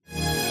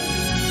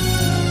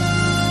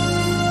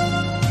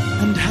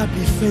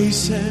Happy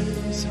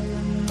faces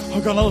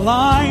are gonna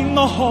line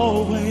the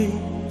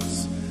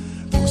hallways,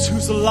 those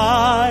whose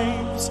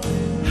lives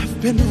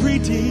have been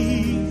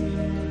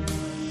redeemed,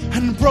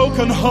 and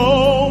broken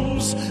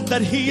homes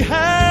that he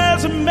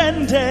has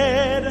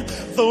mended,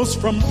 those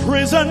from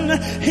prison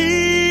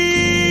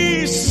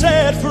he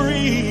set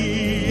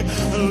free.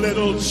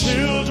 Little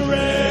children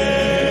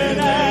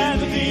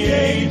and the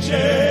aged,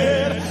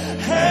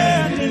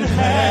 hand in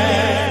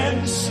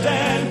hand,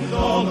 stand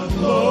all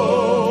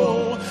aglow.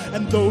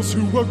 And those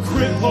who were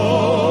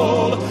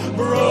crippled,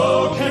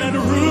 broken and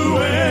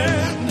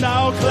ruined,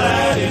 now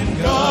clad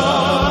in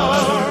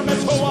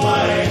garments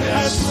white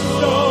as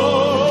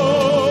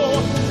snow.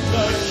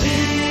 The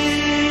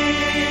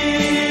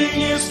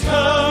King is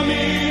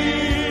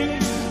coming,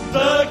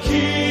 the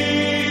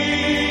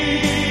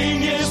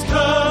King is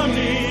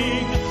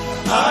coming.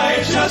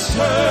 I just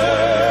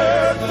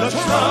heard the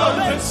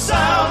trumpet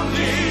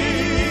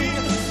sounding,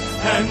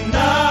 and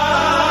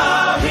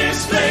now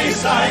his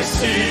face I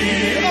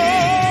see.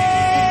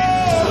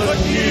 Oh, the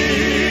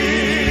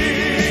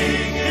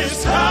King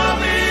is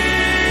coming,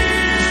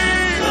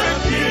 the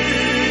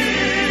King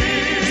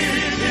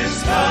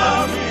is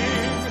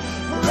coming.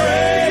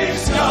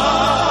 Praise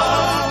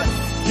God,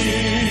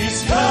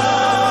 he's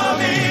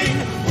coming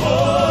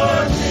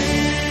for me.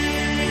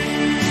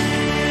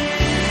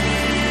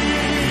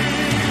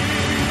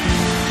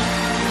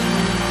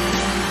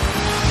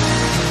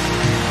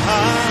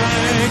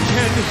 I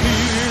can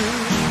hear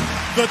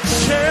the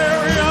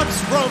chariots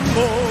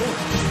rumble,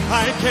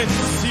 I can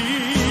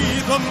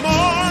see the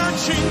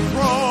marching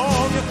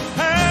throng,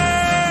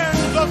 and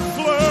the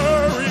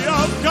flurry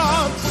of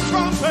God's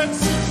trumpets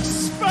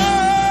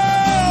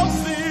spells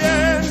the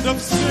end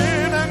of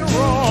sin and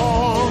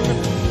wrong.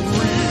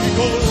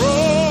 Regal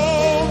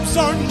robes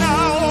are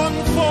now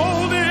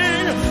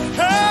unfolding,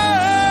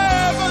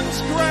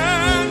 heaven's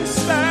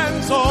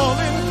grandstands all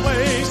in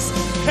place,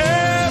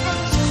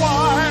 heaven's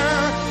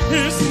choir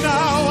is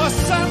now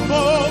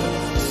assembled.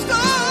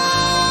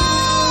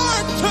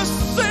 Start to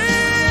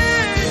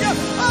sing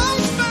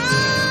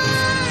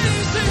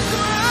Amazing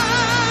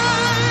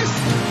Grace,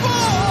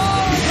 for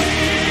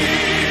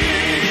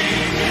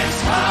King is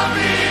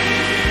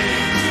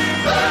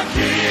coming, the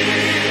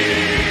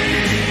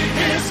King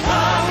is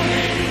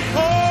coming.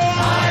 Oh, I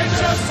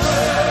just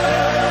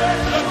heard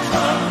the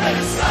trumpet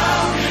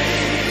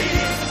sounding,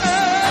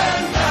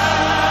 and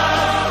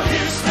now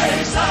his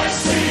face I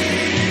see.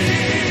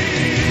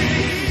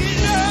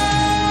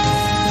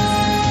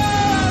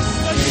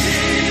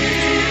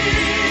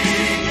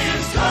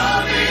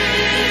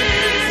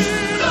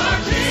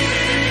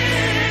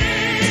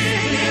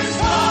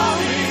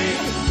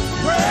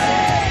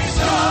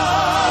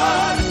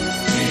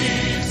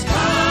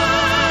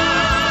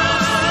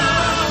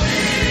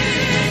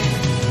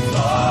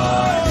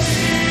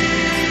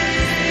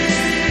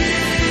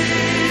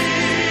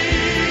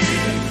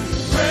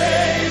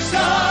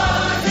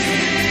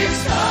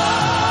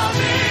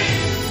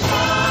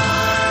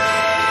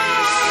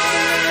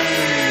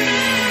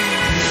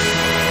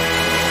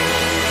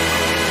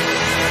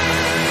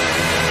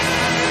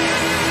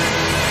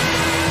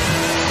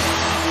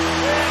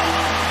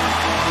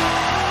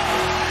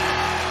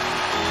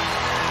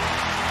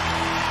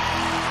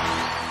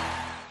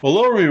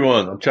 Hello,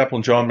 everyone. I'm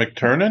Chaplain John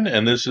McTurnan,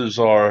 and this is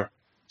our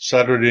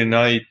Saturday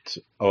night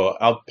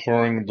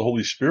Outpouring of the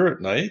Holy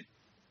Spirit night.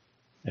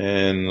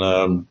 And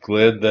I'm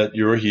glad that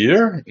you're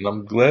here, and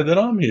I'm glad that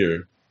I'm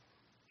here.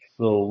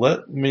 So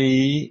let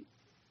me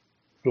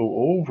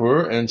go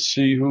over and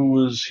see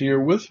who is here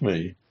with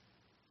me.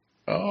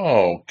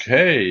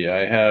 Okay,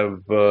 I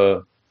have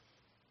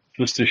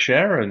Sister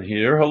Sharon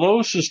here.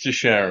 Hello, Sister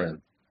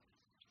Sharon.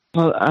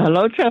 Well,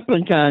 hello,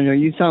 Chaplain John.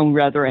 You sound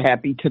rather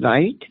happy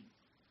tonight.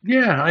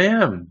 Yeah, I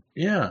am.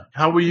 Yeah.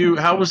 How were you?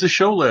 How was the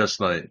show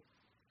last night?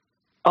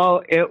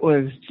 Oh, it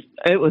was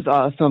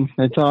awesome.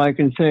 That's all I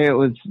can say. It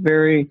was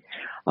very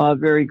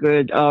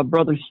good.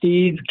 Brother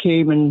Steve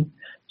came and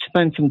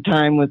spent some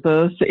time with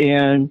us,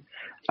 and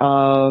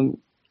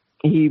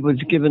he was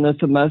giving us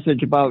a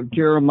message about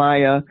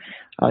Jeremiah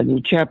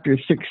in chapter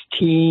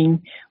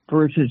 16,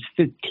 verses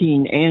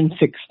 15 and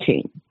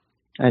 16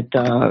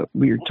 that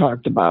we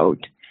talked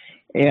about.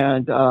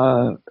 And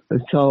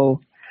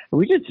so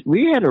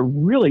we had a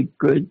really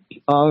good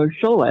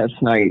show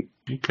last night.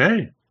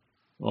 Okay.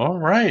 All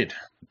right.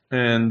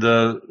 And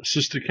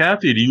Sister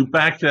Kathy, do you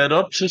back that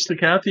up, Sister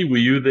Kathy? Were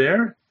you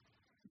there?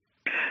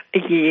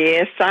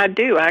 Yes, I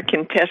do. I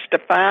can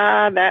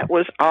testify that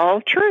was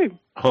all true.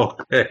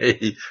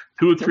 Okay.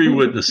 2 or 3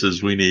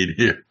 witnesses we need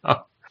here.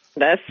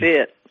 That's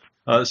it.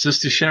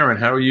 Sister Sharon,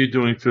 how are you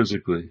doing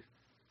physically?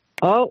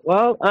 Oh,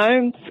 well,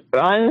 I'm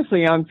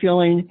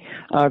feeling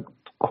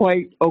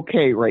quite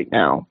okay right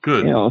now.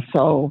 Good.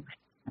 So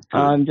good.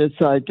 I'm just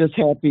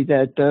happy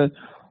that the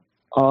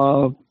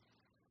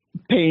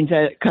pain's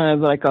at kind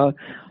of like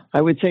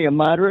I would say a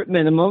moderate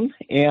minimum,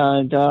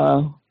 and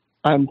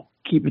I'm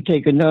keeping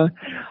taking the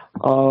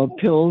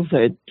pills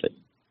that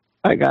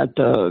I got.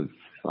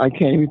 I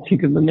can't even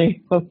think of the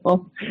name of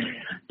them.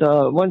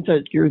 the ones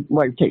that your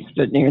wife takes,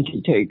 that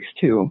Nancy takes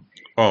too.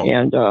 Oh,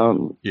 And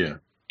yeah.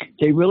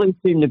 they really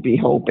seem to be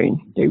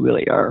helping. They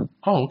really are.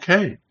 Oh,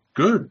 okay.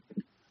 Good.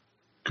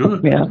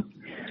 Good. Yeah.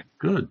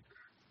 Good.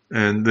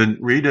 And then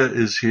Rita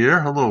is here.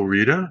 Hello,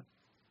 Rita.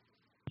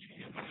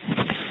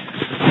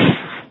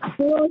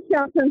 Hello,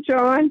 Captain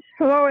John.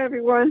 Hello,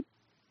 everyone.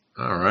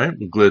 All right.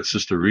 I'm glad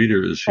Sister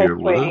Rita is here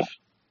with Okay. us.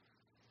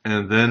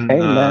 And then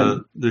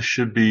Amen. this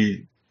should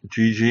be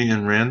Gigi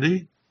and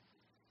Randy.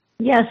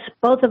 Yes,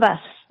 both of us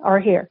are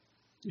here.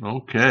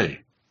 Okay.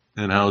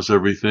 And how's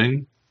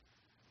everything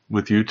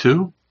with you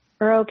two?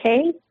 We're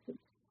okay.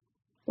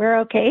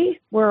 We're okay.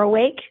 We're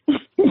awake.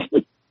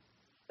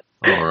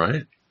 All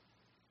right.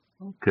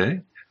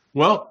 Okay.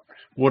 Well,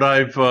 what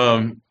I've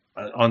on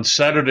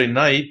Saturday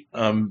night,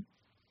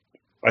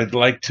 I'd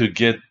like to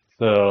get.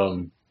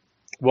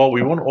 Well,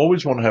 we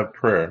always want to have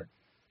prayer,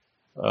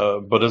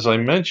 but as I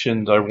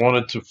mentioned, I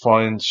wanted to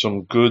find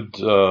some good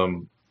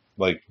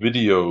like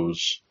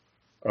videos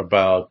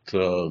about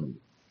the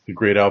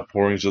great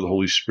outpourings of the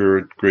Holy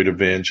Spirit, great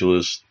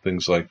evangelists,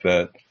 things like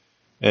that.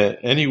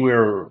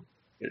 Anywhere,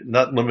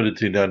 not limited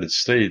to the United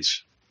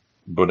States,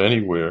 but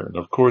anywhere. And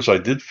of course, I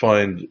did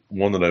find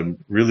one that I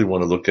really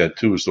want to look at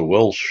too, is the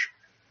Welsh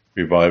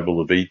revival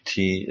of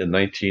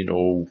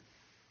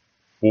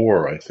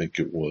 1904, I think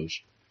it was.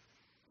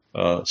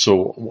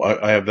 So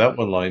I have that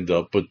one lined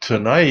up. But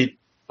tonight,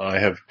 I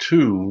have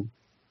two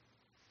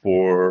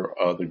for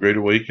the Great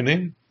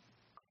Awakening.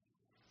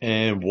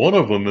 And one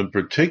of them in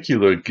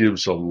particular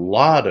gives a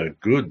lot of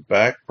good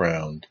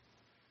background.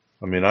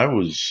 I mean, I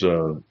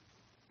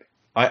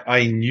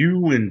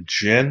knew in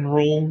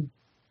general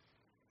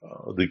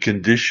the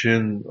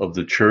condition of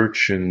the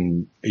church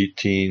in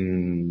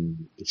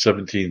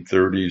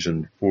 1730s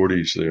and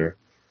 40s there.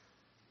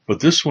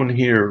 But this one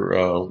here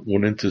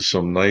went into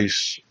some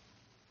nice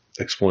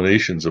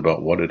explanations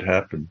about what had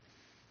happened.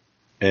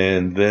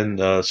 And then,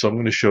 so I'm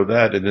going to show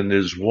that. And then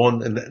there's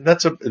one, and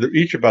they're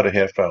each about a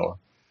half hour.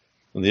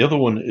 And the other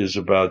one is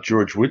about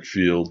George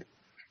Whitefield.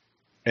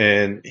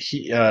 And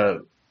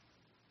there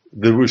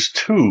was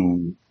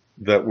two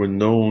that were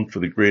known for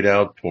the great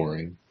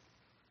outpouring.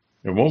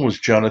 And one was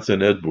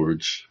Jonathan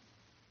Edwards.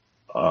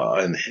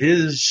 And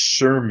his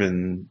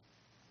sermon,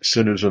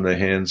 Sinners in the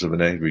Hands of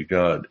an Angry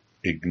God,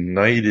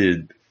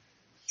 ignited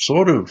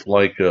sort of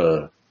like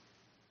a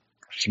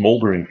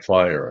smoldering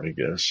fire, I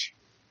guess,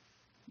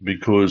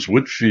 because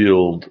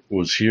Whitefield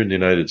was here in the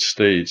United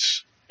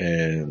States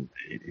and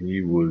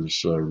he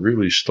was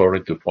really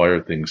starting to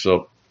fire things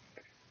up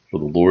for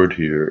the Lord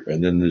here.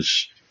 And then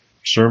this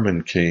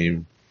sermon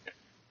came,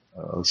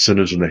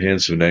 Sinners in the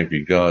Hands of an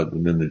Angry God,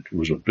 and then there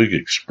was a big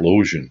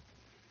explosion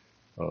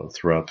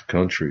throughout the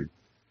country.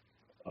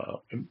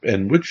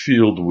 And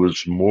Whitefield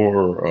was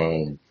more,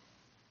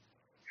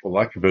 for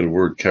lack of a better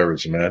word,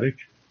 charismatic.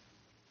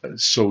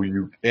 So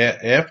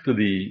after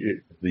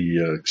the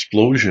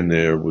explosion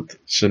there with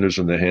Sinners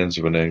in the Hands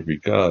of an Angry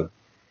God,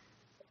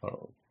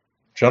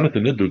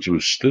 Jonathan Edwards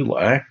was still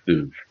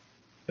active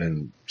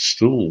and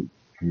still,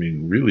 I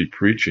mean, really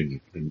preaching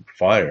in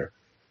fire.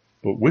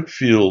 But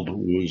Whitefield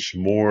was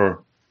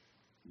more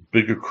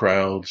bigger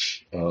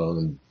crowds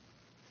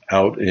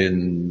out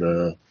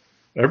in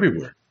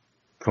everywhere,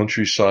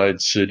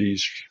 countryside,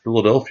 cities.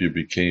 Philadelphia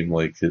became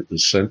like the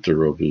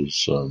center of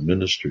his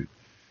ministry.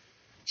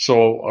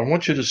 So I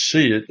want you to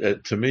see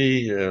it. To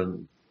me,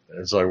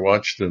 as I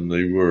watched them,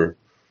 they were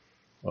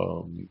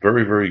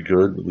very, very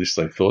good. At least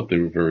I thought they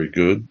were very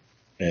good,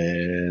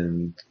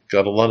 and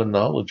got a lot of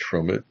knowledge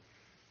from it.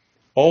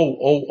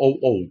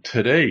 Oh!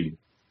 Today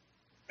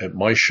at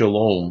My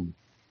Shalom,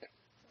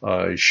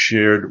 I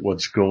shared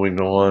what's going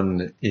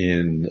on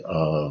in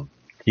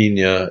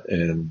Kenya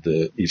and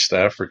East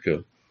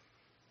Africa.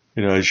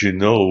 You know, as you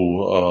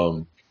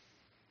know,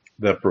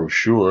 that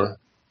brochure.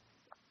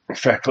 In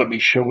fact, let me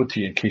show it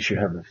to you in case you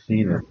haven't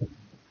seen it.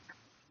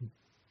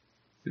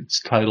 It's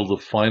titled The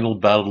Final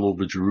Battle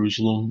Over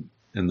Jerusalem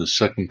and the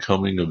Second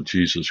Coming of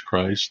Jesus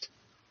Christ.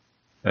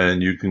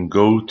 And you can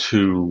go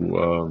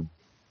to,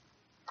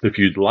 if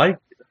you'd like,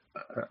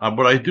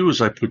 what I do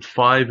is I put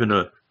 5 in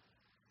a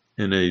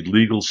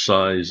legal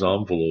size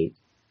envelope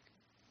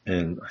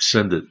and I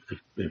send it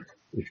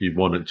if you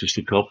want it, just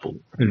a couple.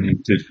 And you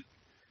could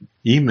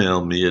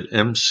email me at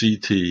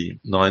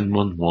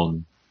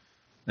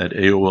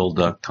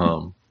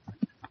mct911@aol.com.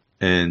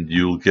 And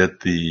you'll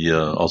get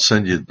I'll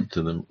send you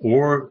to them.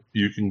 Or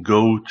you can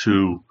go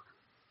to,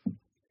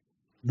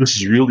 this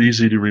is real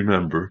easy to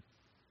remember,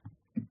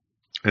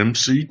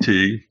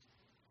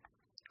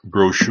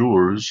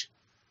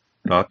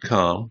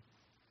 mctbrochures.com.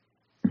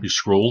 You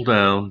scroll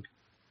down,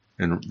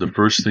 and the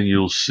first thing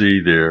you'll see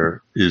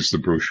there is the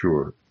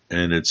brochure.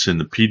 And it's in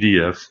the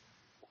PDF,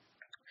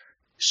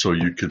 so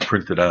you can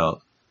print it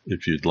out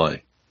if you'd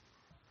like.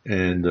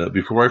 And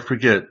before I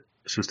forget,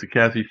 Sister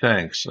Kathy,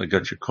 thanks. I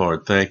got your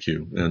card. Thank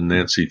you. And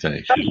Nancy,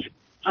 thank you.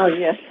 Oh,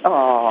 yes.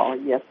 Oh,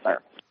 yes, sir.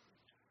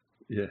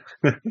 Yeah.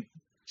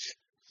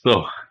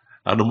 So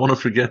I don't want to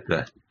forget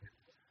that.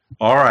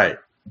 All right.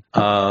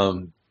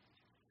 So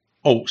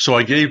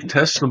I gave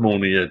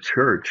testimony at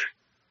church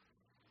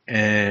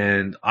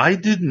And I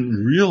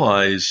didn't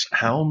realize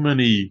how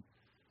many,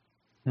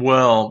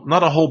 well,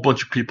 not a whole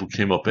bunch of people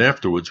came up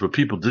afterwards, but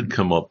people did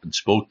come up and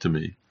spoke to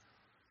me.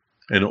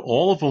 And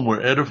all of them were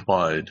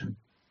edified.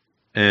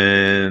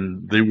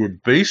 And they were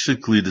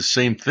basically the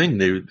same thing.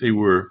 They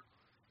were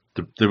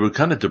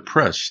kind of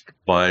depressed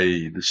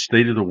by the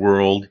state of the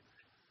world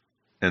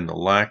and the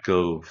lack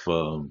of,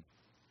 I'm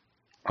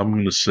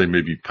going to say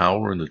maybe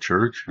power in the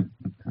church.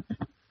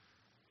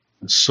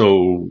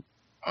 So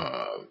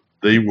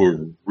they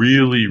were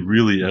really,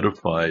 really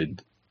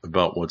edified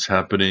about what's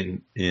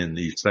happening in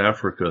East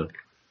Africa.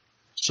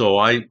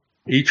 So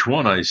each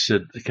one I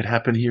said, it can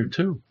happen here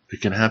too.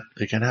 It can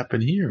happen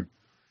here.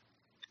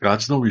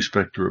 God's no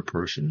respecter of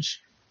persons.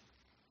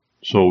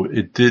 So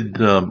it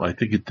did, I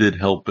think it did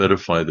help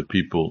edify the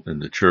people in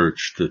the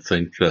church to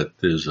think that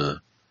there's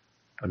a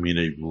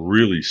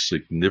really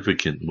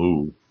significant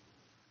move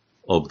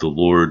of the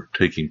Lord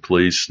taking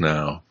place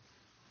now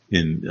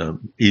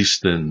in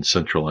East and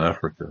Central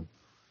Africa.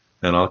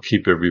 And I'll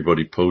keep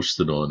everybody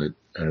posted on it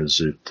as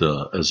it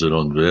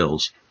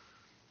unveils.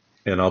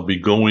 And I'll be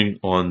going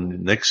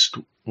on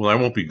I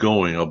won't be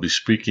going, I'll be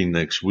speaking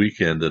next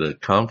weekend at a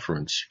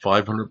conference.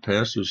 500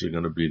 pastors are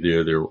going to be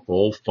there. They're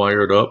all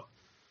fired up.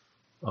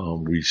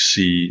 We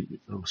see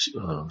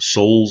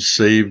souls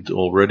saved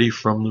already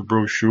from the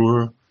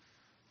brochure.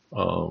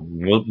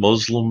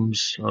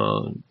 Muslims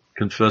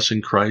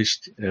confessing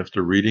Christ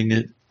after reading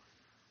it.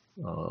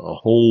 A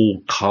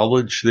whole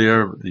college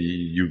there,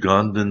 the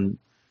Ugandan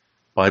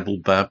Bible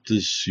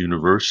Baptist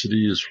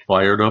University, is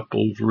fired up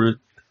over it.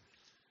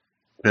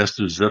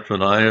 Pastor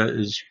Zephaniah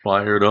is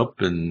fired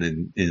up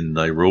in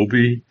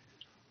Nairobi,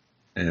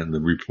 and the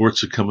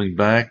reports are coming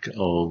back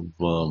of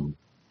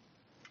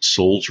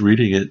souls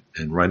reading it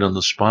and right on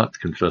the spot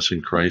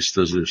confessing Christ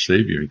as their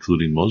Savior,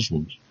 including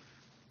Muslims.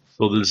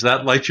 So does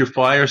that light your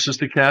fire,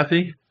 Sister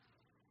Kathy?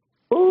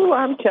 Oh,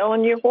 I'm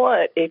telling you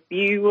what, if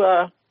you,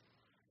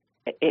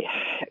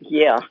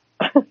 yeah,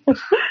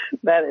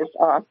 that is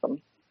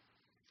awesome.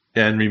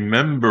 And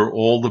remember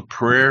all the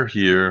prayer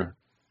here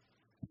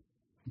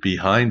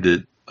behind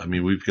it. I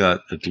mean, we've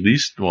got at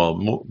least,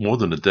 more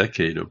than a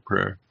decade of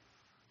prayer.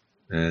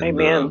 And,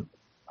 Amen.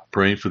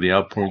 Praying for the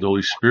outpouring of the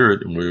Holy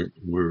Spirit, and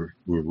we're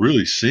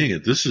really seeing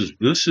it. This is.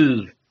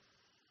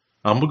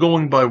 I'm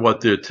going by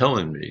what they're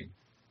telling me,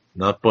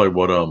 not by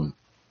what I'm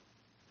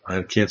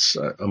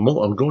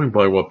going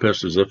by what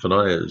Pastor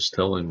Zephaniah is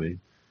telling me.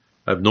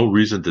 I have no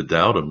reason to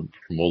doubt him.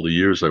 From all the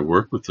years I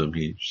worked with him,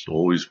 he's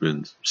always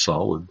been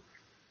solid.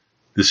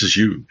 This is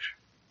huge.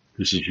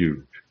 This is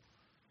huge.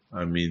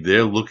 I mean,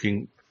 they're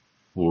looking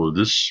for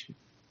this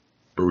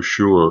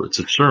brochure. It's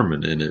a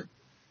sermon in it,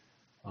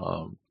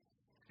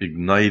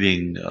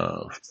 igniting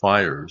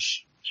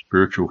fires,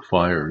 spiritual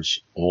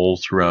fires all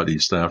throughout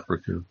East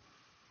Africa.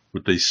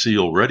 But they see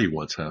already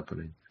what's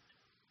happening.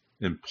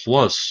 And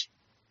plus,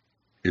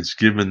 it's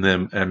given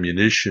them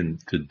ammunition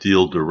to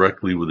deal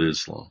directly with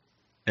Islam.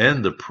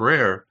 And the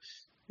prayer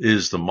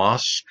is the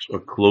mosques are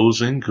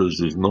closing because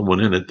there's no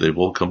one in it. They've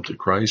all come to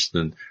Christ,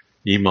 and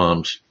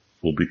imams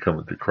will be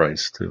coming to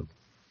Christ too.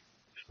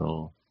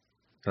 So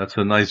that's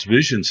a nice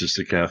vision,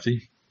 Sister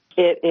Kathy.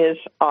 It is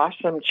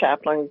awesome,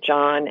 Chaplain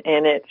John,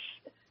 and it's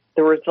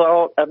the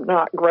result of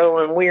not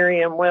growing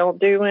weary in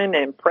well-doing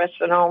and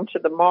pressing on to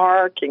the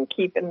mark and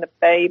keeping the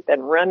faith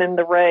and running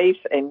the race.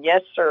 And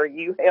yes, sir,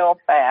 you held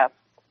fast.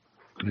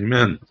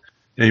 Amen.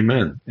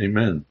 Amen.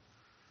 Amen.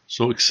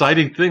 So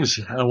exciting things.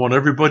 I want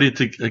everybody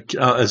to,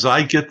 as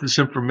I get this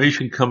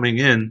information coming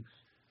in,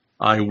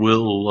 I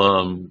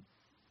will,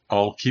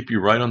 I'll keep you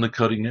right on the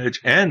cutting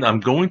edge. And I'm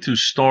going to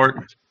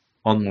start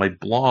on my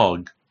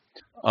blog,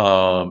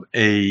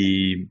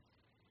 a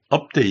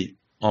update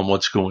on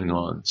what's going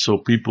on so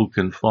people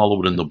can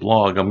follow it in the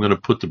blog. I'm going to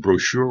put the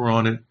brochure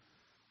on it,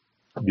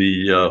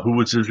 the, Who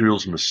is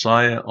Israel's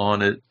Messiah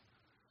on it,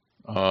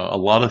 a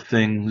lot of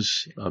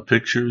things,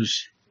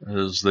 pictures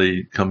as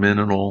they come in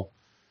and all.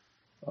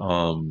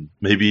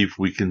 Maybe if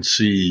we can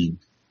see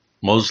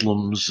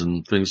Muslims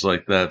and things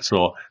like that.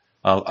 So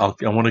I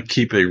want to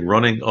keep a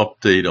running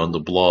update on the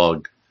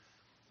blog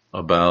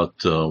about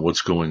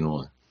what's going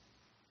on.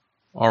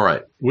 All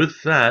right.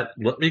 With that,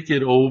 let me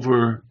get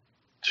over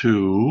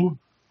to,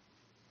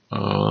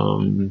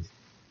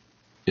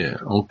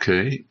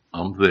 okay,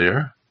 I'm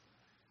there.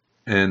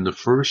 And the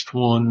first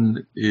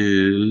one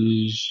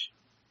is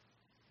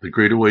The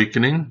Great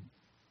Awakening.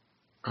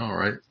 All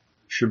right.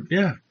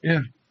 Yeah.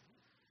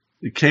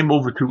 It came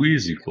over too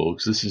easy,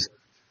 folks. This is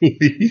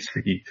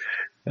easy.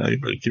 I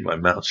better keep my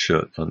mouth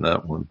shut on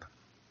that one.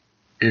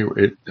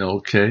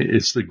 Okay.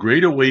 It's The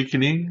Great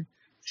Awakening,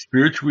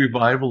 Spiritual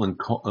Revival in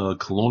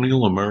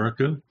Colonial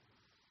America.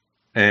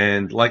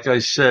 And like I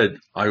said,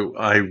 I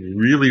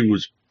really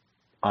was,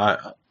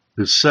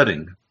 the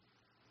setting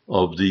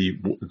of the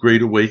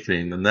Great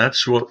Awakening. And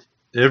that's what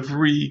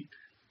every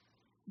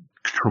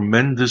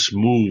tremendous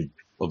move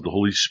of the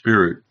Holy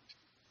Spirit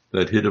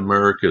that hit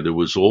America, there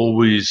was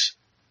always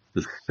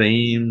the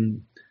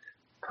same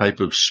type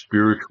of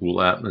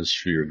spiritual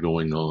atmosphere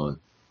going on.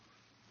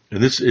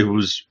 And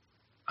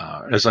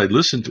as I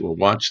listened to it,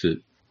 watched it,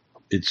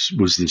 it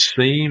was the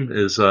same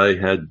as I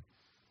had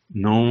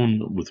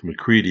known with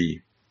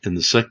Macready in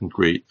the Second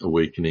Great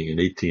Awakening in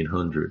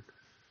 1800.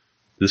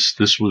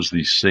 This was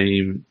the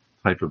same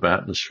type of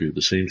atmosphere,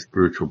 the same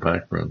spiritual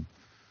background.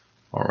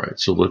 All right,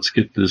 so let's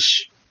get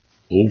this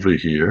over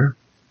here.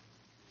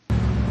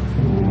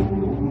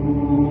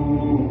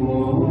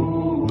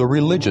 The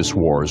religious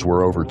wars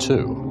were over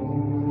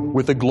too.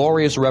 With the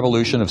glorious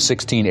revolution of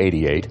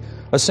 1688,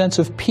 a sense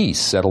of peace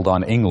settled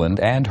on England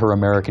and her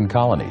American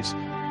colonies.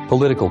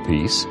 Political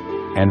peace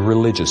and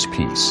religious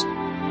peace.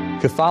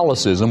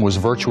 Catholicism was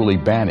virtually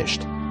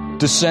banished.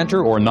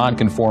 Dissenter or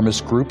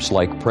nonconformist groups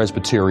like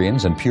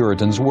Presbyterians and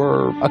Puritans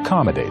were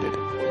accommodated.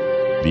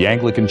 The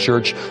Anglican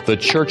Church, the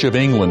Church of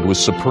England, was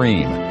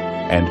supreme,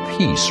 and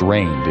peace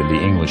reigned in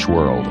the English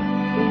world.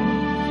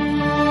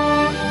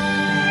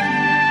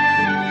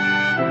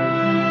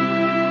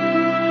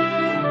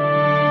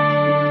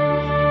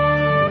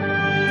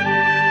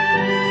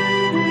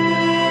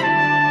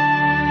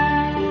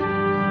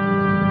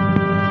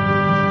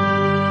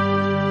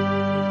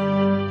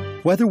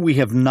 Whether we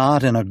have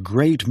not in a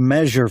great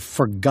measure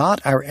forgot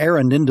our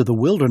errand into the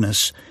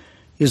wilderness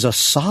is a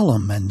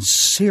solemn and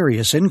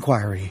serious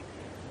inquiry.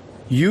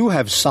 You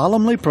have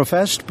solemnly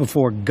professed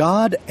before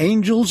God,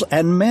 angels,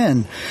 and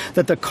men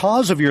that the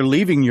cause of your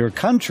leaving your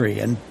country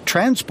and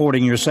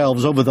transporting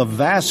yourselves over the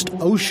vast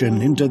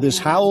ocean into this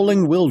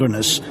howling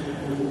wilderness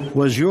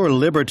was your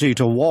liberty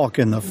to walk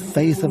in the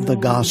faith of the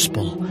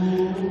gospel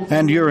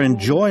and your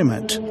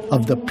enjoyment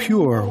of the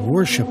pure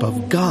worship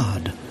of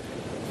God.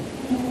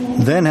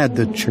 Then had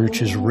the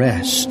churches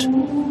rest,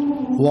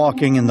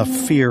 walking in the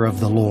fear of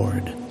the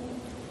Lord.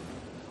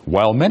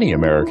 While many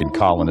American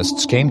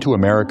colonists came to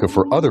America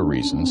for other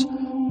reasons,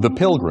 the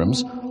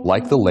Pilgrims,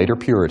 like the later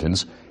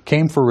Puritans,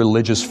 came for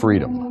religious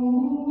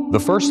freedom. The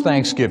first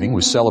Thanksgiving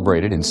was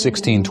celebrated in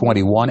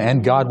 1621,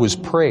 and God was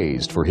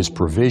praised for his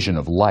provision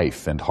of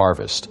life and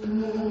harvest.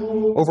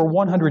 Over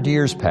 100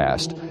 years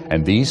passed,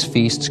 and these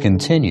feasts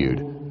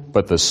continued,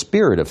 but the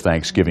spirit of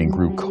Thanksgiving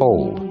grew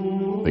cold.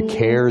 The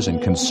cares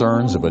and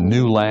concerns of a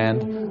new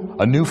land,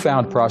 a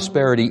newfound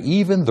prosperity,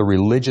 even the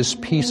religious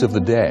peace of the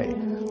day,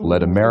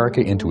 led America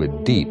into a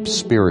deep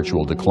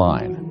spiritual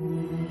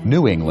decline.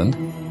 New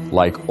England,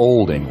 like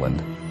Old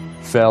England,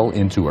 fell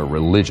into a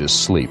religious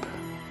sleep.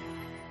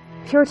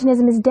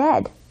 Puritanism is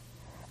dead.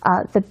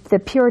 The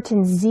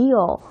Puritan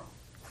zeal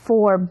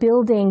for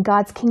building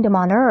God's kingdom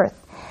on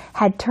earth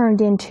had turned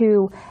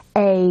into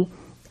a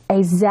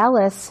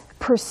zealous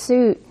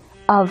pursuit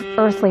of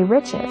earthly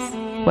riches.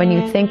 When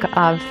you think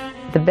of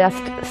the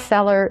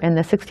bestseller in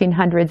the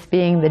 1600s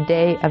being The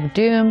Day of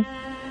Doom,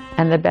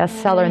 and the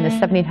bestseller in the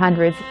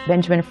 1700s,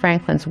 Benjamin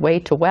Franklin's Way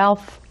to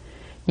Wealth,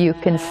 you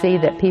can see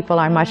that people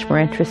are much more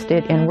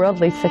interested in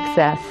worldly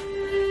success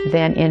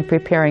than in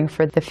preparing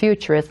for the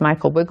future, as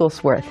Michael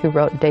Wigglesworth, who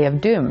wrote Day of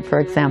Doom, for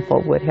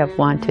example, would have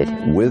wanted.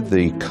 With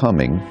the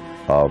coming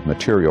of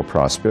material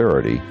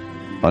prosperity,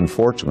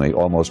 unfortunately,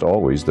 almost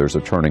always there's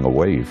a turning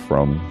away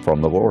from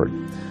the Lord.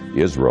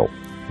 Israel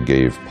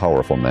gave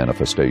powerful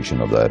manifestation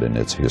of that in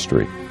its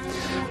history.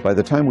 By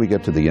the time we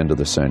get to the end of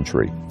the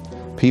century,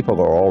 people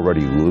are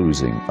already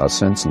losing a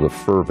sense of the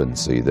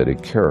fervency that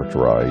had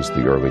characterized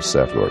the early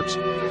settlers.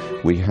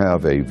 We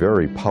have a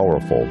very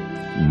powerful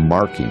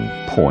marking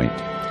point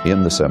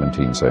in the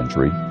 17th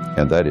century,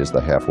 and that is the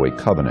Halfway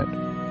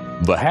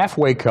Covenant. The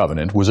Halfway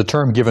Covenant was a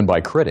term given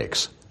by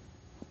critics,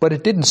 but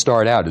it didn't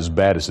start out as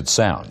bad as it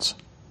sounds.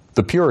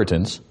 The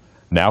Puritans,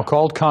 now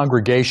called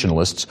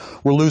Congregationalists,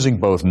 were losing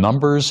both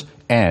numbers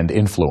and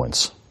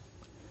influence.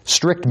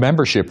 Strict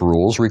membership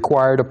rules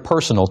required a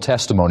personal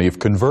testimony of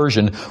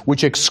conversion,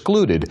 which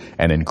excluded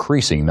an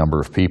increasing number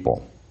of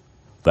people.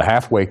 The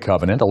Halfway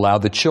Covenant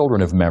allowed the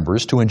children of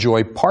members to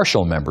enjoy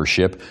partial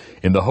membership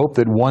in the hope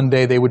that one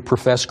day they would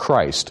profess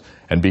Christ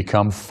and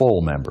become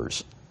full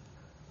members.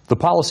 The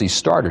policy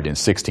started in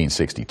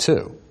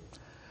 1662.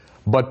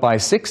 But by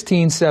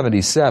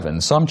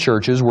 1677, some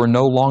churches were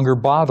no longer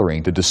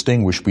bothering to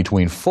distinguish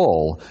between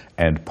full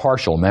and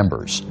partial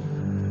members.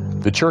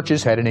 The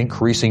churches had an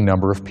increasing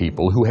number of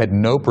people who had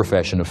no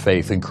profession of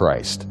faith in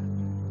Christ.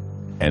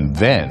 And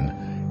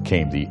then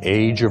came the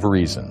Age of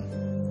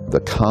Reason. The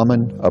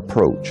common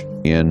approach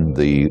in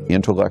the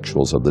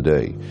intellectuals of the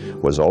day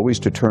was always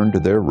to turn to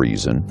their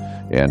reason,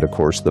 and of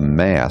course the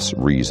mass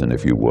reason,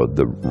 if you would,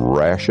 the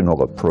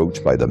rational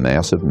approach by the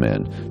mass of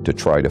men to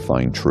try to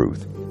find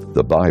truth.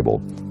 The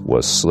Bible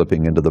was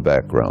slipping into the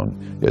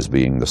background as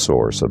being the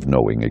source of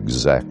knowing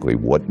exactly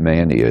what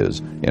man is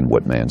and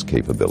what man's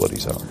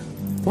capabilities are.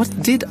 What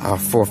did our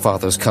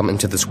forefathers come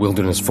into this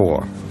wilderness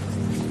for?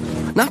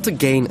 Not to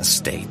gain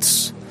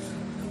estates,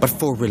 but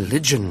for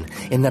religion,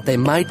 in that they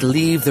might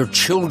leave their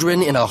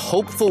children in a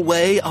hopeful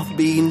way of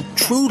being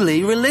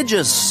truly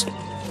religious.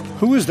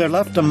 Who is there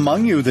left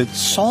among you that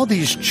saw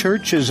these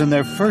churches in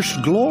their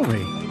first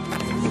glory?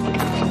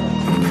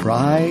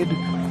 Pride,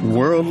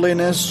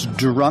 worldliness,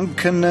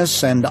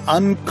 drunkenness, and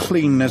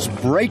uncleanness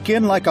break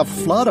in like a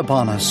flood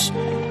upon us.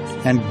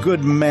 and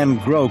good men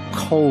grow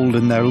cold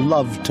in their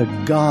love to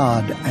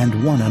God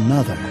and one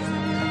another.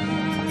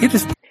 It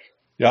is.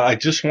 Yeah, I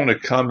just want to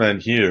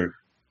comment here.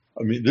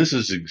 I mean, this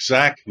is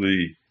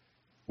exactly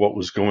what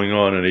was going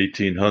on in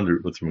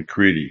 1800 with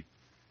Macready.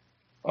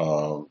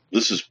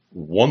 This is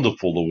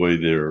wonderful the way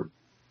they're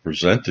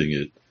presenting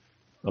it.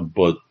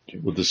 But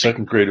with the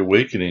Second Great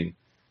Awakening,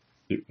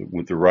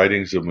 with the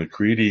writings of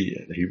Macready,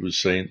 he was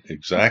saying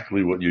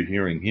exactly what you're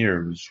hearing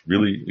here. It was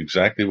really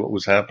exactly what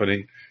was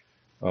happening,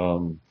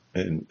 and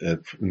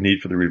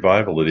need for the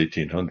revival at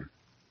 1800.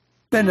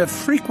 Been a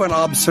frequent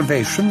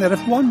observation that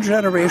if one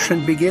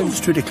generation begins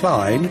to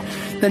decline,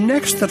 the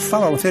next that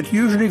followeth it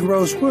usually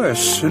grows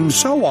worse, and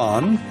so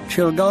on,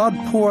 till God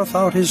poureth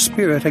out his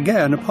Spirit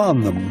again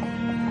upon them.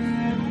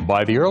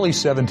 By the early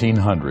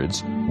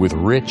 1700s, with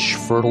rich,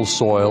 fertile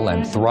soil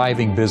and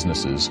thriving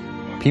businesses,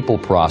 people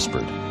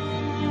prospered.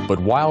 But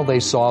while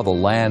they saw the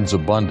land's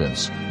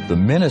abundance, the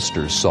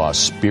ministers saw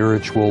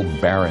spiritual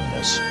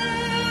barrenness.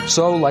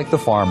 So, like the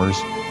farmers,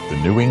 the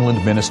New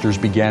England ministers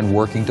began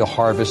working to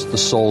harvest the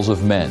souls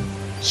of men,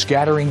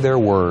 scattering their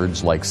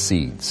words like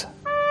seeds.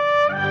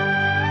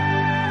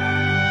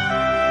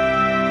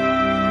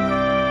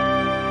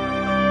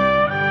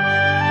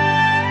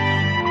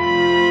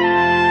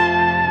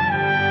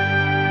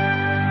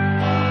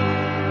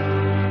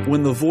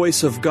 When the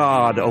voice of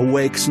God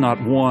awakes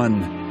not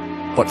one,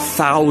 but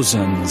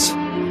thousands,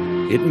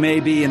 it may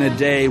be in a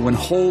day when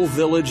whole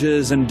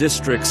villages and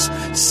districts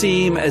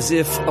seem as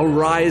if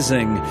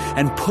arising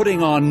and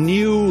putting on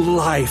new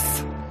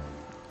life.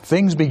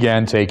 Things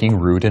began taking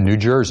root in New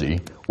Jersey,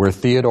 where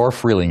Theodore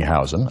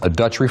Frelinghuysen, a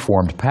Dutch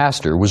Reformed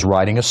pastor, was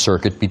riding a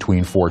circuit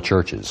between four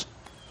churches.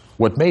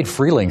 What made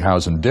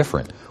Frelinghuysen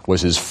different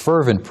was his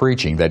fervent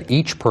preaching that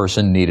each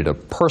person needed a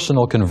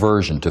personal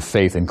conversion to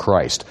faith in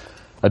Christ,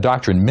 a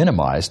doctrine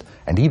minimized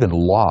and even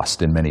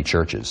lost in many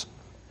churches.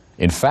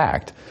 In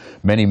fact,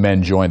 many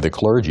men joined the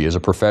clergy as a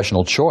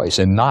professional choice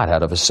and not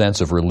out of a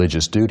sense of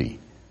religious duty.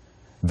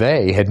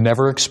 They had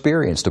never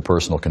experienced a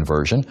personal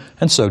conversion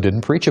and so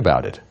didn't preach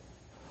about it.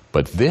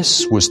 But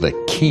this was the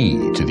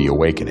key to the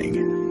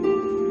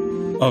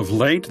awakening. Of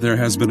late, there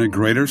has been a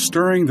greater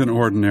stirring than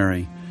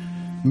ordinary.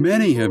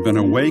 Many have been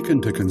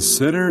awakened to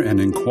consider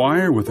and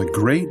inquire with a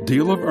great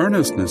deal of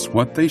earnestness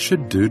what they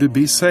should do to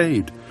be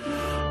saved.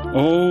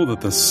 Oh,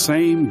 that the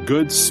same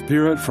good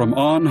Spirit from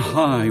on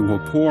high will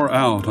pour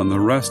out on the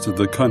rest of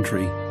the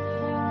country.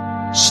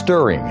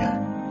 Stirring,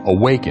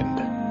 awakened,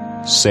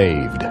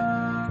 saved.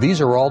 These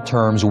are all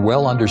terms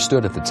well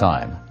understood at the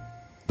time.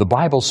 The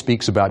Bible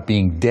speaks about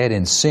being dead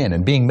in sin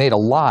and being made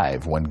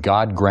alive when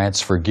God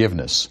grants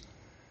forgiveness.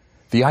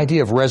 The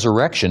idea of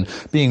resurrection,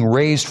 being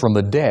raised from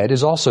the dead,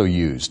 is also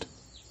used.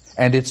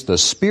 And it's the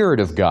Spirit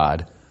of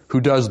God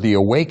who does the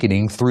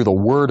awakening through the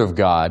Word of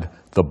God,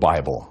 the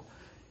Bible.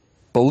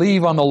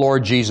 Believe on the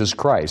Lord Jesus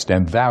Christ,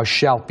 and thou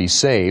shalt be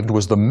saved,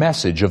 was the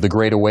message of the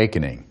Great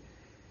Awakening.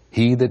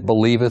 He that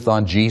believeth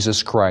on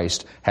Jesus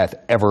Christ hath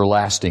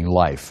everlasting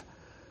life.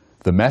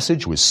 The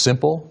message was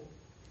simple,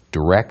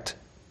 direct,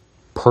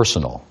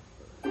 personal.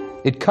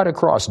 It cut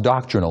across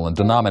doctrinal and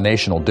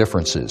denominational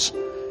differences.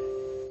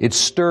 It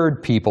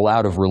stirred people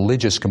out of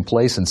religious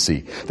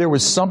complacency. There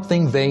was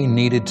something they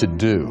needed to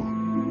do.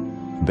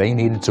 They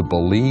needed to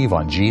believe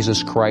on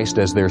Jesus Christ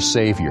as their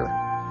Savior.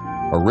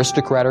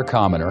 Aristocrat or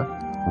commoner,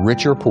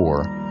 rich or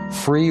poor,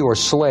 free or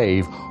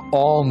slave,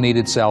 all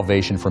needed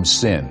salvation from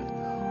sin.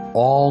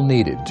 All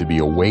needed to be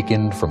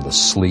awakened from the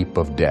sleep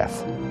of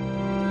death.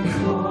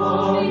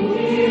 Come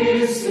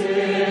ye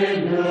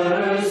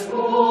sinners,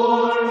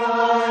 poor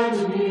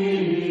and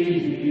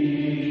needy,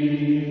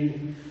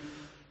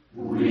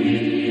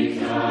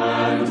 weak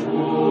and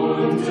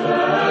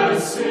wounded,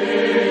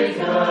 sick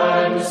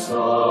and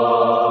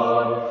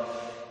sore,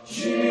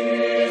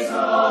 Jesus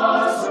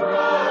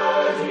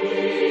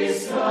ready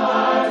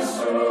stands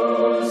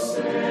to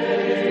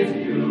save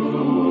you,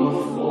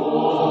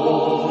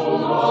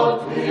 full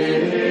of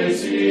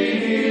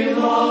pity,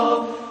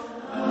 love,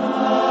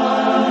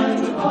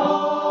 and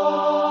power.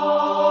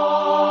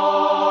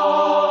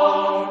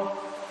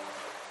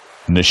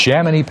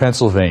 Neshaminy,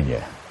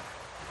 Pennsylvania.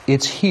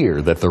 It's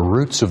here that the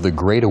roots of the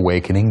Great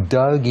Awakening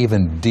dug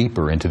even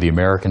deeper into the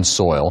American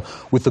soil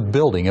with the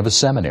building of a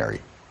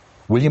seminary.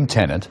 William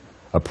Tennant,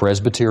 a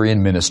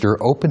Presbyterian minister,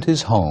 opened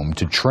his home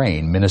to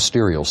train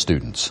ministerial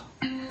students.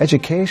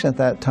 Education at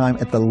that time,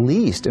 at the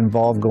least,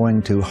 involved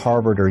going to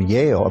Harvard or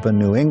Yale up in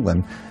New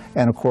England,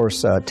 and of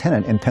course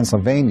Tennant in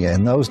Pennsylvania.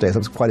 In those days, it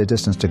was quite a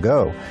distance to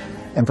go.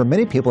 And for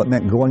many people, it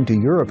meant going to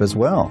Europe as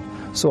well.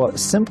 So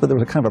simply, there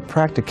was a kind of a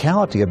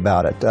practicality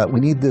about it. We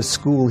need this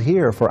school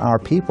here for our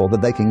people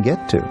that they can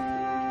get to.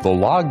 The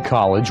Log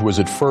College was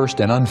at first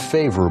an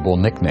unfavorable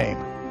nickname.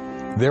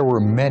 There were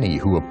many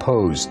who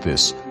opposed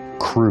this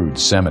crude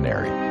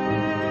seminary.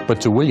 But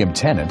to William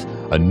Tennant,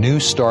 a new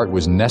start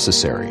was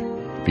necessary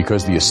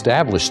because the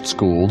established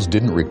schools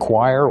didn't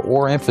require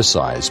or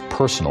emphasize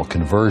personal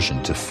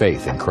conversion to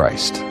faith in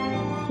Christ.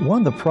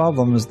 One of the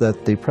problems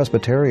that the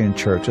Presbyterian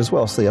Church, as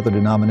well as the other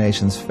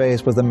denominations,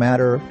 faced was the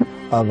matter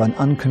of an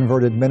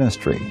unconverted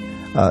ministry.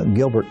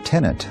 Gilbert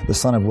Tennant, the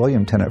son of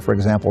William Tennant, for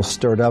example,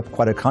 stirred up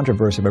quite a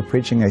controversy by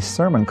preaching a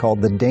sermon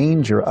called The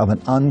Danger of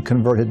an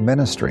Unconverted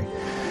Ministry,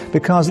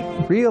 because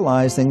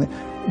realizing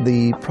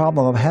the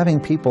problem of having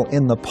people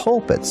in the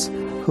pulpits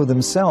who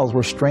themselves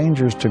were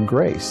strangers to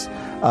grace.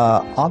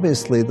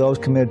 Obviously, those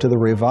committed to the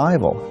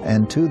revival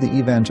and to the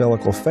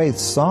evangelical faith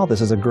saw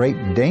this as a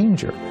great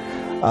danger.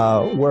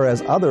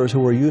 Whereas others who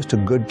were used to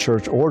good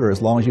church order,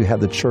 as long as you have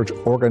the church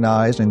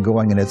organized and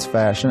going in its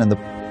fashion and the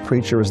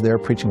preacher is there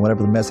preaching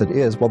whatever the message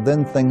is, well,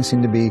 then things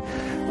seem to be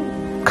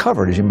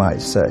covered, as you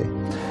might say.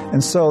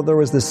 And so there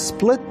was this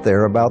split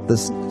there about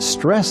this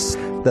stress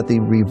that the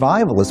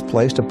revivalist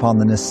placed upon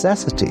the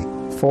necessity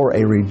for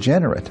a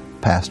regenerate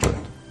pastorate.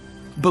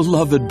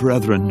 Beloved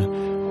brethren,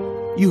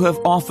 you have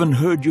often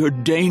heard your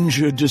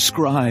danger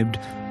described.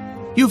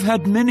 You've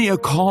had many a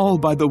call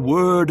by the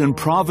word and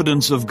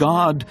providence of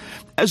God,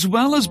 as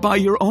well as by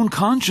your own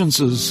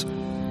consciences.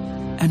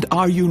 And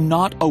are you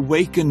not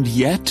awakened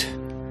yet?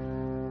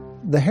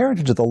 The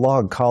heritage of the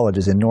Log College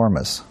is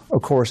enormous.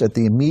 Of course, at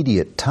the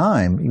immediate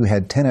time, you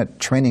had Tennant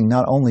training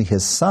not only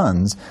his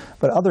sons,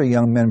 but other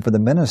young men for the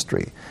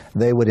ministry.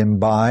 They would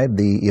imbibe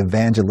the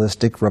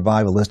evangelistic,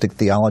 revivalistic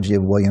theology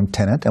of William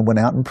Tennant and went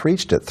out and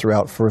preached it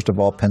throughout, first of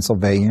all,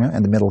 Pennsylvania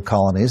and the Middle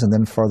Colonies, and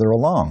then further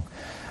along.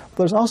 But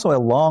there's also a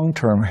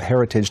long-term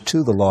heritage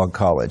to the Log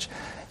College.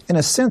 In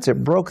a sense,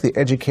 it broke the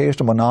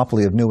educational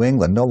monopoly of New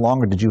England. No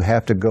longer did you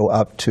have to go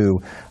up to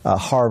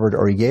Harvard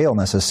or Yale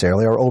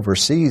necessarily, or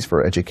overseas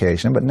for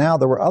education, but now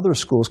there were other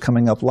schools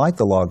coming up like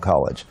the Log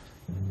College.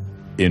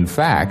 In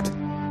fact,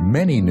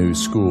 many new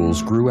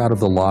schools grew out of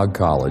the Log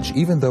College,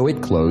 even though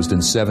it closed in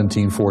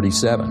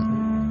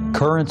 1747.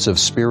 Currents of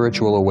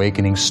spiritual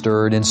awakening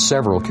stirred in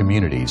several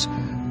communities,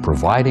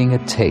 providing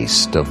a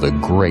taste of the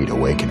Great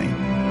Awakening.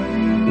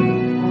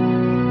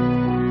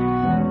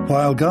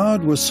 While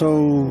God was so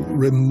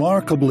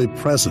remarkably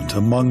present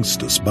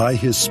amongst us by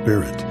His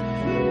Spirit,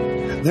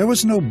 there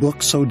was no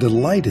book so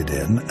delighted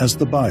in as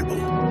the Bible,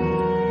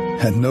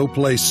 and no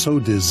place so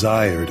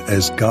desired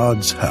as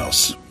God's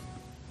house.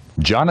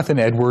 Jonathan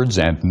Edwards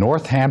and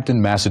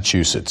Northampton,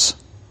 Massachusetts.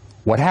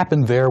 What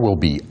happened there will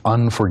be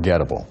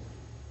unforgettable.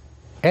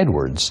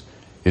 Edwards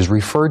is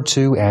referred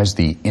to as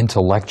the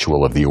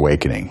intellectual of the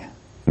awakening.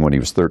 When he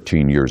was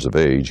 13 years of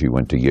age, he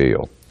went to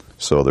Yale.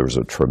 So there was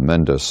a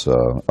tremendous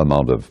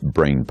amount of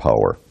brain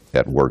power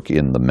at work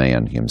in the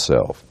man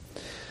himself.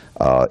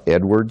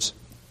 Edwards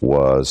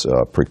was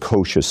a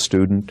precocious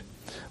student,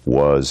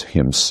 was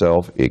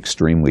himself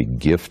extremely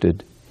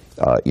gifted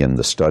in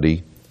the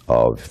study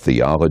of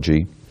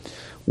theology,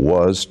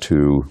 was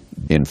to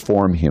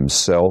inform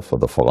himself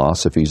of the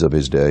philosophies of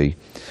his day.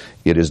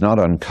 It is not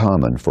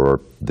uncommon for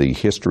the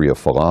history of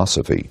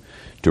philosophy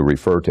to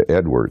refer to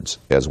Edwards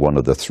as one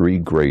of the three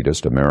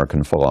greatest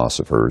American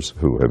philosophers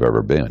who have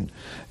ever been,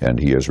 and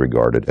he is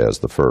regarded as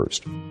the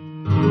first.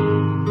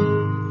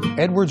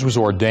 Edwards was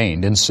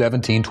ordained in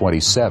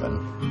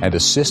 1727 and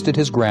assisted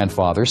his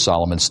grandfather,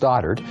 Solomon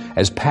Stoddard,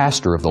 as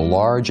pastor of the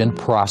large and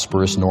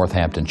prosperous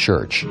Northampton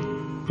Church.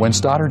 When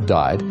Stoddard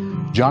died,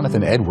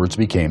 Jonathan Edwards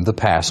became the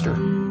pastor.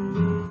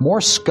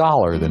 More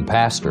scholar than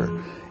pastor,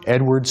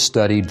 Edwards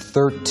studied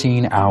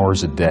 13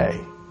 hours a day.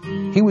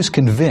 He was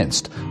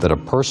convinced that a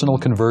personal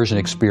conversion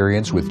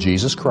experience with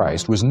Jesus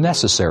Christ was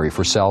necessary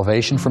for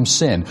salvation from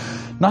sin,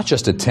 not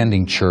just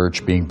attending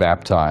church, being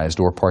baptized,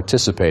 or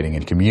participating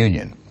in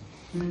communion.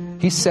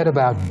 He set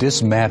about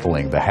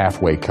dismantling the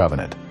halfway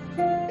covenant.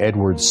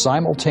 Edwards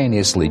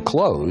simultaneously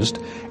closed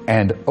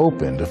and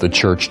opened the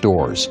church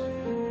doors.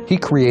 He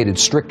created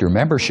stricter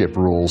membership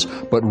rules,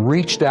 but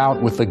reached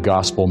out with the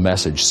gospel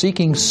message,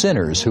 seeking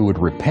sinners who would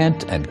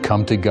repent and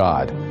come to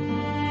God.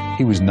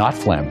 He was not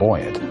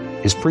flamboyant.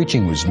 His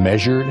preaching was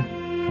measured,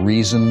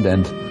 reasoned,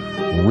 and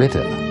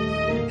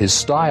written. His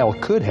style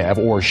could have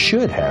or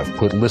should have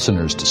put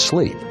listeners to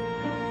sleep,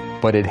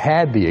 but it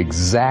had the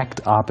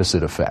exact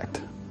opposite effect.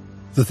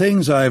 The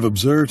things I have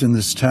observed in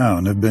this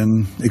town have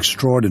been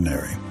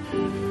extraordinary.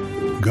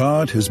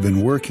 God has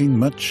been working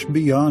much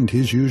beyond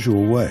His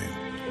usual way.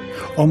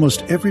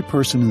 Almost every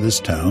person in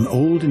this town,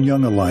 old and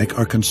young alike,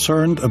 are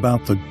concerned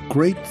about the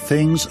great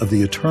things of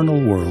the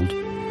eternal world.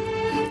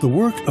 The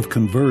work of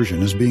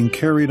conversion is being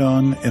carried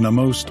on in a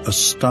most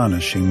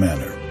astonishing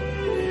manner.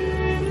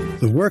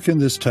 The work in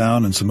this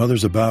town and some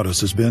others about us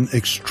has been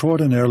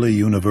extraordinarily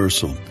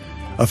universal,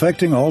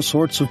 affecting all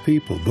sorts of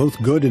people, both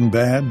good and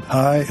bad,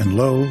 high and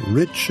low,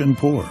 rich and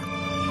poor.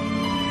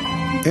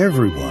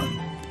 Everyone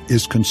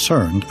is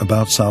concerned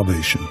about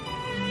salvation.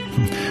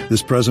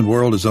 This present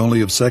world is only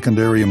of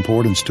secondary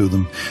importance to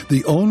them.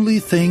 The only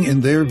thing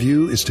in their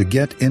view is to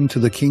get into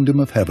the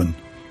kingdom of heaven.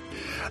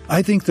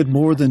 I think that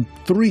more than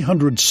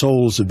 300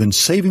 souls have been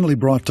savingly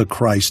brought to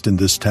Christ in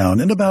this town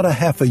in about a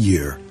half a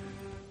year.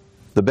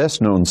 The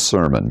best-known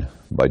sermon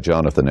by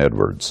Jonathan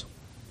Edwards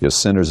is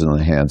Sinners in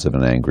the Hands of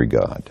an Angry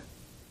God,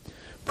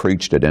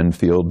 preached at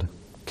Enfield,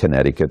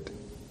 Connecticut,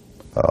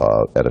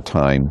 at a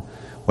time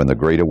when the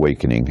Great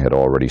Awakening had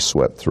already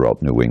swept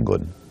throughout New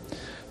England.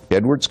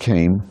 Edwards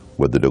came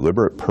with the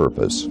deliberate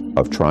purpose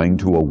of trying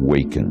to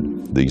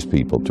awaken these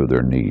people to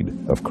their need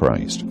of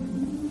Christ.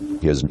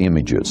 His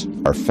images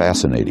are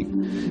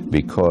fascinating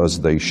because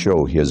they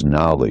show his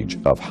knowledge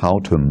of how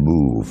to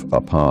move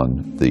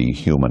upon the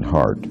human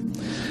heart.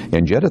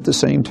 And yet at the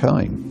same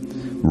time,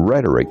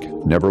 rhetoric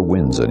never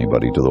wins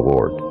anybody to the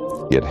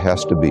Lord. It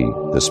has to be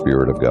the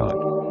Spirit of God.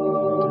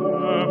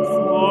 Depth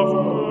of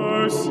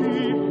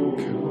mercy,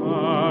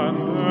 can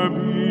there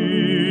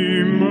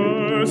be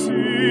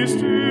mercy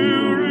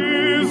still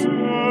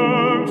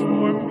reserved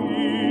for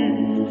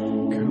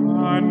me? Can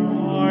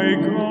my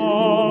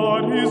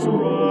God his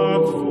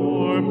wrath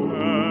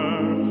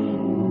forbear,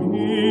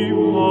 me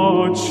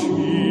the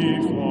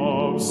chief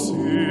of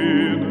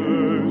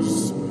sinners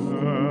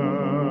spare?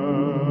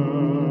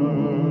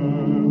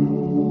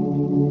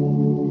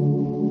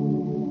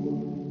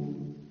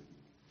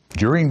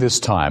 During this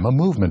time, a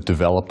movement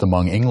developed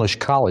among English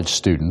college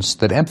students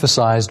that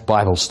emphasized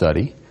Bible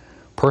study,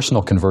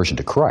 personal conversion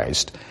to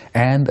Christ,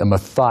 and a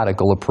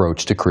methodical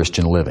approach to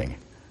Christian living.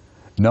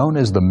 Known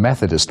as the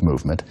Methodist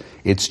movement,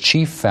 its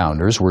chief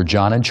founders were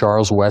John and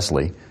Charles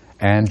Wesley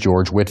and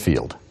George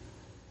Whitefield.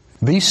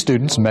 These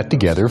students met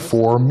together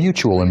for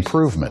mutual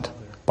improvement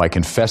by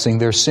confessing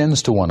their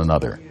sins to one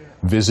another,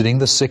 visiting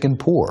the sick and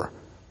poor,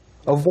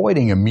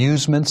 avoiding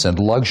amusements and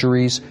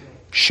luxuries,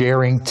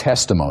 sharing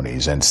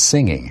testimonies, and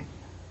singing.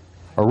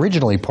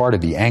 Originally part of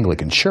the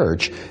Anglican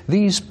Church,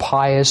 these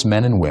pious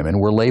men and women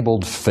were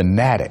labeled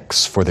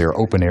fanatics for their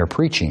open-air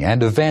preaching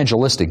and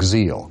evangelistic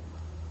zeal.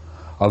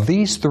 Of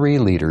these three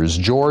leaders,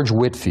 George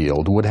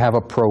Whitefield would have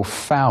a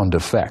profound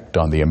effect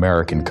on the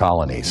American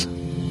colonies.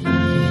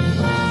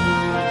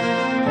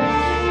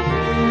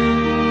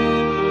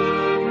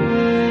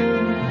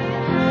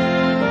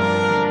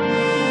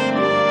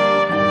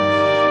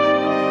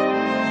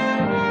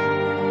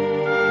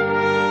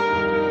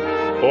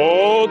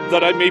 Oh,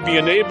 that I may be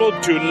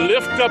enabled to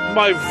lift up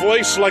my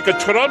voice like a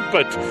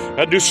trumpet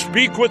and to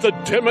speak with a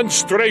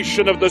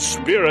demonstration of the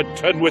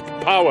Spirit and with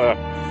power.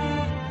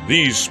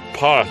 These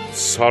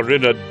parts are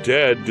in a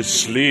dead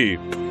sleep.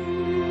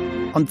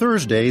 On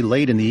Thursday,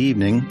 late in the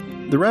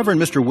evening, the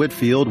Reverend Mr.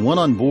 Whitefield went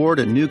on board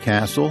at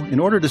Newcastle in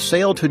order to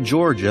sail to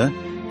Georgia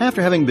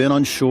after having been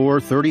on shore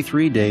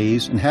 33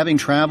 days and having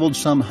traveled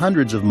some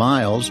hundreds of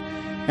miles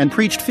and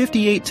preached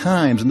 58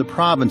 times in the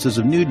provinces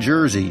of New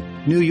Jersey,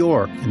 New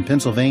York, and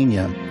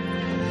Pennsylvania.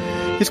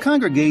 His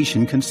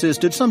congregation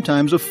consisted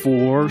sometimes of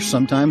 4,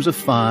 sometimes of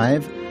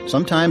 5,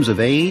 sometimes of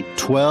 8,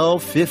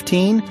 12,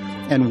 15,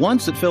 and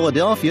once at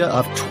Philadelphia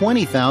of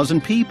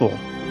 20,000 people.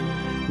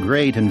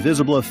 Great and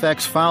visible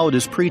effects followed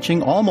his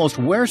preaching almost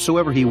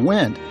wheresoever he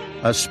went,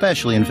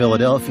 especially in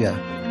Philadelphia.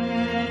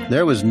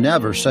 There was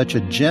never such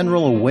a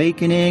general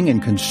awakening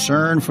and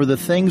concern for the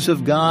things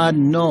of God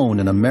known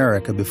in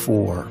America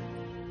before.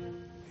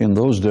 In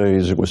those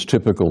days, it was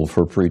typical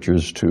for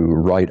preachers to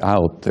write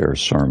out their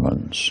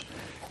sermons,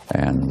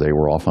 and they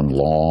were often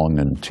long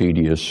and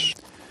tedious,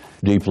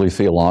 deeply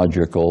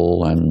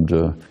theological, and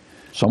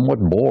somewhat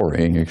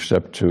boring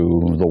except to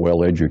the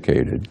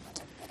well-educated.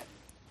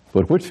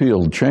 But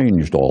Whitefield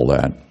changed all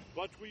that.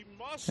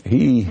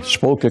 He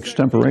spoke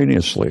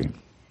extemporaneously,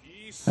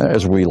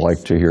 as we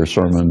like to hear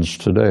sermons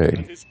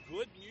today.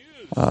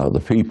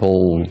 The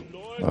people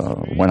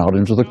went out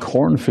into the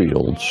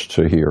cornfields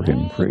to hear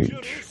him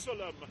preach.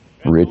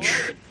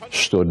 Rich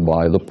stood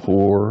by the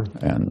poor,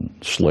 and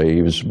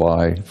slaves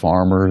by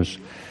farmers,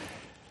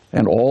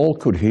 and all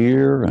could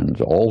hear,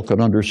 and all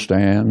could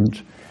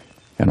understand,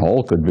 and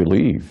all could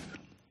believe.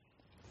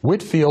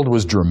 Whitefield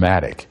was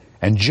dramatic,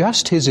 and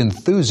just his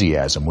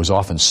enthusiasm was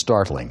often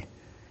startling.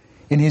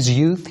 In his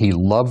youth, he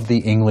loved the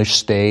English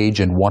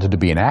stage and wanted to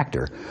be an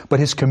actor, but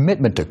his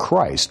commitment to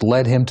Christ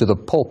led him to the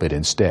pulpit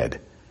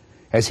instead.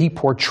 As he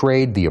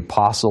portrayed the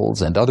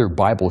apostles and other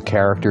Bible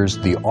characters,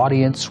 the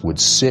audience would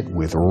sit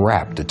with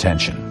rapt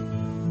attention.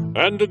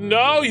 And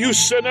now, you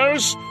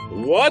sinners,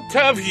 what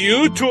have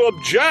you to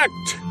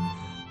object?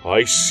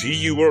 I see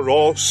you are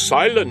all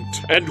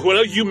silent, and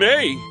well you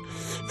may.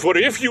 For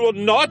if you will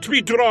not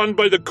be drawn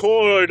by the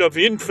cord of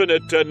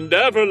infinite and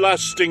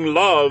everlasting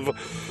love,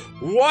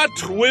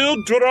 what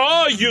will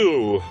draw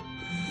you?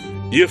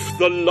 If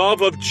the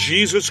love of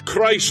Jesus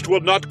Christ will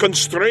not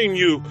constrain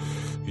you,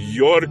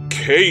 your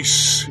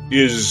case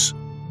is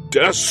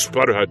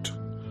desperate.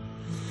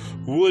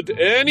 Would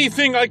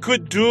anything I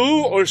could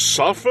do or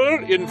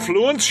suffer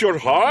influence your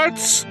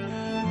hearts?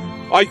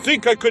 I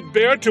think I could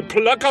bear to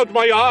pluck out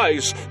my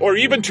eyes, or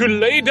even to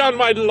lay down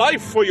my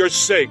life for your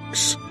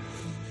sakes.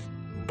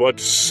 But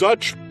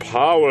such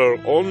power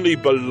only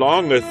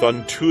belongeth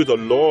unto the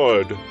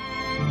Lord.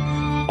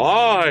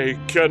 I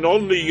can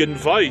only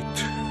invite.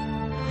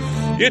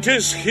 It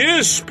is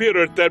His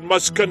Spirit that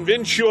must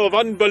convince you of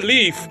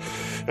unbelief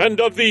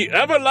and of the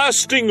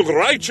everlasting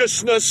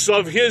righteousness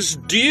of His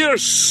dear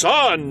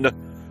Son.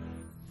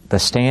 The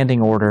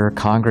standing order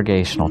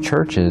congregational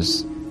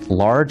churches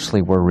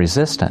largely were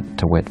resistant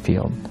to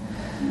Whitefield.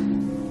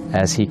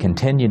 As he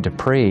continued to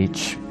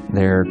preach,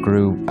 there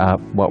grew up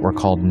what were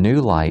called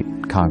New Light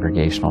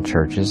congregational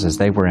churches as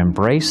they were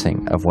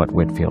embracing of what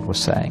Whitefield was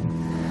saying.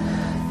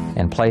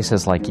 And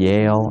places like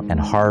Yale and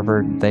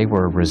Harvard, they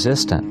were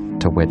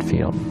resistant to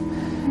Whitefield.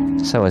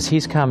 So as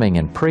he's coming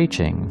and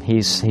preaching,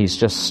 he's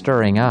just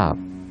stirring up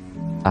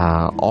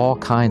all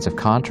kinds of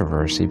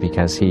controversy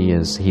because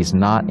he's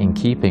not in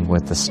keeping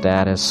with the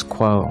status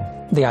quo.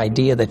 The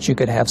idea that you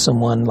could have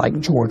someone like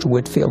George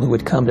Whitefield who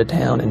would come to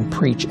town and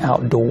preach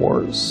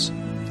outdoors,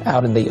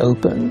 out in the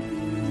open,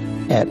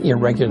 at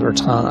irregular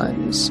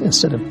times,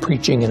 instead of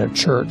preaching in a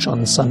church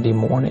on Sunday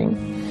morning,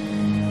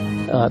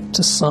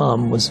 to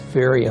some was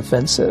very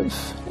offensive,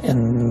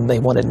 and they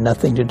wanted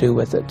nothing to do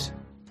with it.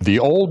 The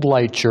old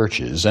light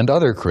churches and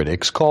other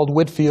critics called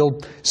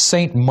Whitefield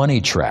Saint Money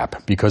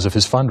Trap because of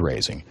his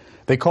fundraising.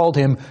 They called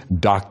him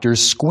Dr.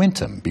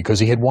 Squintum because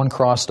he had one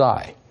crossed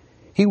eye.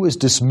 He was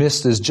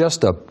dismissed as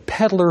just a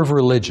peddler of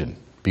religion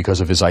because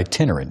of his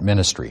itinerant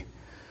ministry.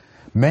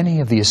 Many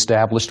of the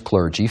established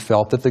clergy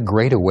felt that the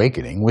Great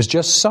Awakening was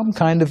just some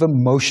kind of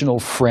emotional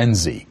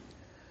frenzy.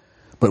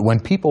 But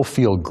when people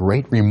feel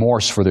great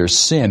remorse for their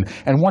sin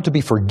and want to be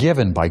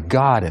forgiven by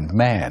God and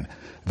man,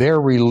 their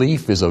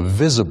relief is a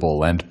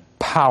visible and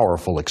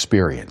powerful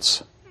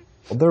experience.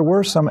 There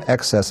were some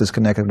excesses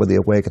connected with the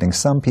awakening.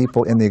 Some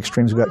people in the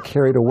extremes got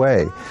carried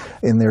away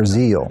in their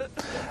zeal.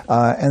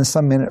 And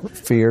some men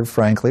feared,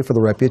 frankly, for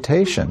the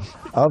reputation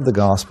of the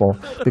gospel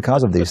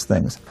because of these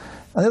things.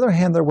 On the other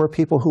hand, there were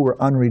people who were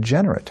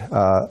unregenerate.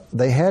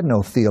 They had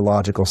no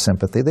theological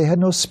sympathy. They had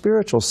no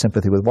spiritual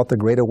sympathy with what the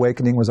Great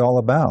Awakening was all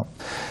about.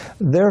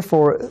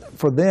 Therefore,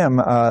 for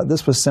them,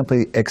 this was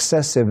simply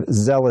excessive,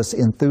 zealous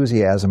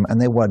enthusiasm, and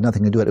they wanted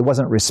nothing to do with it. It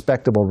wasn't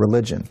respectable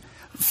religion.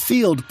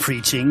 Field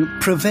preaching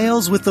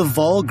prevails with the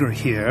vulgar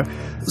here,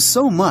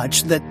 so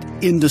much that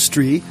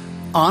industry,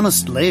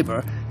 honest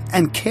labor,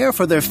 and care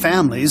for their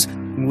families,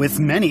 with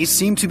many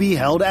seem to be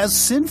held as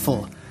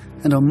sinful,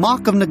 and a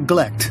mock of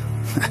neglect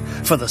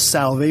for the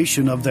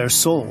salvation of their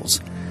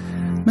souls.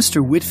 Mr.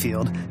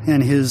 Whitefield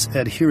and his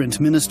adherent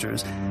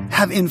ministers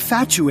have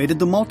infatuated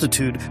the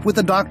multitude with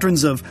the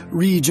doctrines of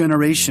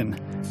regeneration,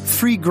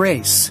 free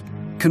grace,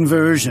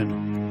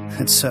 conversion,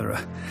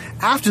 etc.,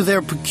 after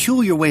their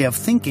peculiar way of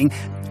thinking,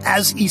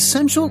 as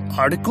essential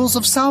articles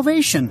of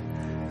salvation,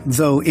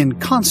 though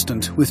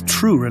inconstant with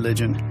true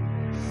religion.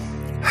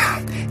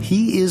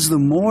 He is the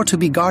more to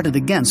be guarded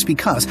against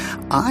because,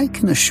 I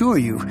can assure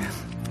you,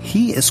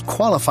 he is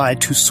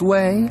qualified to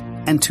sway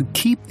and to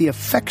keep the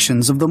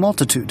affections of the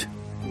multitude.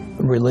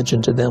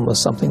 Religion to them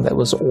was something that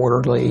was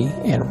orderly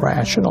and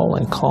rational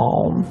and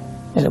calm,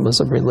 and it was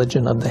a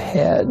religion of the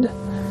head.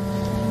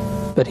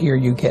 But here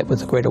you get, with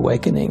the Great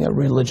Awakening, a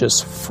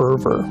religious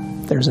fervor.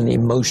 There's an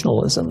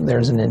emotionalism,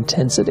 there's an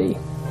intensity.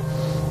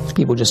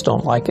 People just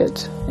don't like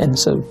it. And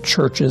so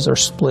churches are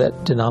split,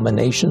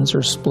 denominations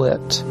are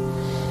split.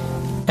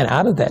 And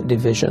out of that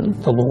division,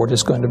 the Lord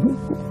is going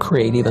to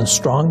create even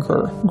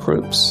stronger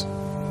groups,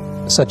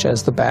 such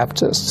as the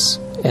Baptists,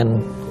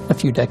 and a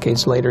few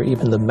decades later,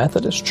 even the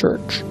Methodist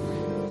Church.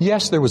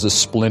 Yes, there was a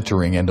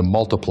splintering and a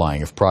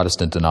multiplying of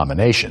Protestant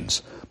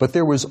denominations, but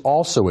there was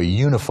also a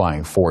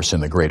unifying force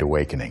in the Great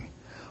Awakening.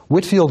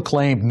 Whitefield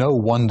claimed no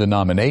one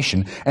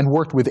denomination and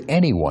worked with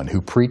anyone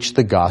who preached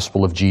the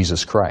gospel of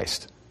Jesus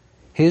Christ.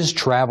 His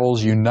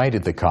travels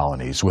united the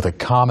colonies with a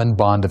common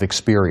bond of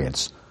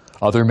experience.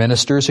 Other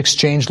ministers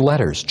exchanged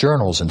letters,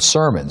 journals, and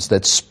sermons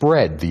that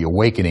spread the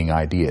awakening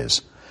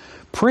ideas.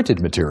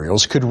 Printed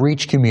materials could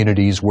reach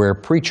communities where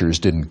preachers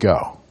didn't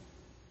go.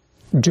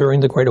 During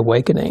the Great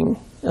Awakening,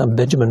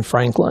 Benjamin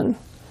Franklin,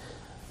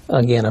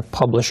 again a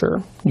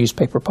publisher,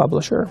 newspaper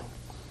publisher,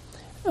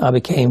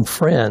 became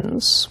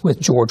friends with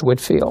George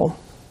Whitefield.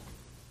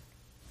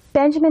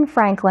 Benjamin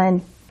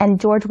Franklin and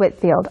George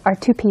Whitefield are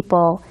two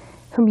people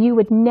whom you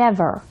would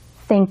never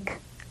think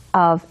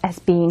of as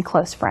being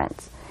close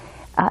friends.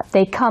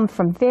 They come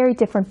from very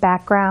different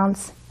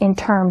backgrounds in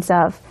terms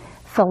of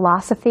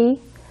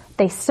philosophy.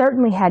 They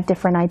certainly had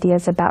different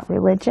ideas about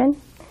religion,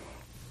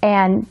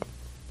 and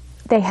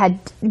they had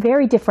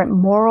very different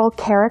moral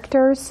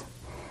characters,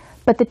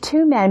 but the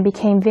two men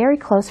became very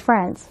close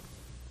friends.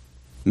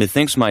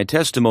 Methinks my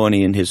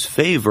testimony in his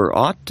favor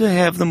ought to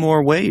have the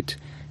more weight,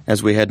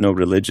 as we had no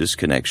religious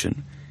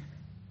connection.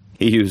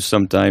 He used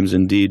sometimes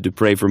indeed to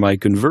pray for my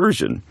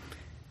conversion,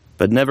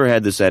 but never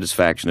had the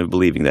satisfaction of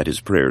believing that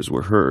his prayers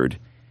were heard.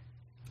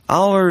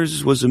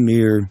 Ours was a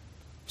mere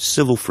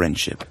civil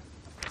friendship.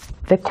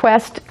 The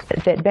quest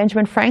that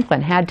Benjamin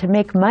Franklin had to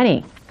make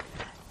money.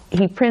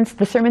 He prints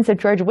the sermons of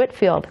George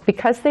Whitefield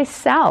because they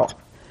sell.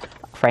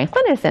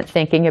 Franklin isn't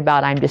thinking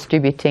about, I'm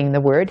distributing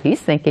the word. He's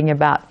thinking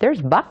about,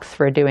 there's bucks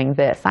for doing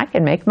this. I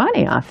can make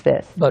money off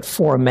this. But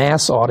for a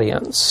mass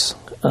audience,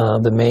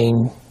 the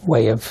main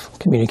way of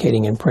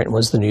communicating in print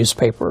was the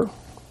newspaper.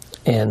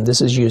 And this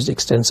is used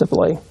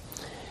extensively.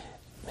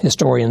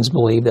 Historians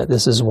believe that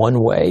this is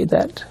one way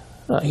that,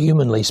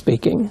 humanly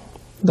speaking,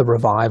 the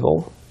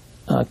revival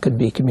could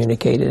be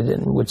communicated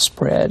and would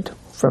spread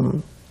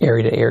from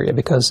area to area,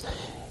 because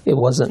it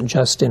wasn't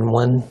just in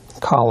one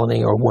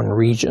colony or one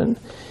region.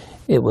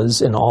 It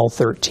was in all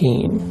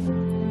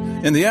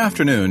 13. In the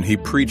afternoon, he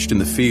preached in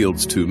the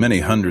fields to many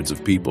hundreds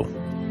of people.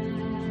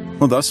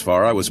 Well, thus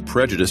far I was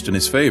prejudiced in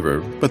his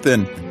favor, but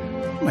then,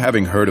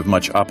 having heard of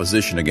much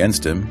opposition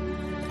against him,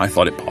 I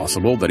thought it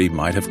possible that he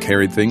might have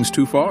carried things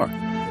too far.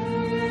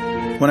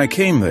 When I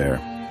came there,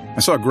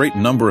 I saw a great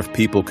number of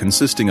people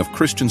consisting of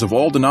Christians of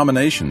all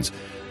denominations,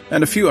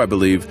 and a few, I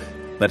believe,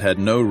 that had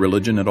no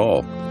religion at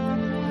all.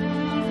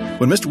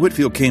 When Mr.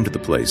 Whitfield came to the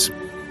place,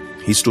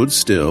 he stood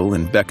still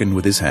and beckoned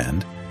with his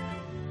hand.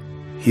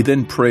 He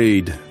then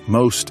prayed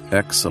most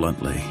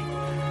excellently.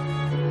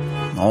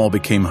 All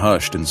became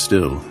hushed and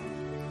still.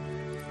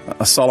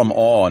 A solemn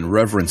awe and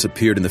reverence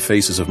appeared in the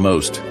faces of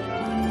most.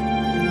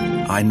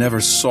 I never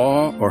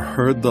saw or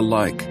heard the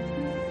like.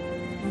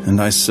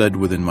 And I said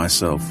within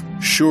myself,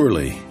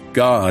 surely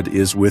God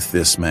is with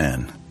this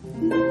man.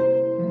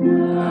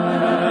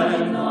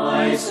 And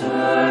I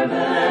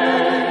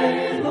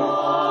survey the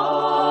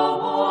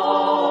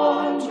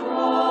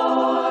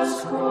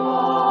wondrous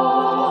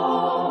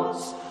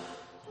cross,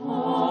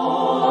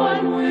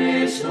 on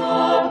which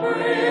the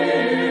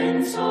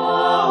Prince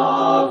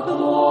of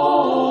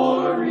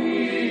Glory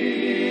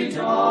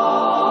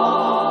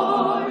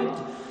died.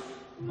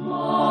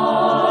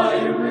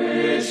 My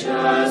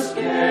richest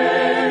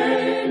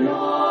gain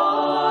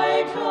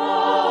I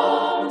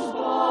count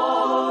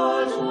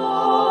but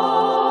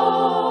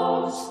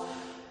loss,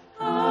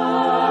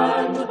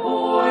 and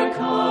pour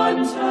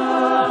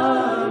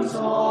contempt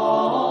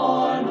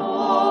on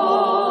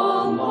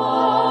all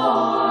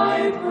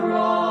my pride.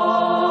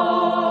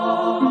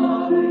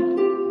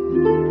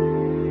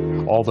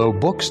 Although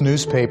books,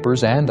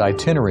 newspapers, and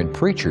itinerant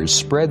preachers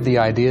spread the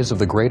ideas of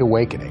the Great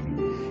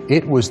Awakening,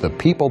 it was the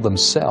people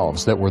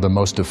themselves that were the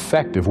most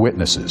effective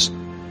witnesses.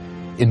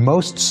 In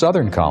most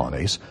southern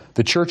colonies,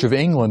 the Church of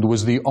England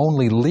was the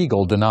only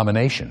legal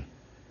denomination.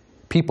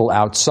 People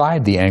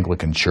outside the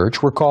Anglican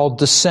Church were called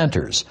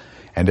dissenters,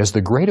 and as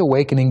the Great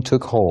Awakening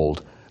took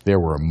hold, there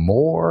were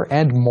more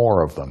and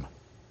more of them.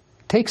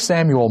 Take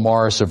Samuel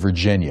Morris of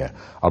Virginia,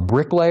 a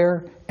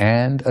bricklayer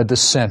and a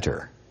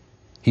dissenter.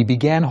 He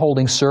began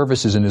holding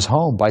services in his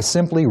home by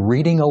simply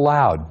reading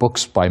aloud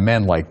books by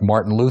men like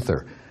Martin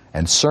Luther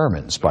and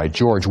sermons by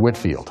George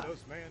Whitfield.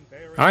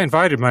 I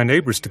invited my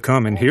neighbors to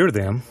come and hear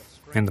them,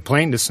 and the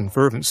plainness and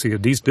fervency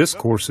of these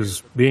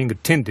discourses being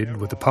attended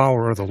with the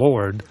power of the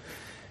Lord,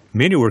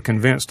 many were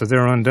convinced of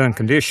their undone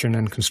condition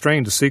and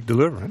constrained to seek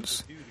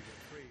deliverance.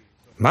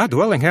 My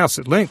dwelling house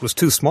at length was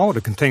too small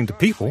to contain the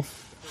people,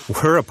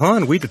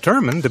 whereupon we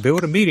determined to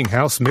build a meeting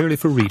house merely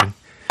for reading.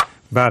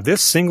 By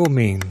this single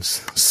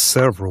means,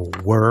 several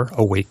were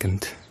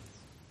awakened.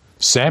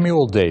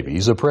 Samuel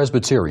Davies, a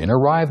Presbyterian,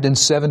 arrived in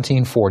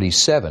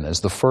 1747 as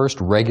the first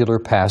regular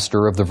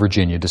pastor of the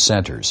Virginia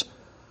Dissenters.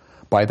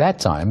 By that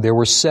time, there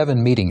were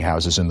 7 meeting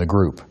houses in the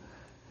group.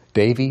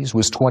 Davies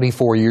was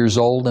 24 years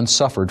old and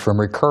suffered from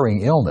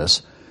recurring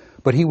illness,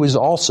 but he was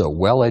also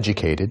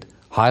well-educated,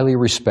 highly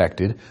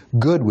respected,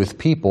 good with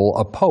people,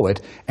 a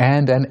poet,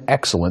 and an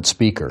excellent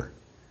speaker.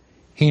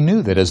 He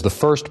knew that as the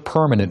first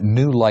permanent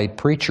New Light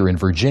preacher in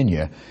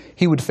Virginia,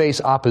 he would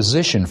face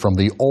opposition from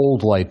the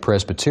Old Light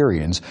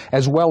Presbyterians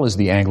as well as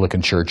the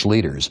Anglican Church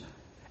leaders,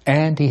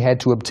 and he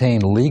had to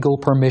obtain legal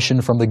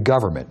permission from the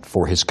government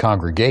for his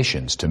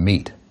congregations to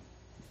meet.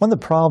 One of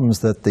the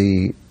problems that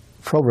the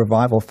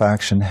pro-revival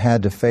faction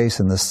had to face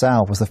in the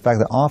South was the fact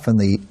that often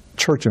the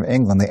Church of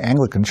England, the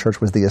Anglican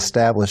Church, was the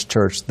established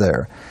church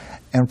there.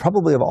 And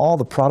probably of all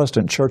the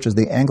Protestant churches,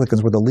 the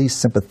Anglicans were the least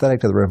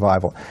sympathetic to the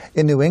revival.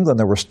 In New England,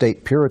 there were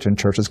state Puritan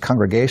churches,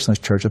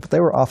 Congregationalist churches, but they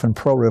were often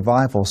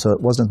pro-revival, so it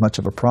wasn't as much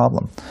of a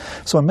problem.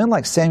 So when men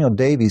like Samuel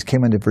Davies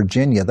came into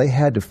Virginia, they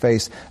had to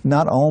face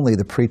not only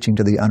the preaching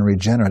to the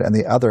unregenerate and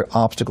the other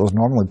obstacles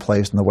normally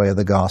placed in the way of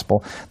the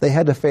gospel, they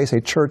had to face a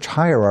church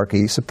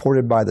hierarchy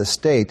supported by the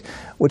state,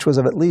 which was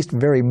of at least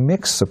very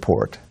mixed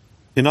support.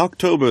 In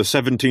October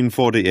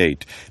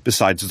 1748,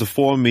 besides the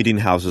 4 meeting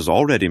houses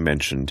already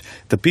mentioned,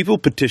 the people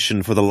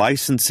petitioned for the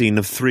licensing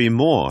of 3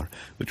 more,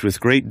 which with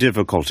great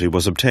difficulty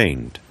was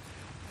obtained.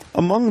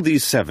 Among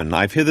these 7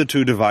 I've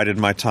hitherto divided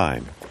my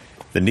time.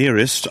 The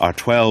nearest are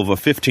 12 or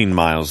 15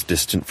 miles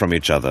distant from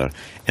each other,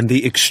 and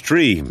the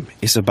extreme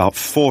is about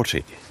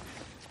 40.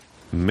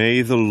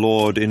 May the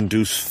Lord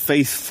induce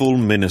faithful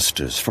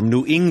ministers from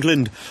New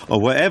England, or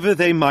wherever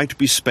they might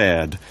be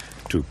spared,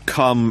 to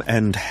come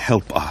and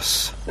help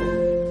us.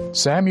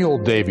 Samuel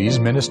Davies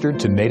ministered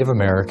to Native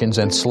Americans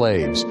and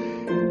slaves,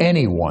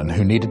 anyone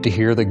who needed to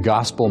hear the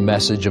gospel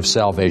message of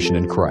salvation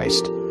in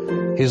Christ.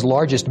 His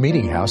largest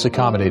meeting house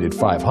accommodated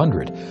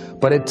 500,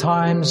 but at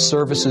times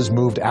services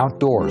moved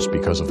outdoors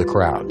because of the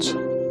crowds.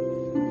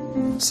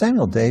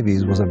 Samuel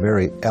Davies was a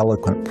very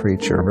eloquent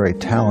preacher, a very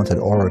talented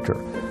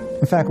orator.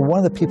 In fact, one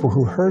of the people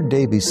who heard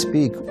Davies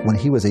speak when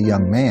he was a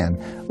young man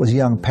was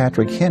young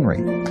Patrick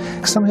Henry.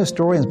 Some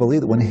historians believe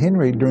that when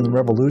Henry, during the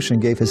Revolution,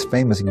 gave his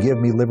famous "Give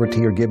me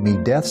liberty or give me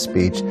death"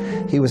 speech,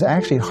 he was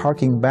actually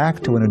harking back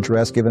to an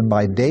address given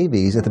by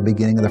Davies at the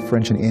beginning of the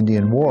French and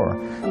Indian War,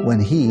 when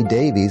he,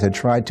 Davies, had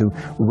tried to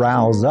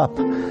rouse up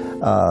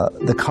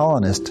the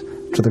colonists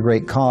to the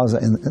great cause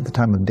at the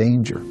time of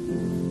danger.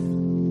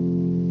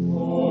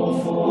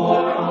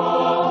 For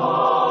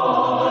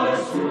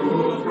us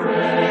to pray.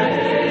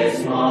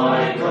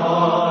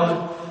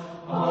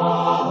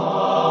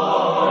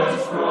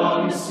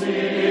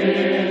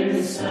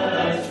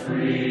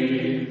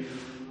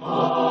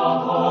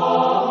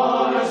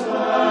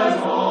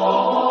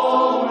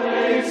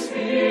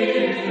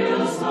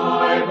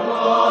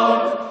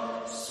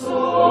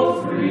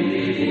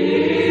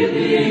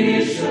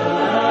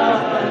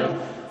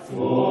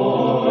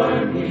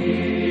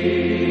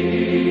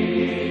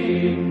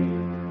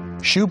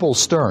 Shubal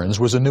Stearns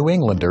was a New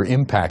Englander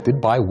impacted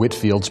by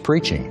Whitfield's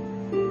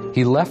preaching.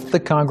 He left the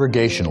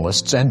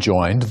Congregationalists and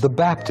joined the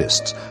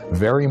Baptists,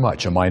 very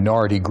much a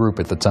minority group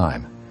at the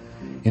time.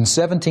 In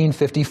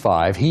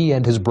 1755, he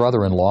and his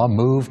brother-in-law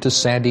moved to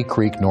Sandy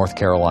Creek, North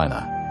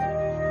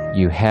Carolina.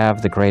 You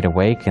have the Great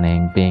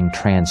Awakening being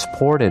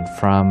transported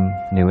from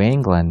New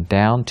England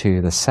down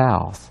to the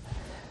South.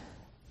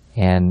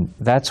 And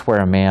that's where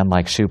a man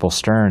like Shubal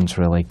Stearns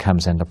really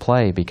comes into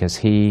play, because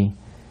he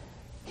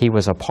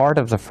was a part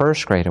of the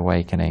first Great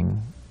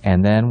Awakening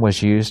and then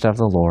was used of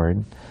the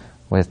Lord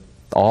with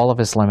all of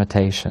his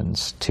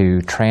limitations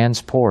to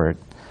transport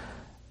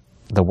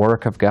the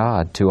work of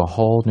God to a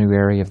whole new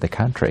area of the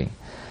country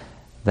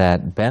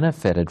that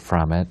benefited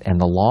from it in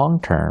the long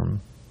term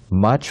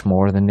much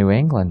more than New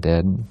England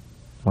did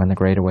when the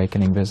Great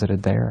Awakening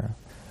visited there.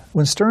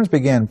 When Stearns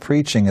began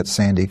preaching at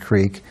Sandy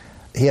Creek,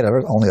 he had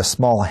only a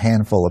small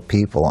handful of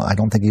people, I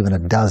don't think even a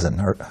dozen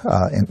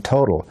in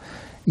total.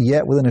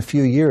 Yet within a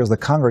few years, the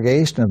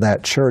congregation of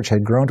that church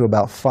had grown to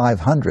about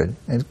 500.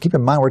 And keep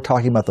in mind, we're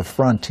talking about the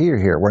frontier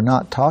here. We're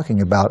not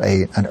talking about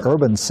an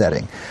urban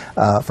setting.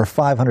 For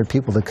 500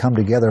 people to come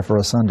together for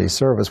a Sunday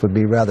service would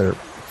be rather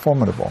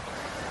formidable.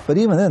 But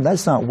even then,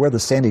 that's not where the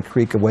Sandy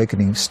Creek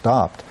Awakening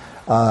stopped.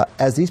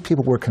 As these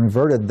people were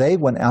converted, they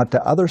went out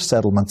to other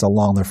settlements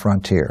along the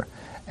frontier.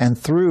 And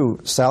through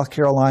South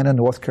Carolina,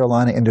 North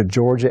Carolina, into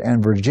Georgia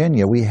and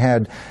Virginia, we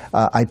had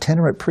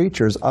itinerant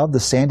preachers of the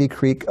Sandy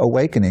Creek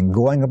Awakening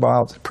going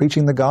about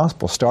preaching the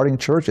gospel, starting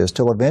churches,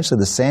 till eventually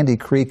the Sandy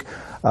Creek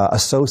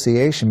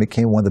Association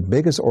became one of the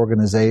biggest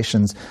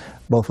organizations,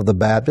 both of the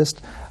Baptist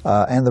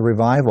and the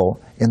revival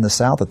in the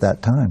South at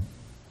that time.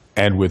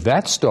 And with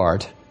that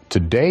start,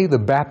 today the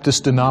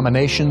Baptist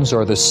denominations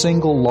are the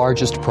single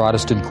largest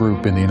Protestant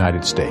group in the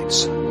United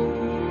States.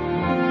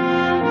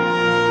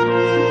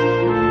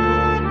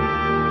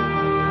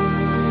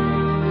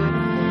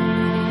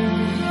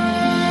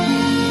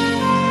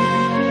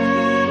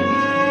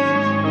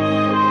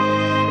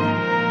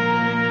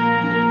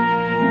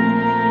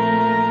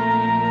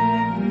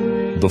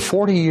 The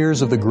 40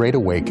 years of the Great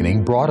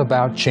Awakening brought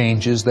about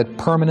changes that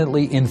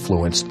permanently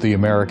influenced the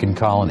American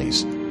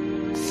colonies.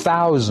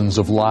 Thousands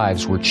of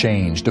lives were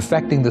changed,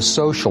 affecting the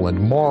social and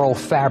moral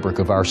fabric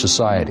of our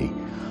society.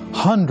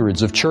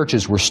 Hundreds of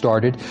churches were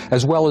started,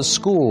 as well as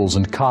schools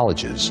and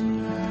colleges.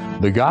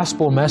 The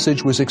gospel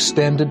message was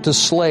extended to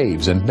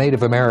slaves and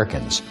Native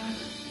Americans.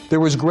 There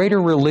was greater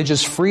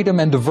religious freedom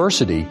and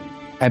diversity,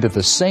 and at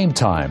the same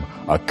time,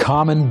 a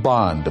common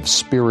bond of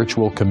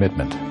spiritual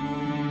commitment.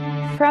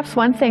 Perhaps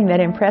one thing that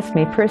impressed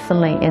me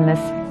personally in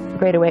this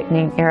Great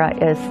Awakening era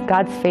is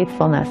God's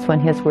faithfulness when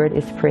His Word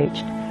is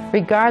preached,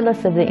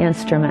 regardless of the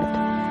instrument.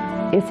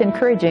 It's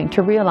encouraging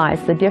to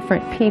realize the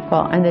different people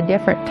and the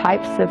different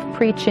types of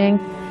preaching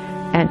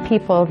and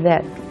people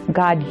that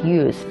God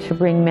used to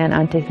bring men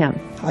unto Him.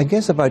 I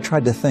guess if I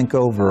tried to think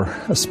over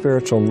a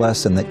spiritual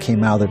lesson that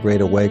came out of the Great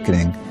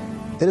Awakening,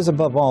 it is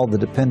above all the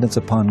dependence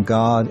upon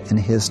God and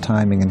His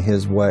timing and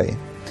His way.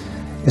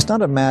 It's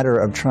not a matter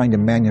of trying to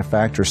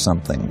manufacture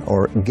something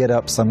or get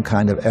up some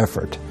kind of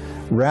effort.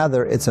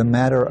 Rather, it's a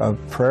matter of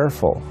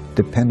prayerful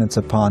dependence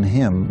upon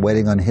Him,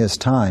 waiting on His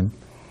time.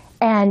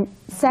 And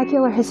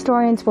secular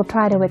historians will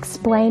try to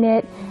explain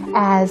it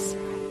as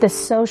the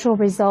social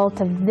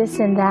result of this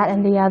and that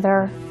and the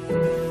other.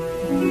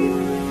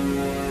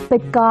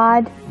 But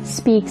God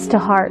speaks to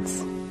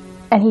hearts,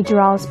 and He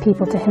draws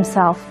people to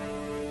Himself.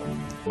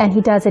 And He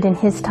does it in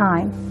His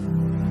time.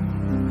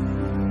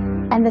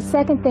 And the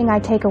second thing I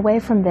take away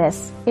from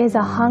this is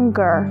a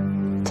hunger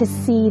to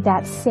see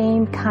that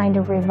same kind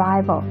of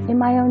revival in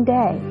my own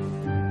day.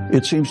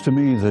 It seems to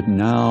me that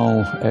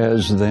now,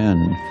 as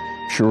then,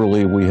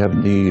 surely we have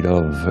need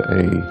of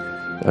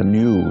a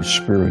new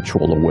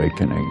spiritual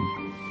awakening.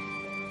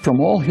 From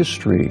all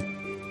history,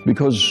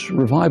 because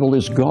revival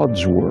is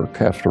God's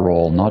work, after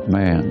all, not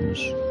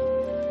man's,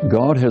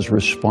 God has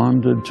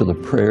responded to the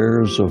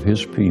prayers of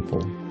His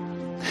people.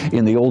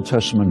 In the Old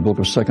Testament book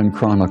of 2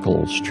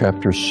 Chronicles,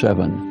 chapter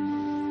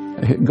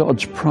 7,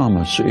 God's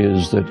promise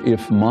is that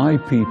if my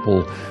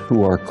people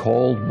who are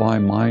called by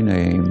my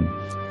name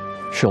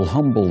shall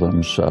humble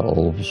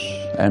themselves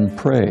and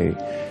pray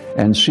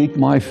and seek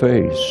my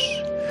face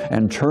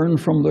and turn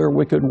from their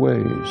wicked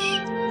ways,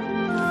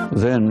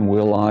 then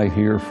will I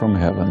hear from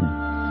heaven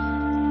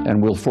and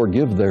will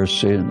forgive their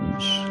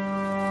sins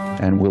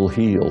and will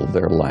heal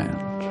their land.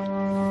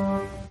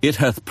 It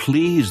hath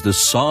pleased the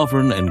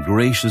sovereign and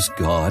gracious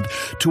God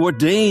to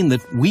ordain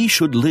that we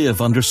should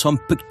live under some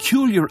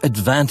peculiar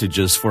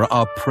advantages for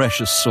our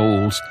precious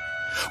souls.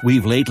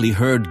 We've lately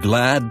heard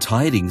glad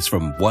tidings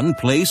from one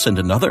place and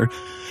another,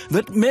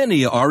 that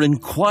many are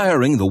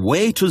inquiring the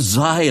way to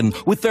Zion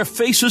with their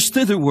faces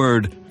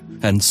thitherward,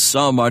 and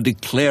some are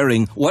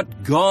declaring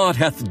what God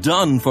hath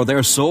done for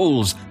their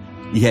souls.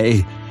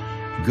 Yea,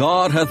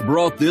 God hath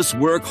brought this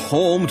work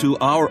home to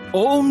our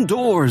own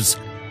doors,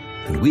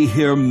 and we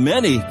hear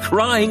many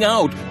crying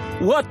out,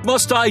 "What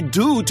must I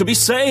do to be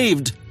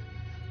saved?"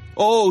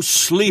 O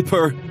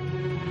sleeper,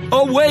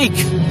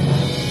 awake!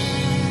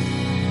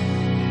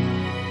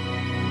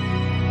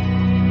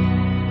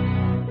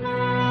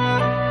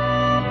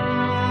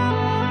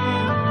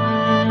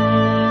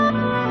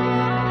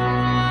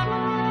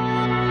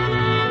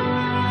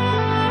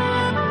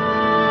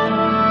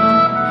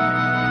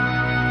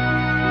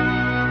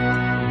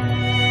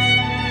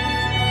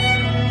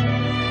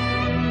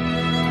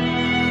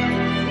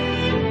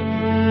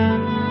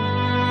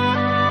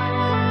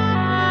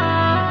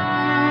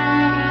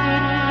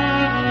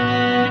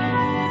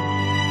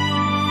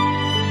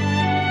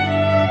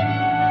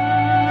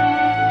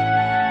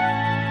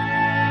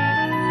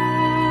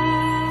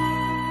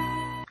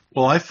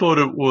 Well, I thought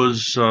it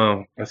was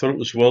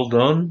well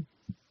done,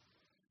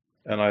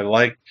 and I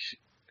like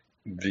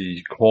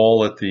the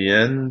call at the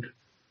end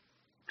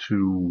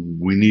to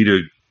we need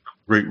a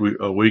great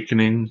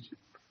awakening,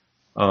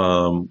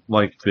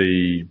 like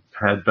they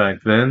had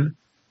back then.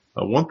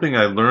 One thing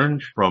I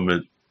learned from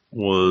it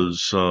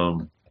was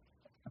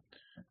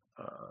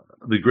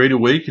the Great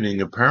Awakening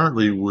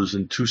apparently was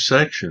in two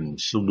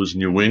sections. It was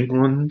New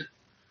England,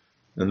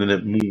 and then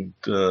it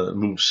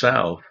moved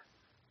south.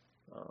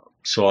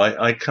 So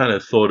I kind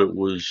of thought it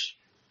was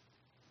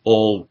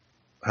all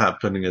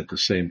happening at the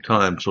same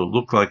time. So it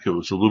looked like it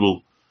was a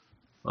little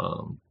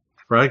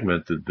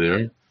fragmented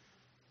there,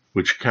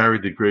 which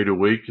carried the Great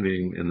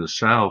Awakening in the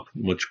South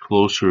much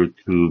closer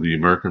to the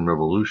American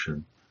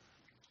Revolution.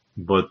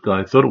 But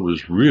I thought it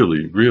was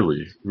really,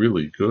 really,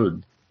 really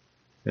good.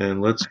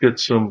 And let's get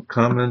some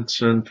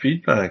comments and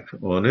feedback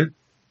on it.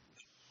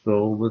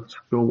 So let's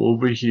go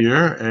over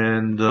here,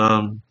 and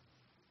no,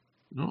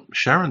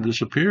 Sharon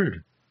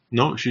disappeared.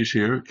 No, she's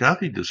here.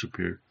 Kathy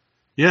disappeared.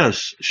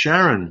 Yes,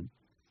 Sharon.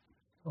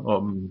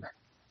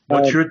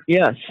 What's your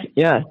yes.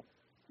 Yeah?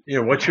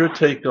 What's your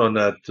take on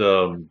that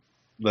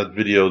that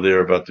video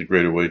there about the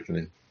Great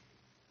Awakening?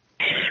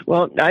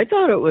 Well, I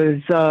thought it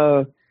was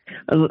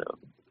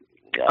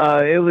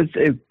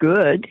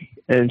good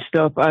and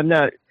stuff. I'm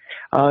not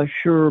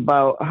sure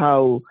about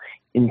how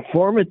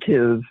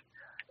informative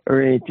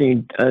or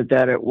anything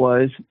that it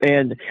was.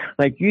 And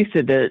like you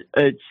said,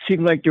 it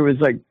seemed like there was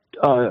like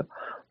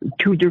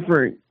two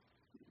different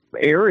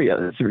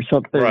areas or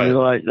something.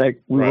 Right.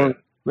 Like we weren't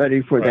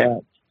ready for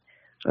that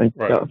and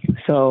stuff.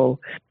 So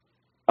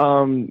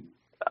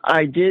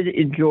I did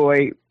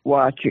enjoy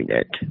watching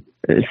it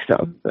and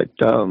stuff, but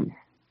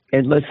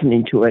and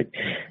listening to it.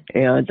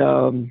 And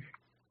I'm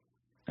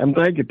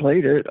glad you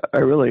played it. I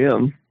really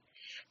am.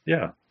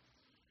 Yeah.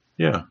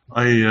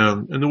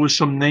 And there was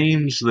some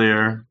names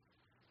there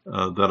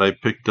that I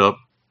picked up,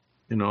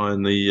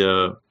 and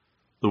the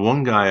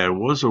one guy I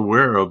was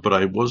aware of, but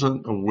I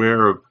wasn't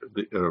aware of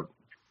the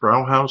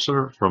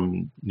Brauhauser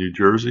from New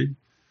Jersey.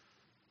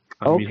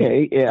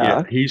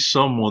 He's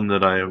someone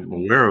that I am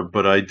aware of,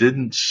 but I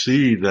didn't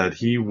see that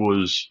he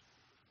was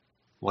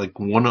like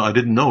I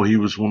didn't know he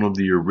was one of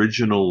the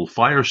original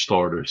fire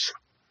starters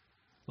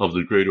of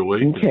the Great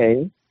Awakening.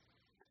 Okay.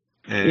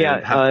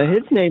 And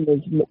his name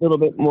is a little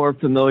bit more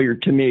familiar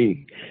to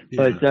me,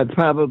 but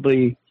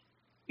probably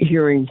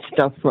hearing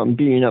stuff from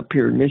being up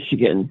here in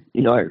Michigan,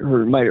 I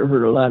might have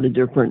heard a lot of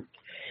different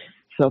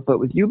stuff. But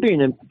with you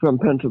being from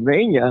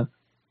Pennsylvania,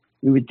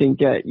 you would think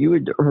that you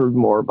would heard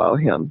more about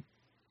him.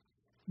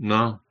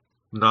 No,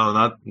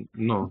 not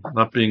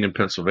being in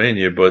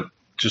Pennsylvania, but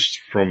just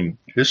from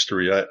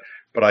history.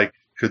 But I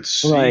could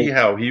see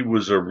how he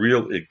was a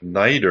real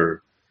igniter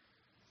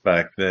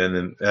back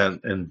then,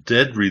 and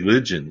dead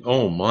religion.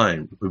 Oh my,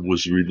 it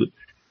was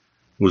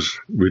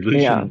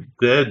religion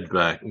dead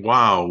back?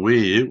 Wow,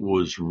 it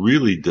was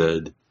really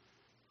dead,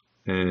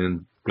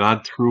 and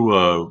God threw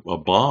a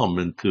bomb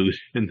into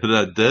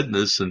that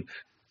deadness, and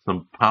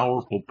some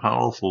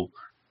powerful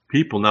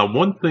people. Now,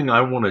 one thing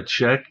I want to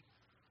check.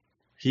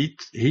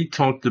 He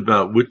talked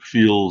about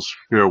Whitfield's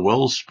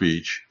farewell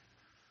speech.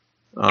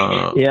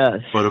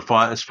 Yes. But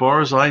as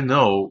far as I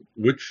know,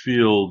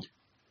 Whitfield,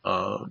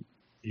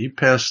 he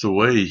passed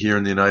away here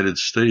in the United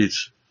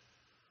States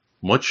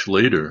much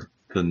later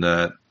than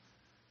that.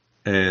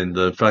 And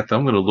in fact,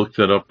 I'm going to look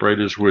that up right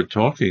as we're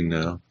talking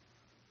now.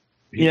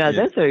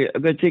 That's a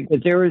good thing.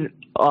 But they were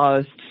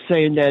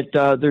saying that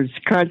there's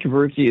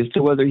controversy as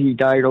to whether he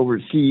died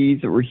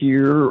overseas or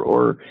here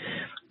or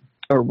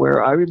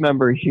where. I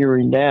remember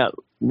hearing that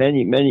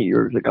many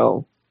years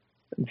ago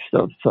and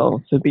stuff.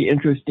 So it'd be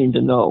interesting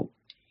to know.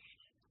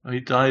 He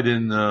died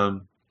in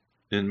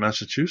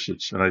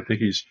Massachusetts, and I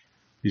think he's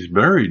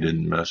buried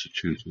in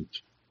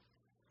Massachusetts.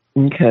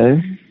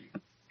 Okay.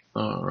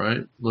 All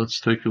right.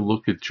 Let's take a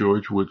look at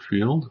George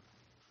Whitfield.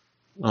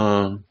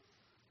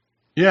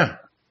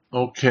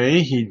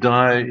 Okay. He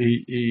died.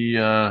 He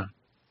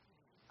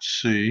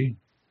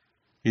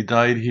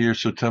died here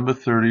September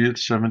 30th,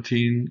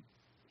 17.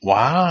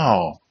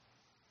 Wow.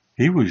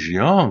 He was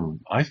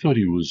young. I thought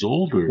he was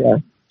older.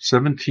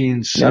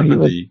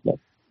 1770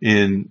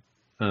 in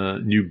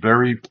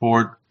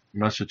Newburyport,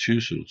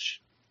 Massachusetts.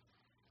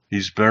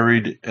 He's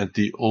buried at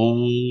the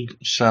Old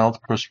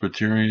South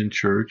Presbyterian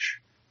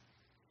Church,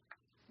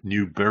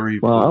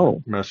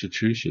 Newburyport,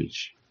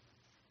 Massachusetts.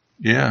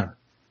 Yeah.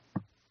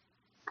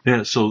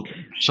 So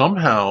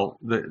somehow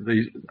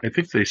I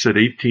think they said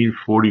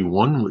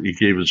 1841 he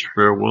gave his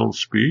farewell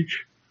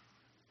speech,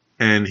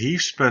 and he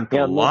spent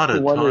a lot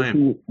of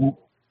time.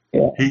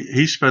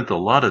 He spent a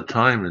lot of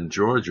time in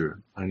Georgia.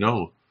 I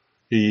know.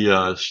 He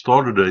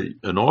started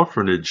an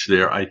orphanage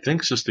there. I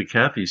think Sister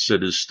Kathy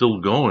said is still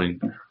going,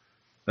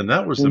 and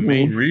that was the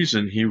main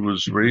reason he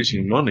was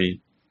raising money,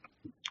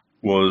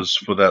 was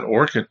for that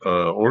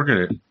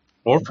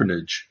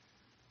orphanage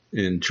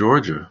in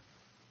Georgia.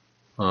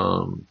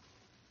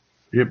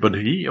 But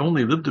he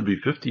only lived to be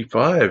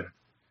 55.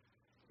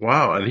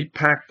 Wow, and he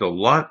packed a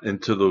lot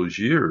into those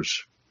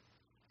years.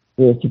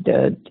 Yes, he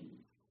did.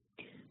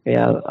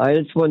 Yeah, I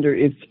just wonder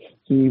if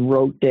he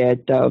wrote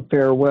that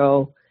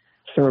farewell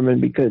sermon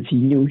because he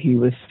knew he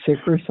was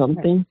sick or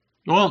something.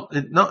 Well,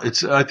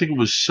 I think it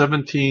was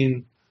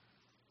 17.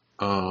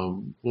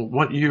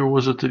 What year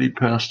was it that he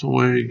passed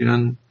away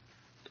again?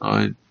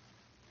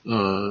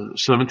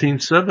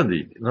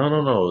 1770.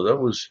 No. That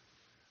was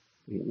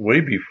way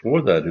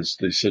before that.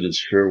 They said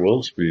his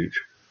farewell speech.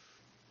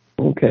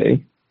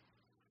 Okay.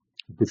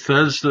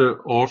 Bethesda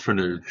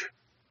Orphanage.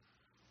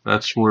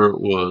 That's where it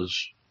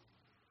was.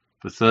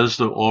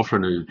 Bethesda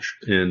Orphanage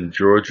in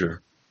Georgia.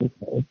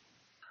 Okay.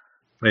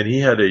 And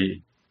he had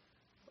a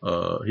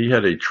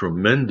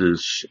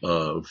tremendous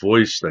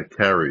voice that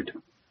carried.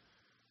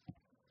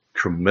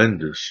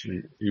 Tremendous.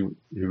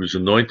 He was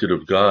anointed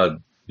of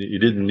God. He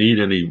didn't need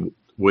any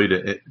way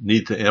to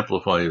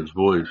amplify his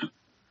voice.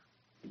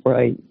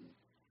 Right.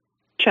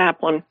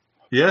 Chaplain.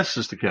 Yes,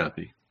 Sister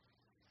Kathy.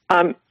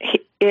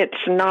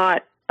 It's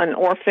not an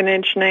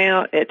orphanage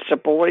now. It's a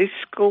boys'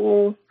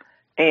 school,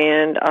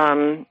 and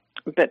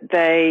but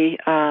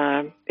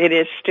it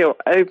is still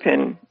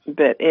open,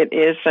 but it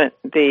isn't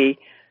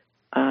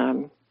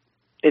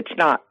it's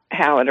not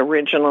how it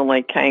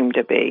originally came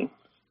to be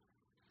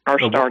or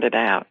started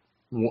out.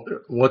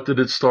 What did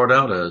it start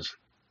out as?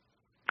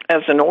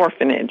 As an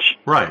orphanage.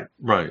 Right.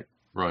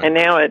 And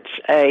now it's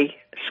a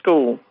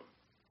school.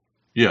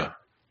 Yeah,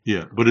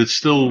 but it's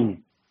still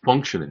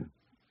functioning.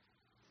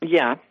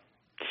 Yeah,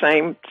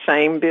 same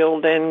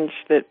buildings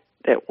that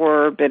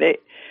were, but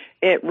it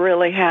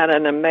really had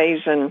an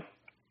amazing,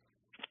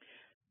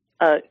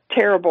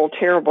 terrible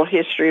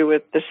history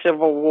with the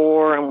Civil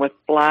War and with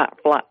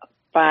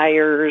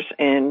fires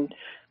and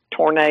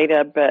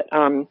tornado. But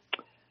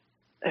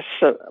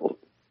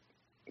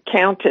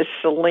Countess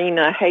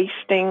Selina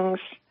Hastings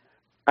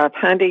of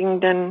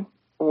Huntingdon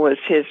was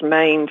his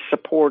main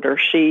supporter.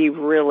 She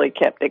really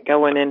kept it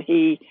going, and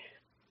he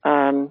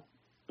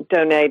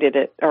donated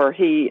it, or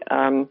he,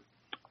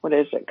 what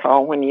is it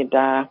called when you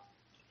die?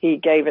 He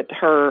gave it to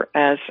her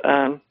as,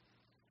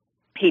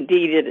 he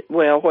deeded it,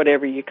 well,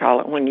 whatever you call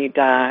it when you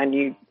die and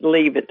you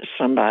leave it to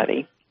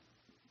somebody.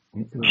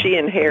 She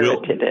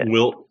inherited it.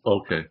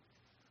 Okay.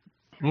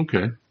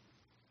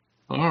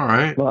 All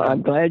right. Well,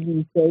 I'm glad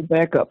you stayed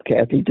back up,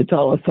 Kathy, to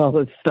tell us all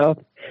this stuff.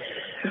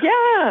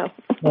 Yeah.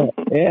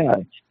 Yeah.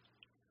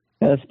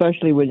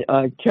 Especially when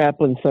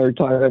Chaplain started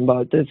talking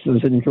about this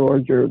was in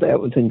Georgia, or that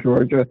was in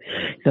Georgia.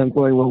 And I'm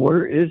going, well,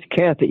 where is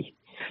Kathy?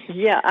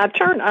 Yeah,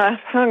 I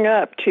hung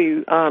up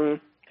to,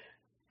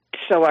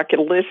 so I could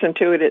listen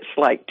to it. It's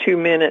like 2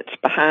 minutes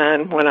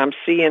behind when I'm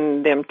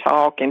seeing them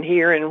talk and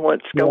hearing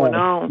what's going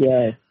on.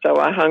 Yeah. So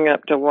I hung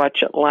up to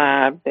watch it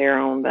live there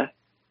on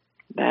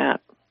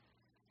that.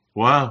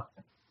 Wow.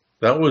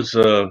 That was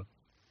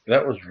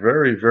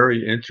very,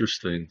 very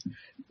interesting.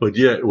 But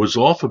yeah, it was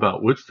off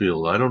about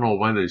Whitefield. I don't know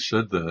why they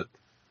said that.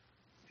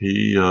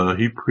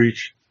 He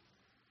preached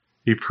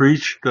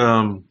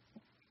on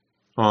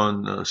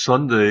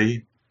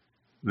Sunday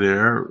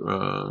there,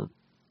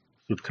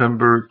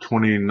 September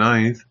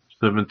 29th,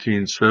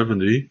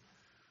 1770,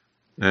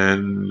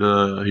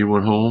 and he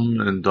went home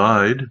and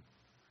died,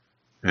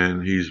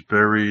 and he's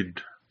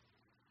buried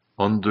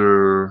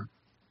under,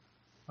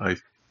 I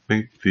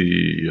think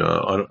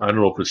I don't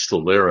know if it's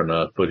still there or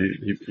not, but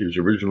he was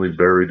originally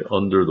buried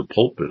under the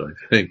pulpit, I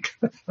think.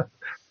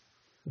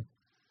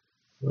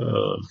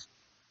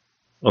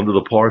 Under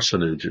the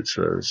parsonage, it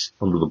says.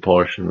 Under the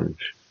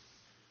parsonage.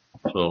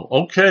 So,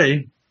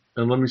 okay.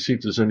 And let me see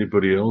if there's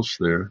anybody else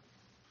there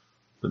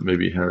that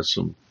maybe has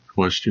some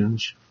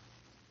questions.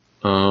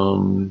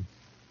 All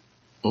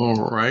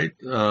right.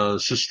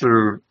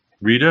 Sister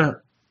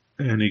Rita,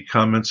 any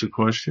comments or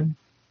questions?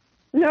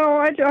 No,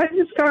 I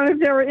just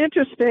found they were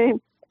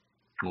interesting.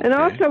 Okay. And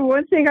also,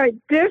 one thing I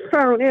did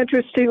find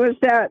interesting was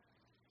that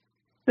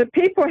the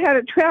people had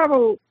to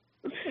travel.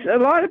 A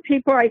lot of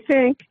people, I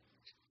think,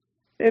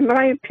 in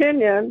my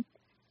opinion,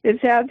 is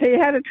that they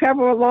had to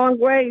travel a long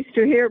ways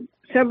to hear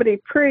somebody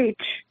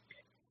preach.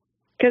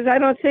 Because I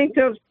don't think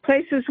those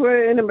places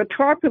were in a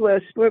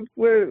metropolis,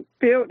 were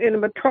built in a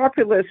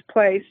metropolis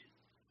place.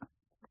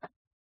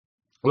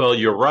 Well,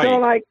 you're right. So,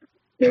 like,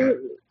 they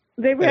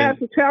would have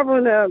to travel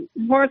in a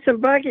horse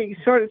and buggy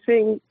sort of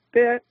thing.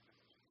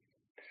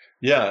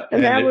 Yeah.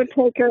 And that would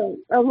take a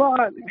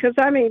lot. Because,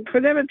 I mean, for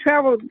them to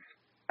travel,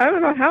 I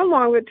don't know how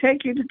long it would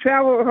take you to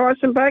travel a horse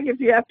and buggy if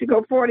you have to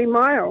go 40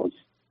 miles.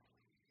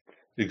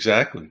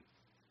 Exactly.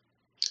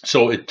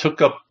 So it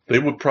took up, they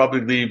would probably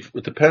leave,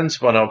 it depends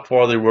upon how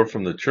far they were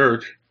from the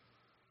church,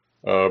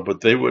 but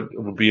they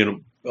would be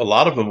a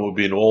lot of them would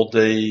be an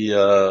all-day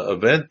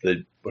event.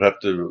 They would have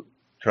to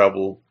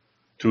travel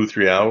 2 or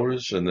 3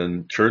 hours, and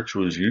then church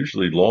was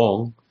usually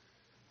long.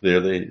 They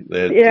had,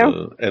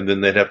 and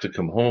then they'd have to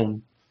come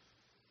home.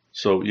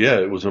 So yeah,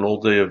 it was an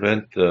all-day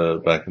event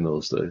back in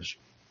those days.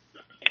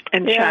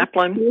 And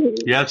Chaplain?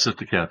 Yeah,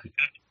 Sister Kathy.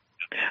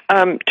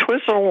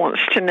 Twizzle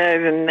wants to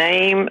know the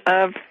name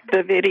of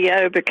the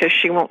video because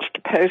she wants to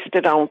post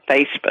it on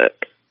Facebook.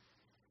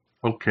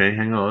 Okay,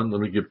 hang on.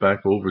 Let me get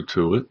back over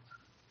to it.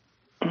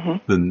 Mm-hmm.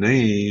 The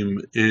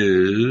name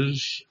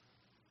is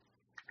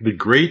The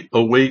Great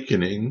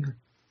Awakening,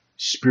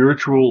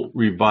 Spiritual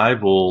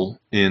Revival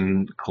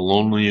in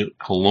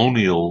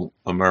Colonial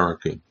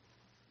America.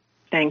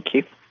 Thank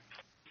you.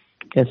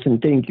 Yes, and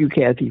thank you,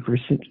 Kathy, for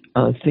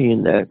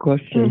seeing that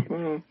question.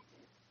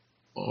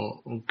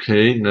 Mm-hmm.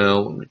 Okay, now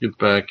let me get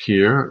back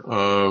here.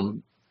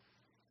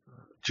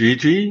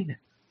 Gigi,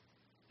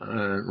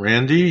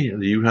 Randy,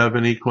 do you have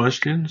any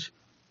questions,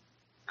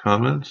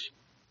 comments?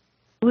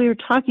 We were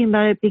talking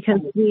about it because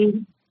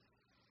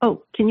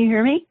Oh, can you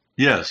hear me?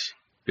 Yes,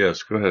 go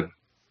ahead.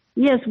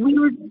 Yes, we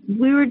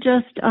were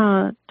just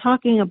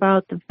talking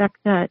about the fact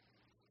that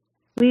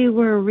we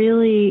were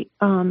really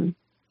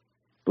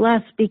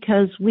blessed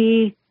because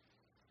we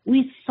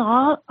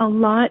saw a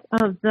lot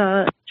of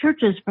the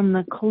churches from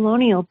the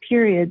colonial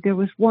period. There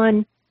was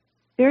one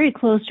very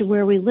close to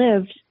where we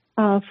lived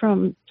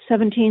from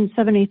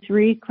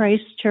 1773,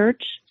 Christ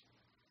Church.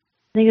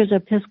 I think it was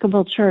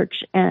Episcopal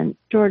Church, and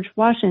George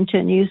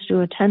Washington used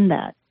to attend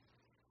that.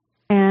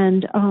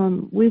 And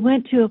we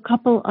went to a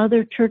couple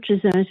other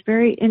churches, and it's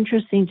very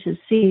interesting to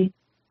see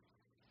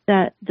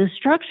that the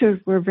structures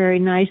were very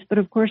nice, but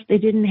of course they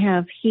didn't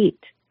have heat.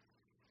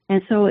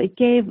 And so it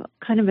gave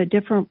kind of a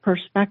different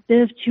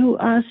perspective to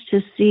us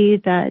to see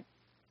that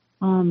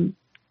a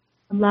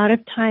lot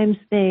of times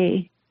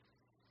they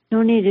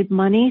donated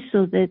money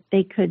so that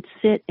they could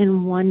sit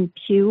in one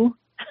pew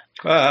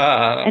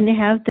and they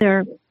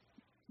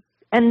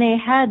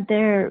had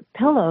their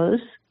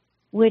pillows,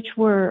 which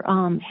were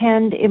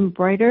hand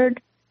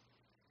embroidered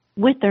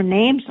with their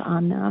names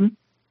on them,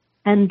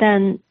 and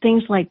then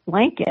things like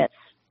blankets.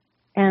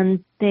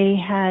 And they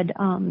had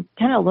kind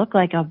of looked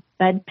like a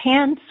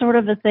bedpan sort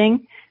of a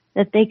thing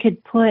that they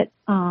could put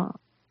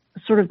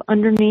sort of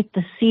underneath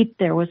the seat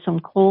there with some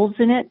coals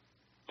in it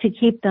to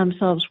keep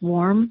themselves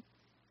warm.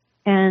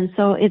 And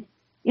so it's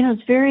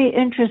very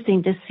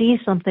interesting to see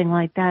something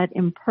like that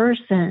in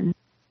person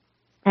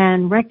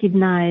and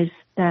recognize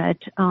that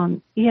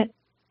you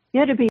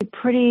had to be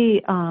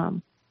pretty,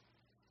 what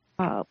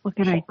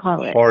can I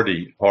call it?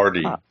 Hardy.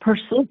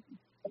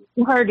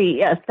 Hardy,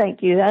 yes,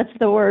 thank you. That's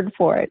the word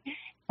for it.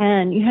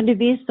 And you had to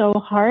be so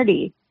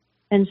hardy.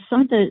 And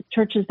some of the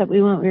churches that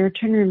we went, we were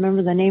trying to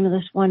remember the name of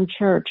this one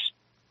church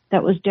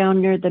that was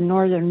down near the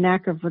northern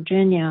neck of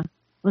Virginia.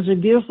 It was a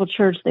beautiful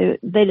church.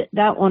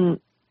 That one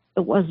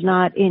was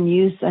not in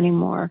use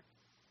anymore,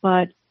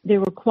 but they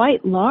were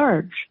quite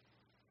large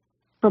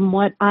from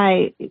what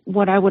I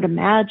would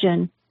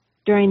imagine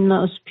during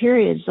those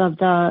periods of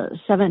the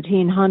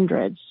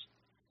 1700s.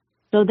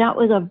 So that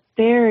was a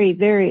very,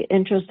 very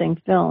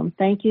interesting film.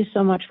 Thank you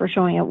so much for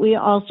showing it. We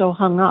also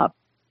hung up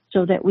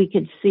so that we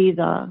could see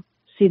the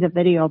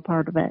video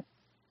part of it.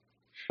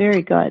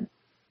 Very good.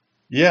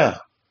 Yeah.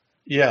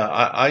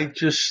 I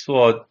just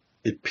thought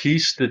it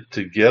pieced it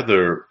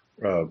together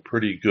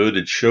pretty good.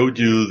 It showed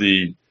you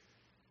the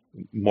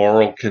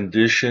moral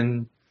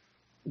condition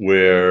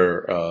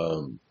where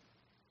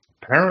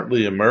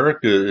apparently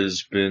America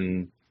has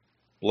been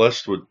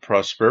blessed with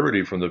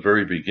prosperity from the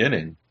very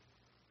beginning.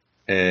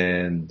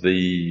 And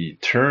the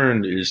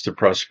turn is to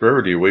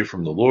prosperity away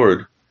from the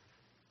Lord.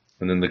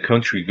 And then the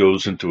country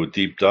goes into a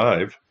deep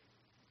dive.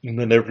 And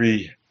then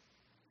every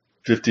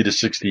 50 to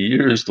 60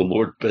 years, the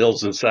Lord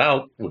bails us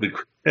out with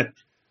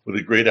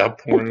a great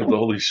outpouring of the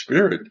Holy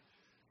Spirit.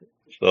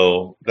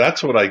 So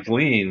that's what I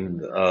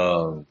gleaned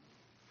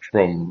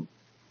from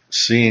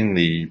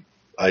seeing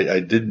I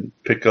didn't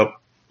pick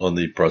up on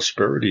the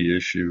prosperity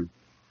issue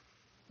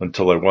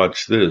until I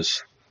watched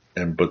this.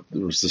 But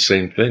it was the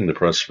same thing, the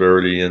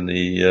prosperity in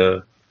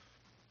the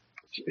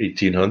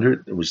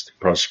 1800. It was the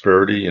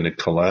prosperity, and it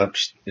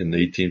collapsed in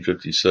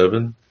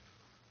 1857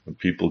 when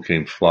people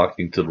came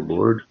flocking to the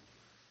Lord.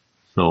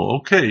 So,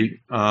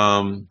 okay.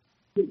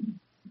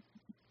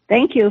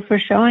 Thank you for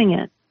showing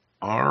it.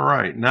 All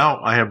right.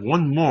 Now I have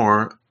one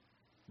more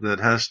that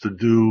has to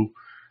do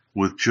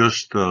with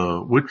just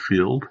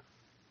Whitfield.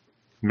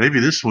 Maybe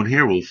this one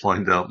here we'll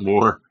find out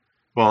more.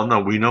 Well,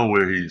 no, we know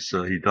where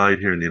he died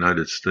here in the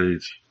United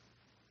States.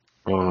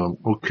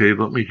 Okay,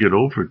 let me get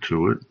over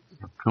to it.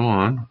 Come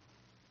on.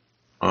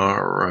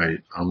 All right,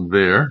 I'm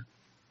there.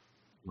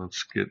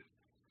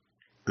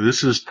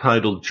 This is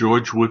titled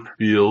George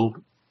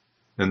Whitfield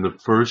and the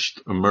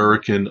First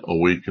American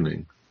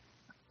Awakening.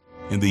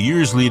 In the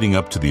years leading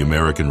up to the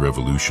American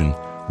Revolution,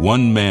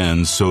 one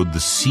man sowed the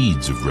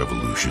seeds of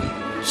revolution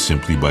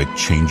simply by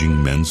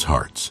changing men's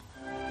hearts.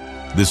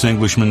 This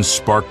Englishman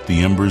sparked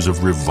the embers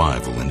of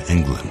revival in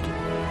England.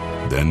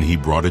 Then he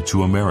brought it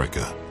to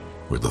America,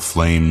 where the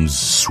flames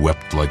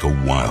swept like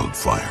a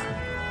wildfire.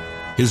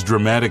 His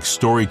dramatic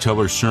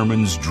storyteller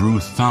sermons drew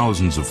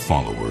thousands of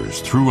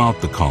followers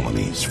throughout the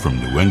colonies from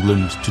New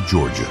England to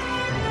Georgia.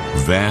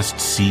 Vast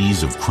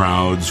seas of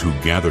crowds who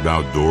gathered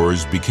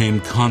outdoors became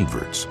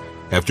converts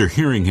after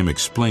hearing him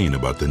explain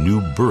about the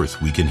new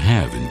birth we can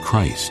have in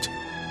Christ.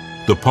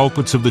 The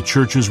pulpits of the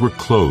churches were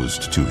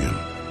closed to him,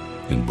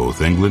 in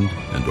both England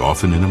and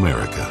often in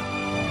America.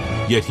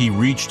 Yet he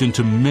reached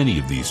into many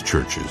of these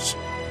churches,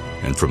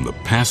 and from the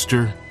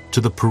pastor to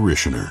the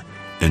parishioner,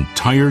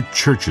 entire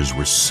churches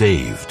were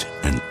saved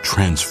and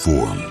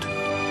transformed.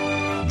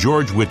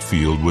 George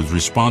Whitefield was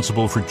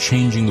responsible for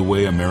changing the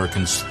way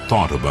Americans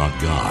thought about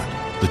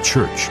God, the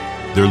church,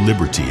 their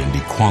liberty and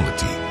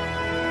equality,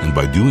 and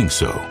by doing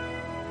so,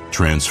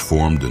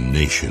 transformed a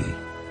nation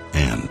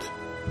and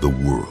the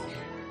world.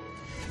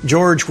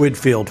 George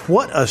Whitefield,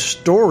 what a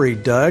story,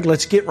 Doug.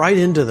 Let's get right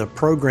into the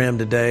program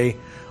today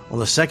on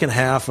the second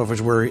half of as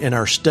we're in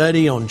our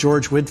study on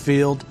George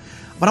Whitefield.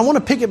 But I want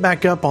to pick it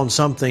back up on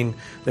something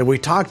that we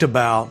talked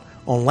about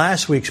on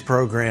last week's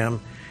program,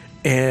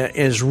 and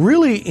is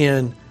really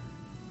in,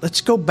 let's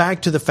go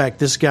back to the fact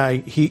this guy,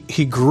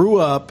 he grew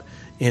up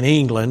in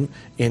England,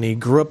 and he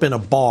grew up in a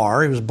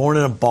bar. He was born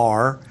in a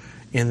bar,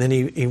 and then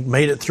he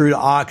made it through to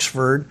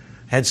Oxford,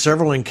 had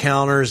several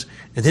encounters,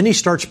 and then he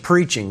starts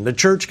preaching. The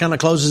church kind of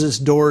closes its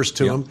doors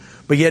to him,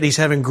 but yet he's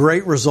having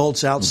great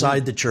results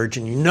outside the church,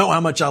 and you know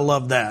how much I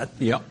love that.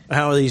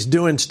 How he's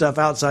doing stuff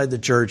outside the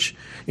church,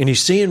 and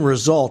he's seeing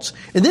results.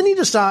 And then he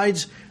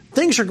decides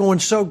things are going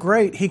so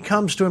great, he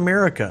comes to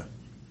America.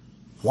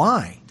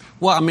 Why?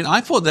 Well, I mean, I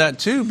thought that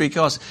too,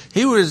 because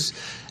he was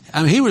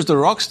the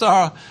rock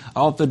star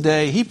of the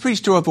day. He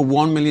preached to over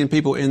 1 million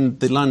people in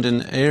the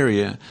London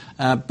area,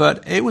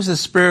 but it was a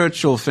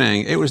spiritual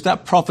thing. It was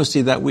that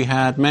prophecy that we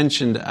had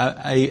mentioned,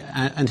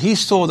 and he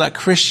saw that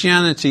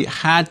Christianity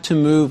had to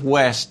move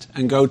west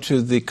and go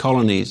to the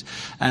colonies,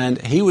 and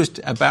he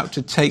was about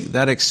to take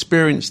that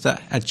experience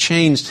that had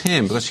changed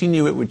him, because he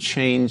knew it would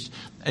change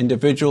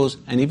individuals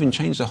and even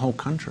change the whole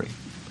country.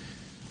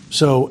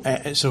 So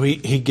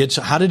he gets.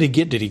 How did he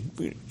get? Did he?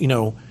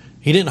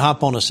 He didn't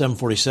hop on a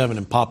 747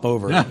 and pop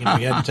over.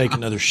 He had to take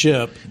another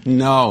ship.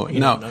 No.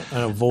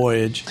 A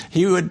voyage.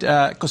 He would,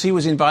 because he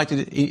was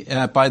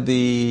invited by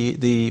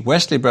the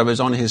Wesley brothers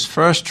on his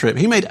first trip.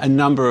 He made a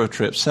number of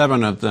trips,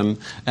 7 of them.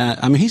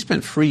 He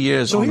spent 3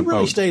 years on the boat. So he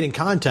really stayed in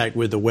contact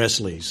with the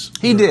Wesleys.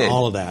 He did.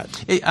 All of that.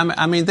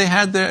 They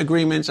had their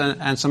agreements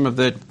and some of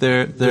their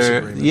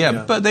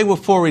but they were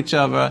for each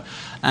other.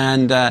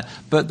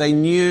 But they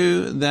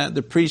knew that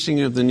the preaching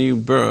of the new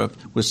birth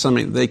was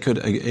something they could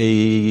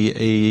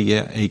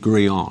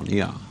agree on.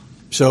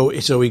 So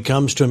he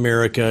comes to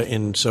America,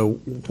 and so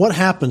what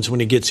happens when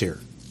he gets here?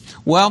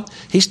 Well,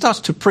 he starts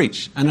to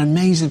preach. An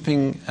amazing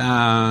thing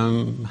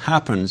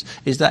happens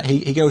is that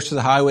he goes to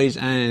the highways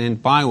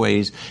and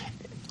byways.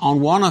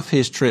 On one of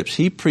his trips,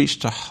 he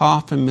preached to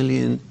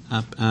 500,000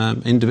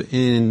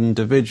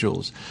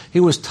 individuals. He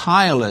was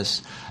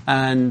tireless.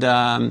 And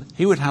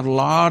he would have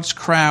large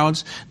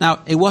crowds. Now,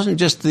 it wasn't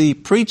just the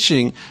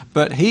preaching,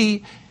 but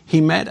he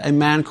met a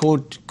man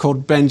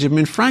called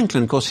Benjamin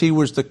Franklin, because he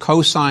was the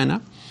co-signer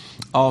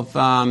of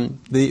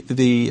the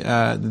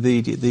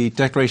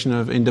Declaration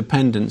of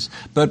Independence.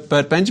 But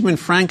Benjamin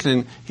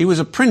Franklin, he was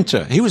a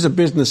printer. He was a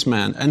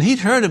businessman, and he'd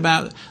heard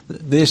about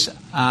this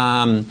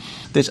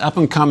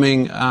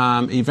up-and-coming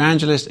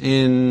evangelist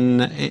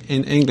in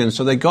England.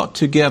 So they got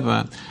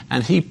together,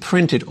 and he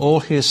printed all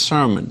his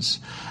sermons.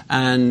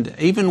 And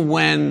even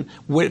when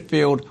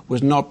Whitefield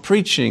was not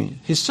preaching,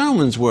 his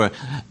sermons were.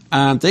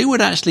 They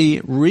would actually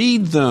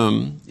read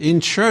them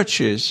in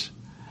churches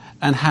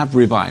and have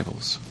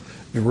revivals.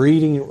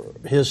 Reading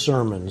his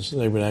sermons,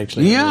 they would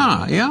actually.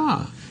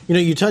 Yeah.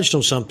 You touched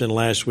on something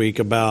last week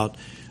about,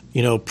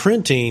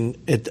 printing.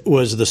 It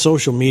was the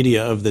social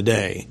media of the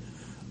day.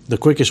 The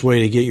quickest way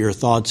to get your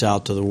thoughts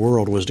out to the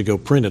world was to go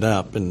print it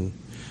up, and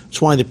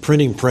that's why the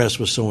printing press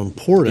was so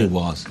important. It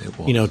was.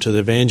 To the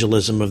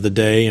evangelism of the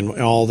day and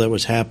all that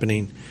was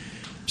happening.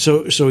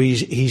 So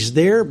he's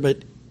there, but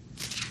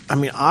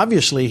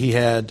obviously he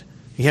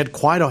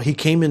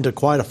came into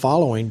quite a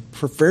following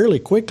fairly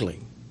quickly.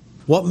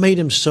 What made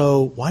him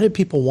so? Why did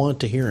people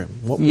want to hear him?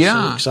 What was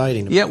so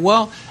exciting about him?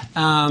 Well,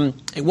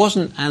 it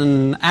wasn't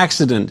an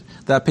accident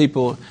that they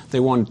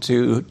wanted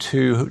to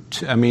hear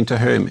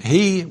him.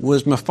 He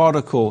was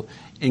methodical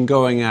in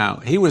going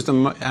out. He was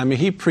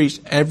he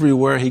preached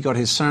everywhere. He got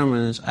his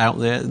sermons out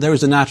there. There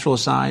was the natural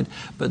side,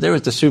 but there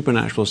was the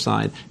supernatural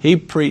side. He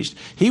preached.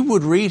 He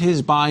would read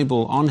his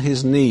Bible on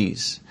his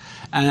knees.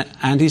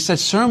 And he said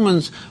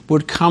sermons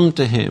would come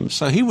to him.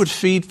 So he would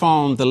feed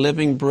from the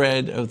living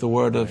bread of the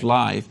word of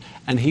life,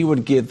 and he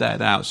would give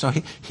that out. So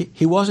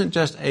he wasn't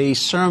just a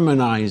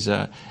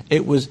sermonizer.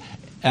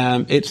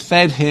 It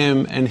fed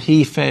him, and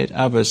he fed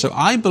others. So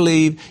I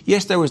believe,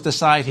 yes, there was the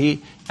side.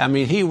 He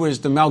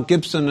was the Mel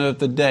Gibson of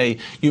the day.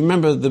 You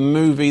remember the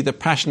movie, The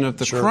Passion of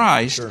the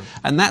Christ,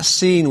 and that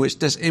scene which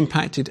just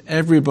impacted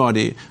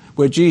everybody,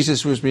 where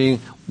Jesus was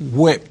being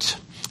whipped.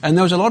 And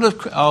there was a lot of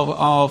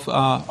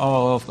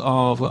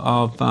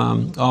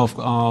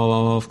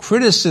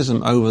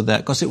criticism over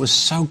that, because it was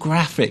so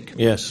graphic.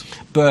 Yes.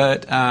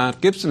 But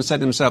Gibson said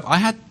himself, I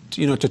had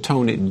to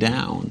tone it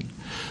down.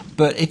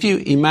 But if you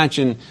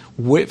imagine,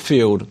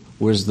 Whitefield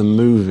was the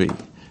movie,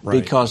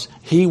 because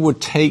he would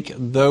take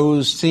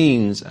those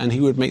scenes and he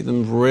would make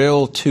them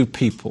real to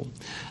people,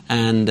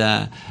 and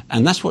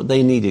that's what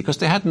they needed, because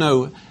they had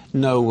no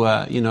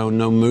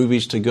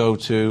movies to go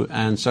to,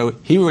 and so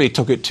he really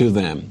took it to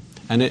them.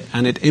 And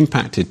it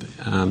impacted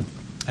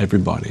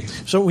everybody.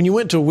 So when you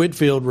went to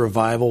Whitefield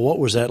Revival, what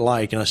was that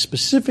like? And I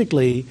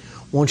specifically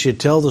want you to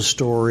tell the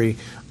story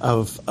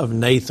of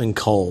Nathan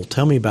Cole.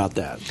 Tell me about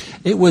that.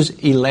 It was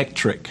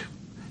electric.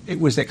 It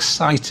was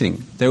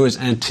exciting. There was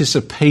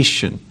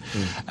anticipation.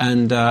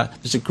 And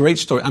there's a great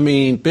story. I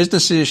mean,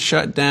 businesses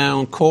shut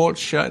down, courts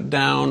shut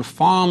down,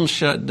 farms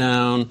shut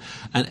down,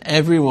 and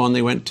everyone,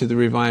 they went to the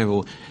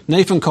revival.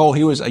 Nathan Cole,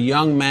 he was a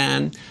young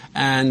man,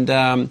 and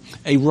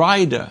a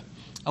rider,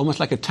 almost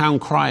like a town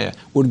crier,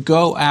 would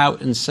go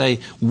out and say,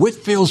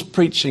 Whitfield's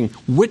preaching,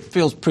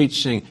 Whitfield's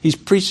preaching. He's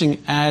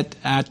preaching at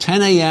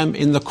 10 a.m.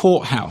 in the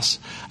courthouse.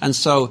 And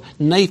so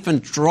Nathan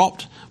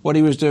dropped what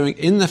he was doing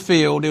in the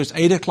field. It was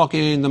 8 o'clock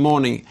in the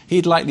morning.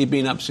 He'd likely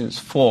been up since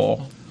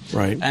 4.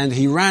 Right. And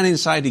he ran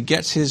inside, he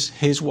gets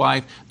his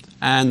wife,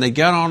 and they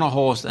get on a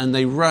horse, and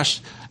they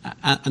rush,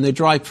 and they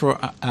drive for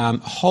a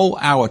whole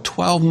hour,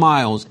 12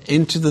 miles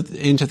into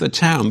the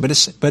town. But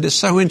it's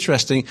so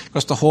interesting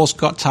because the horse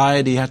got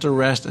tired. He had to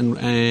rest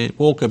and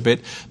walk a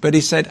bit. But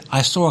he said,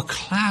 I saw a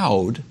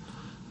cloud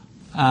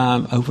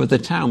over the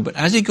town. But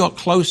as he got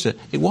closer,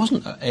 it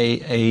wasn't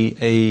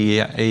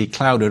a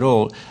cloud at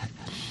all.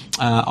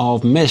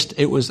 Of mist,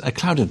 it was a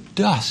cloud of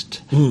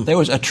dust. There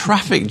was a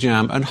traffic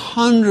jam and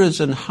hundreds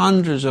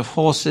of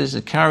horses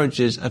and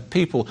carriages of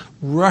people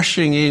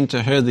rushing in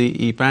to hear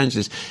the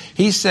evangelist.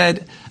 He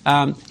said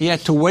he had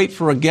to wait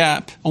for a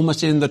gap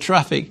almost in the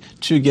traffic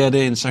to get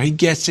in. So he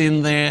gets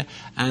in there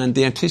and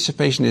the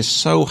anticipation is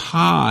so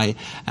high.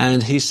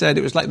 And he said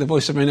it was like the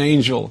voice of an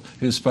angel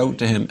who spoke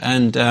to him.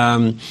 And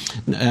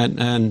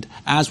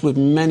as with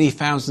many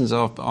thousands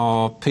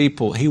of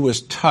people, he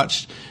was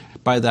touched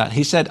by that.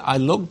 He said, I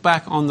looked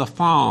back on the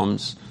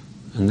farms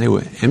and they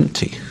were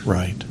empty.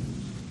 Right.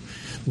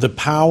 The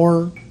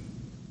power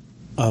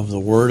of the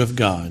Word of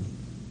God.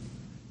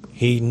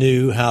 He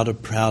knew how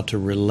to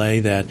relay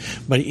that.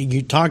 But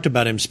you talked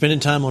about him spending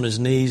time on his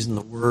knees in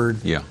the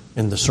Word. Yeah.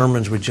 And the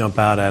sermons would jump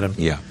out at him.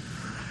 Yeah.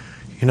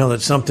 You know,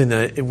 that's something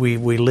that we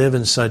live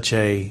in such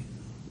a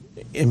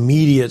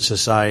immediate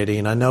society.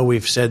 And I know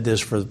we've said this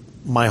for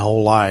my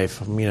whole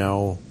life. You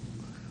know,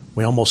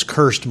 we almost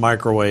cursed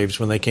microwaves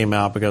when they came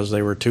out because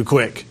they were too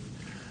quick.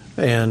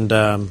 And,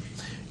 you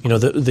know,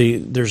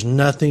 there's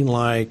nothing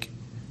like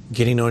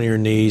getting on your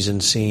knees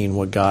and seeing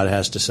what God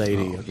has to say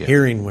to you,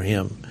 hearing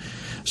Him.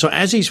 So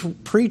as he's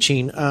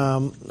preaching,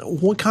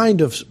 what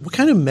kind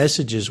of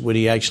messages would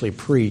he actually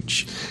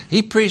preach?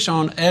 He preached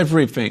on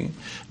everything.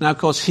 Now, of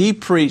course, he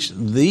preached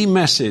the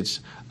message,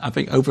 I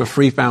think, over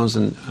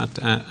 3,000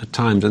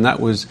 times, and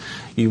that was,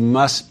 you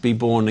must be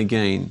born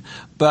again.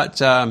 But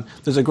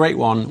there's a great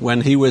one when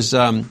he was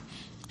out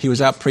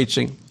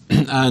preaching,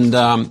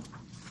 and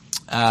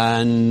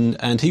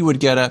he would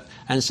get up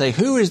and say,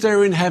 "Who is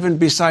there in heaven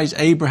besides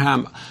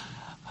Abraham?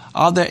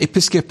 Are there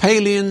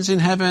Episcopalians in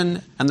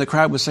heaven?" And the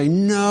crowd would say,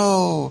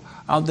 "No."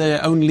 Are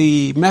there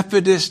only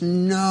Methodists?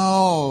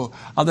 No.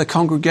 Are there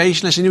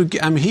Congregationalists?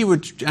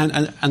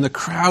 And the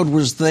crowd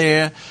was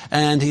there,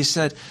 and he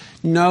said,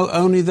 "No,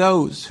 only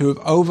those who have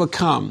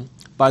overcome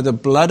by the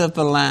blood of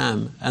the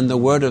Lamb and the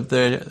word of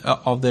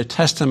their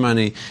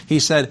testimony." He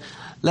said,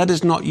 "Let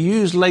us not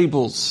use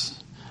labels,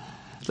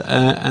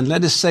 and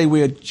let us say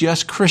we are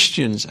just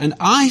Christians." And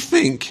I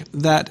think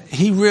that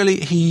he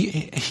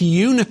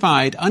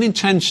unified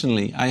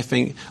unintentionally, I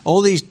think,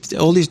 all these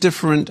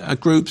different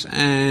groups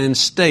and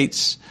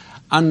states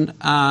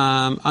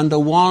under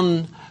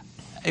one.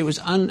 It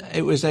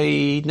was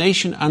a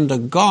nation under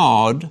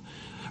God,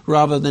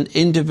 rather than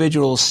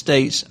individual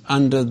states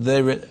under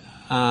their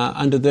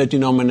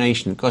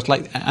denomination. Because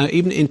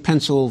even in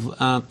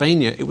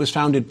Pennsylvania, it was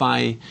founded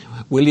by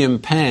William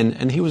Penn,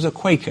 and he was a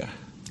Quaker.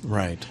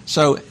 Right.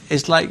 So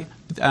it's like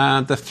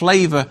the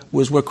flavor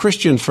were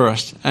Christian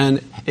first,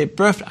 and it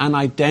birthed an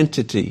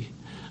identity,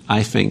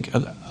 I think,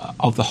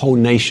 of the whole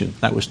nation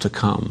that was to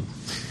come.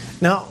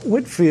 Now,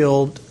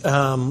 Whitefield,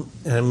 and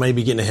I may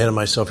be getting ahead of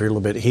myself here a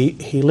little bit,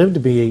 he lived to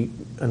be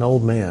an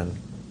old man.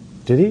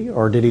 Did he?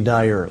 Or did he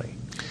die early?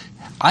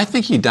 I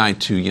think he died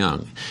too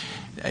young.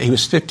 He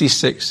was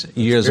 56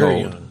 years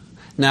old. Young.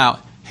 Now,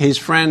 his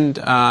friend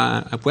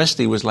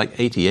Wesley was like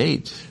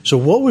 88. So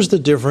what was the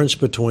difference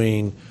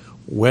between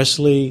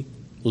Wesley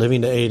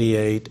living to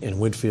 88 and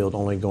Whitefield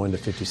only going to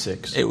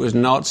 56? It was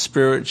not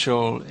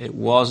spiritual. It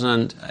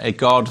wasn't a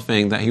God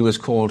thing that he was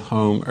called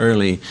home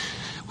early.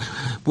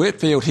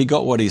 Whitefield, he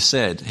got what he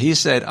said. He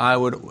said, I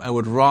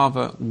would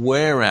rather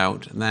wear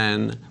out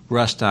than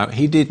rust out.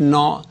 He did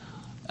not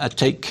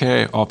take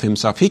care of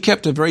himself. He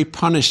kept a very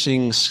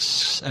punishing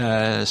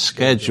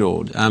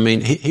schedule. I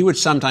mean, he would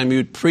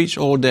preach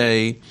all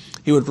day,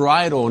 he would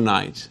ride all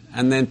night,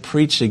 and then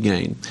preach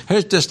again.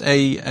 Here's just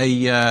a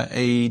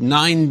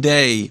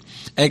 9-day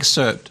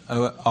excerpt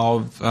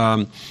of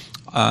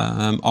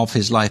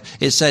his life.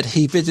 It said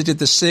he visited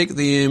the sick,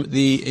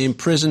 the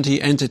imprisoned.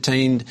 He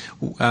entertained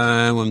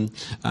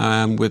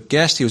with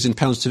guests. He was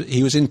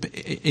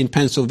in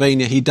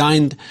Pennsylvania. He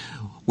dined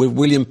with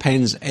William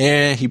Penn's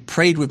heir. He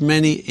prayed with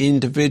many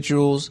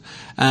individuals.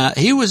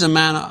 He was a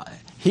man.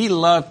 He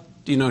loved,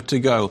 to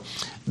go.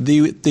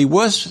 the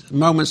worst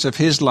moments of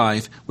his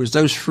life was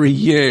those 3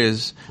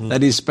 years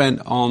that he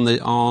spent on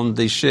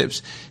the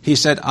ships. He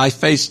said, I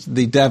faced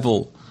the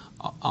devil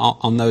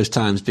on those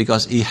times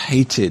because he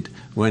hated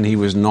when he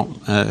was not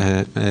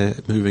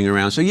moving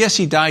around. So yes,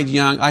 he died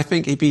young. I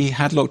think if he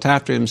had looked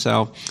after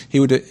himself, he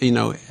would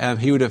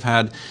have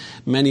had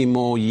many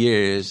more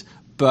years.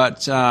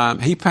 But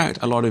he packed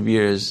a lot of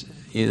years,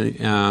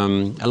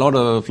 a lot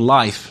of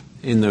life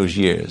in those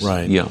years.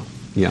 Right.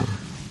 Yeah.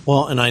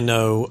 Well, and I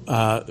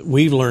know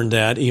we've learned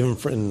that even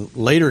in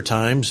later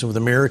times with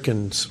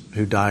Americans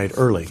who died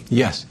early.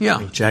 Yes. Yeah.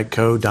 Like Jack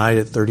Coe died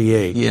at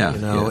 38.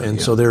 Yeah.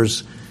 So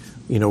there's,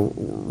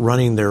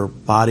 running their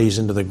bodies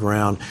into the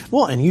ground.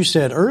 Well, and you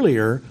said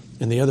earlier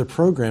in the other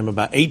program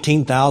about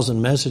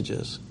 18,000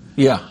 messages.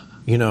 Yeah.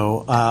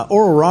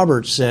 Oral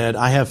Roberts said,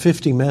 I have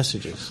 50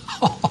 messages.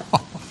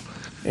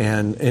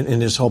 And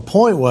his whole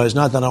point was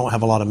not that I don't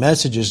have a lot of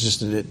messages,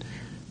 just that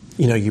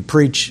you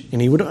preach,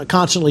 and he would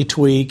constantly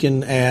tweak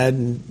and add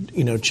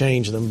and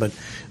change them. But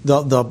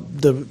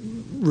the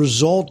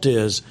result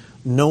is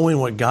knowing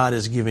what God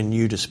has given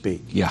you to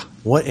speak. Yeah.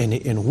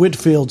 And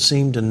Whitefield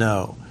seemed to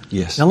know.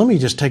 Yes. Now let me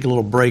just take a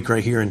little break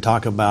right here and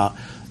talk about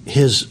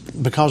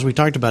because we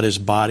talked about his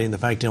body and the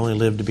fact he only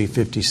lived to be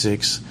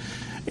 56,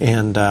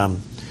 and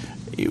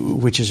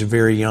which is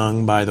very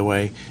young, by the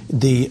way.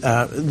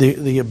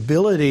 The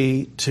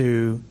ability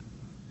to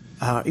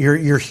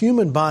your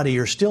human body,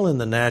 you're still in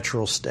the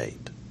natural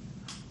state.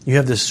 You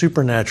have this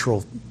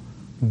supernatural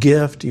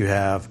gift. You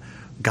have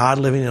God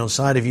living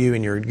inside of you,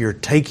 and you're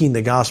taking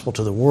the gospel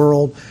to the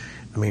world.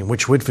 I mean,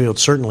 which Whitefield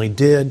certainly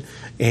did.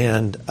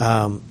 And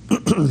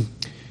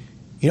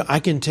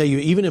I can tell you,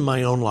 even in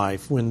my own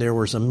life, when there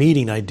was a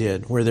meeting I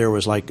did where there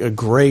was like a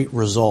great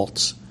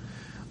results,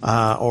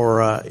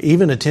 or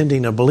even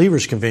attending a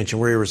believers convention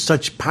where there was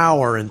such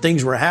power and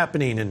things were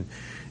happening and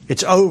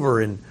it's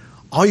over, and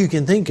all you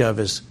can think of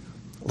is,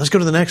 let's go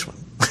to the next one.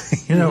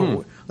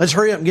 Let's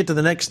hurry up and get to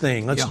the next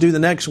thing. Let's do the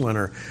next one.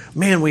 Or,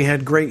 man, we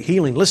had great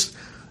healing.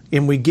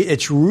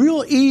 It's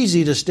real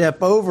easy to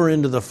step over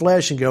into the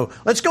flesh and go,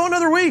 let's go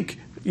another week.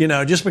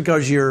 Just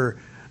because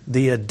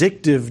the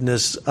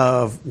addictiveness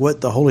of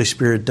what the Holy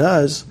Spirit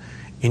does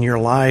in your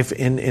life,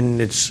 and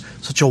it's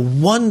such a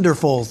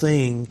wonderful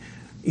thing.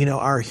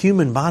 Our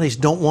human bodies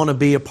don't want to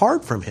be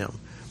apart from Him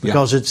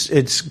because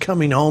it's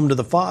coming home to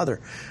the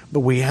Father. But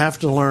we have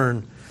to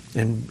learn,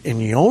 and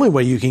the only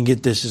way you can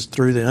get this is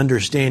through the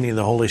understanding of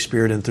the Holy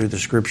Spirit and through the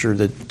Scripture.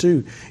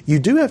 You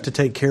do have to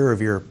take care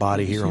of your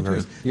body here on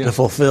earth to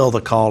fulfill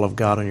the call of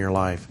God on your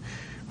life.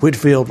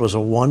 Whitefield was a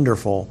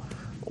wonderful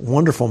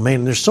man.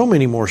 And there's so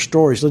many more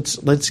stories.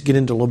 Let's get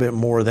into a little bit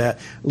more of that.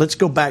 Let's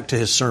go back to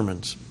his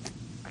sermons.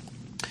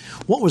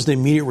 What was the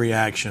immediate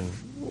reaction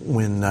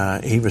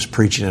when he was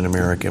preaching in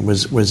America?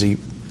 Was he?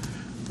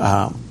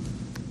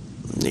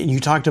 You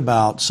talked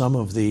about some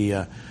of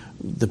the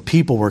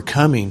people were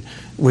coming.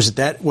 Was it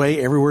that way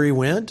everywhere he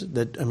went?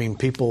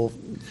 People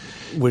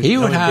would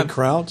come in big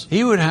crowds.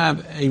 He would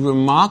have a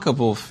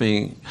remarkable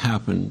thing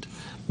happen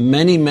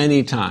many,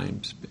 many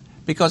times.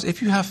 Because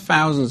if you have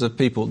thousands of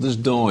people, there's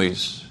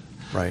noise,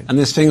 right, and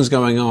there's things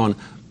going on.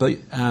 But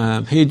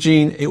here,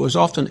 Gene, it was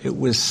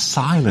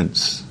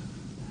silence.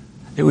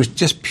 It was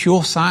just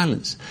pure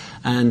silence,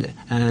 and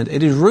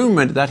it is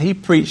rumored that he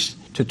preached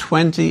to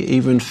 20,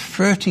 even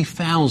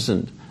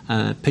 30,000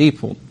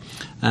 people,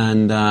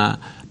 and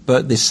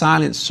but the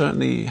silence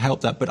certainly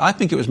helped that. But I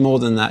think it was more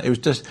than that. It was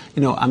just,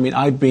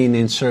 I've been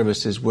in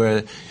services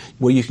where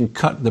you can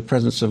cut the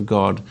presence of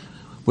God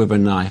with a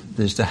knife.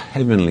 There's the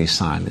heavenly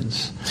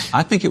silence.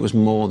 I think it was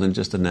more than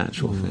just a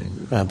natural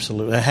thing.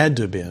 Absolutely. It had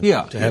to have been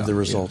to have the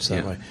results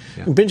that way.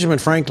 Yeah. Benjamin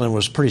Franklin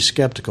was pretty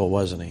skeptical,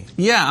 wasn't he?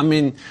 Yeah, I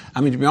mean,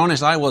 to be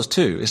honest, I was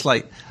too. It's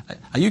like,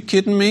 are you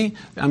kidding me?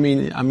 I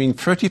mean,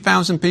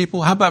 30,000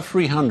 people? How about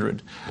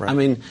 300?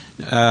 Right.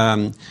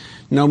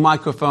 No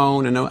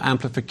microphone and no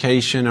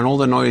amplification and all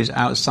the noise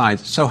outside.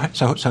 So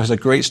it's a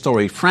great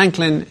story.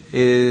 Franklin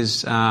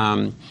is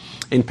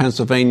in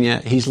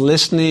Pennsylvania. He's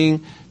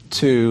listening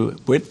to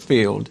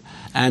Whitefield,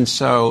 and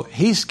so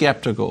he's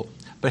skeptical,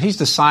 but he's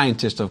the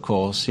scientist, of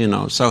course,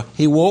 so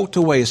he walked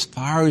away as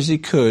far as he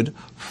could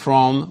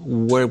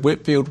from where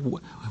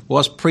Whitefield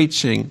was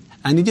preaching,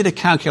 and he did a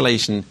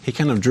calculation. He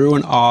kind of drew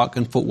an arc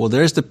and thought, well,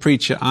 there's the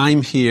preacher,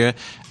 I'm here,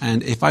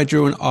 and if I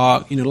drew an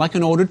arc, like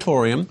an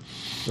auditorium,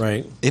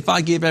 right? If I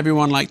give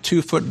everyone like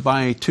 2 foot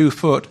by 2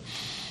 foot,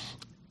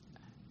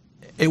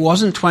 it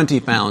wasn't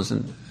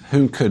 20,000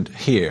 who could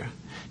hear.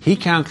 He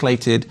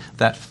calculated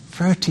that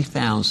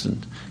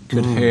 30,000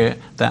 could hear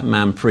that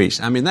man preach.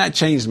 That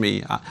changed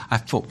me. I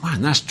thought,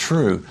 man, that's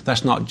true.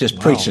 That's not just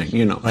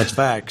preaching, That's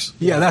facts.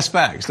 Yeah, that's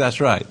facts.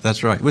 That's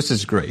right. Which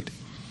is great.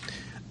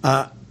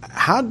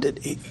 How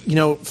did,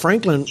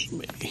 Franklin,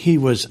 he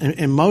was,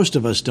 and most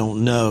of us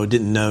didn't know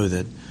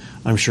that,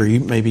 I'm sure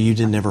maybe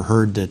you never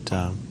heard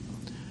that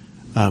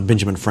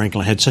Benjamin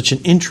Franklin had such an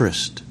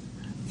interest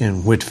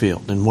in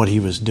Whitefield and what he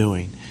was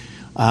doing.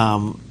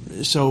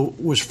 So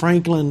was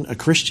Franklin a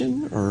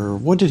Christian, or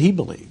what did he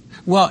believe?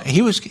 Well,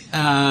 he was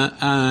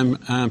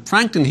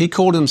Franklin. He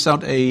called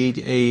himself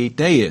a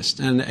deist,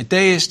 and a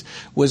deist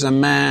was a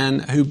man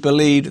who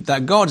believed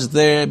that God's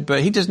there,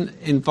 but he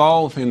doesn't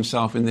involve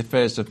himself in the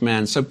affairs of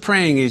man. So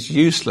praying is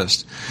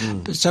useless.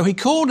 So he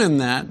called him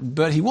that,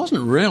 but he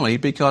wasn't really,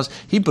 because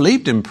he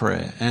believed in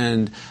prayer.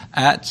 And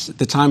at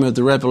the time of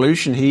the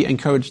Revolution, he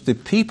encouraged the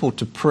people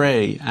to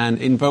pray and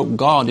invite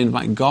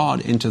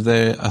God into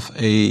their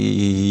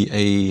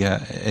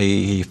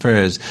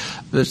affairs.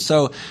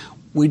 So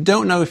we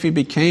don't know if he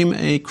became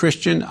a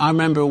Christian. I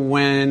remember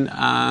when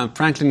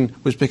Franklin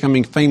was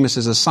becoming famous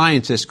as a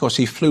scientist, of course,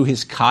 he flew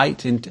his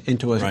kite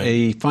into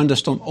a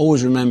thunderstorm.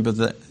 Always remember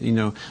that,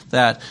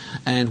 that.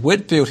 And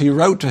Whitefield, he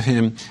wrote to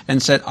him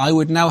and said, "I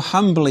would now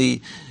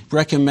humbly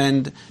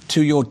recommend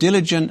to your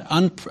diligent,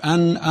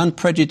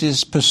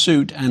 unprejudiced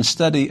pursuit and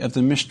study of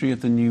the mystery of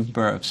the new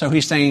birth." So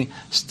he's saying,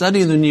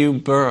 study the new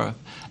birth.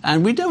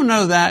 And we don't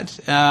know that,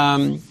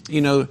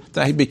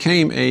 that he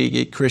became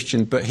a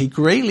Christian, but he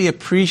greatly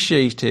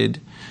appreciated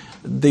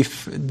the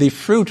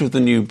fruit of the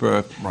new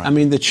birth. Right. I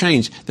mean, the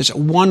change. There's a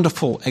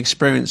wonderful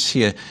experience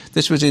here.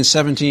 This was in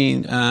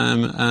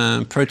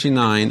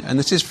 1739, and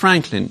this is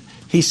Franklin.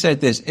 He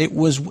said this: It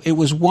was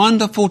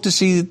wonderful to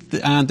see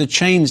the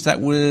change that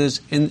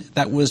was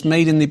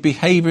made in the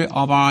behavior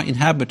of our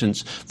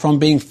inhabitants, from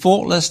being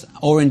thoughtless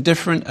or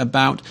indifferent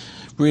about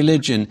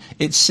religion.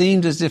 It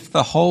seemed as if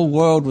the whole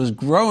world was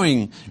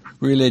growing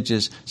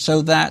religious,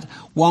 so that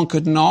one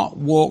could not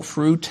walk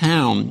through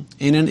town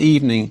in an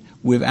evening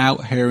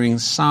without hearing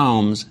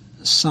psalms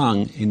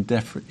sung in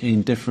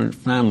different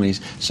families.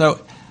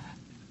 So,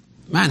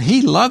 man,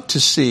 he loved to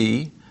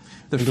see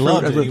the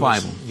fruit of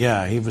revival.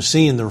 He was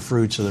seeing the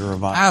fruits of the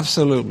revival.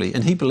 Absolutely,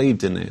 and he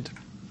believed in it.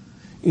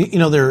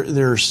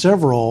 There are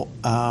several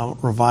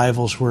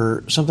revivals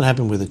where something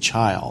happened with a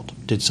child,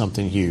 did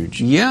something huge.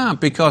 Yeah,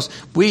 because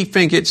we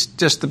think it's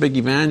just the big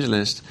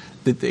evangelist,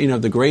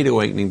 the Great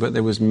Awakening, but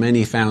there was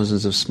many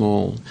thousands of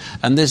small.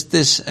 And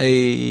there's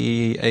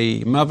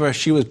a mother.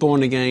 She was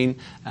born again,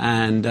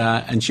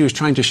 and she was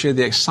trying to share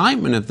the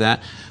excitement of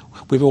that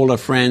with all her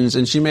friends,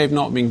 and she may have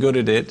not been good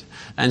at it,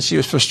 and she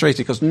was frustrated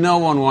because no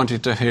one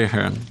wanted to hear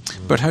her.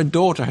 But her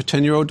daughter, her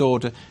 10-year-old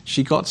daughter,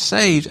 she got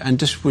saved and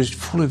just was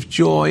full of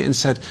joy and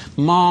said,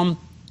 "Mom,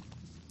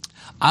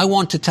 I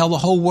want to tell the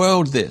whole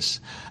world this.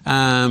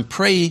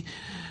 Pray,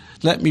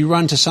 let me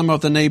run to some of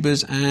the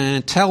neighbors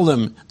and tell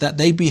them that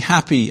they be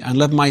happy and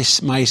love my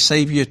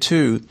Savior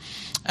too."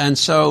 And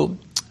so,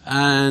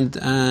 and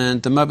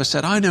the mother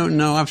said, "I don't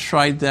know, I've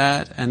tried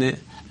that, and it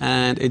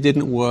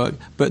didn't work."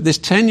 But this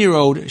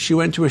 10-year-old, she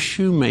went to a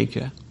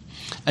shoemaker,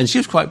 and she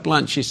was quite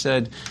blunt. She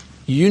said,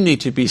 "You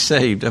need to be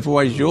saved,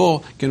 otherwise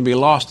you're going to be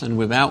lost and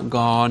without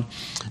God."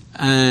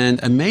 And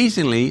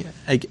amazingly,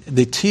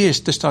 the tears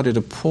just started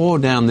to pour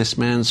down this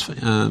man's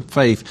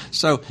faith.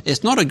 So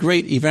it's not a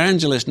great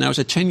evangelist now, it's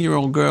a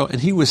 10-year-old girl,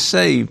 and he was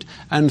saved.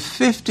 And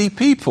 50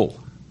 people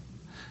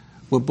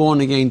were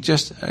born again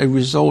just a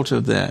result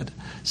of that.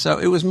 So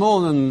it was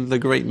more than the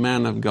great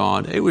man of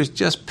God. It was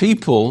just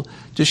people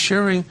just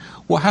sharing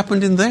what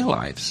happened in their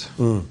lives.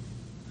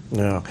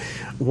 Yeah.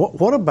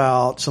 What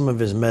about some of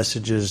his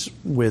messages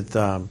with...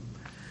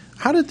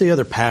 how did the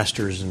other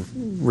pastors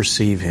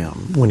receive him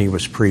when he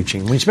was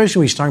preaching, especially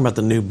when he's talking about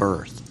the new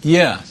birth?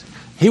 Yeah.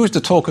 He was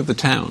the talk of the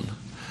town,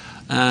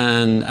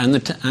 and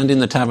in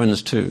the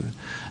taverns too.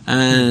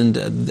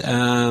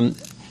 And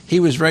he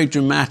was very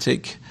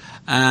dramatic,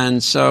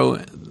 and so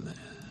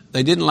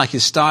they didn't like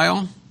his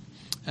style,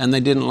 and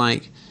they didn't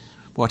like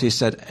what he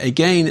said.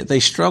 Again, they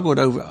struggled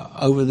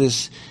over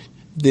this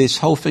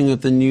whole thing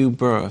of the new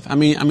birth. I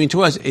mean,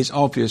 to us, it's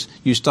obvious.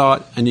 You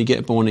start and you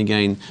get born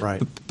again.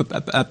 Right.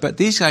 But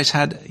these guys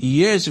had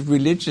years of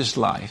religious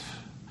life,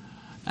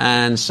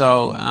 and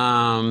so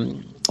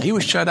he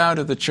was shut out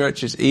of the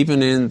churches,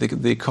 even in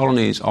the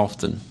colonies,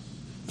 often.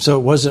 So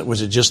was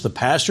it just the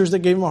pastors that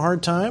gave him a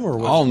hard time,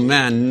 or?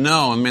 Man,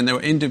 no. I mean, there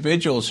were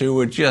individuals who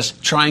would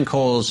just try and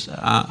cause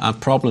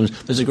problems.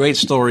 There's a great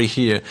story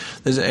here.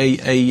 There's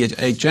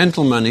a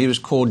gentleman. He was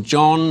called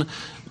John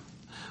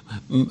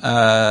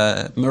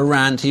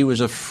Morant. He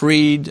was a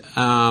freed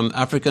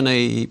African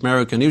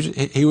American.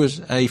 He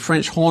was a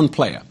French horn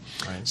player.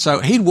 Right. So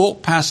he'd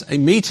walk past a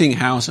meeting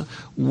house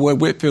where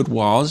Whitefield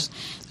was,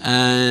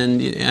 and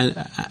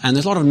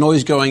there's a lot of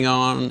noise going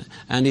on,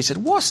 and he said,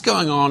 "What's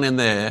going on in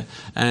there?"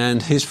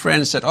 And his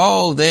friend said,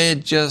 "Oh, they're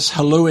just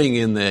hallooing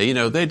in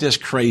there. They're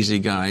just crazy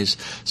guys."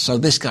 So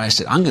this guy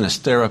said, "I'm going to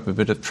stir up a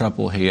bit of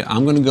trouble here.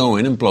 I'm going to go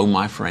in and blow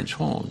my French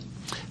horn."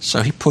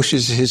 So he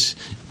pushes his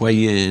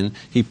way in.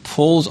 He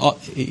pulls,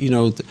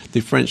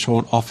 the French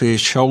horn off his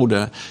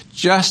shoulder,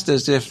 just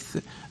as if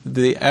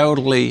the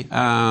elderly,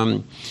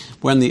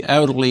 when the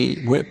elderly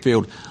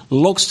Whitefield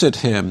looks at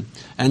him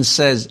and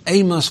says,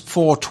 "Amos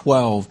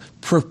 4:12,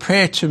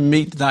 prepare to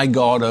meet thy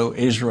God, O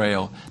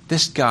Israel."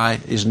 This guy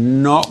is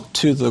knocked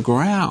to the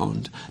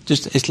ground.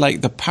 It's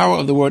like the power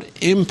of the word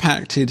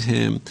impacted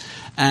him.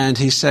 And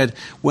he said,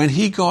 when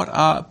he got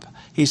up,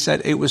 he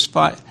said it was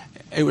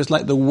it was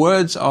like the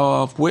words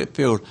of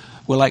Whitefield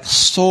were like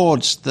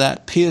swords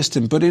that pierced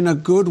him, but in a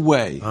good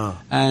way.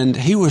 And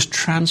he was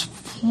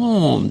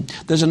transformed.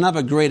 There's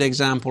another great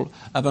example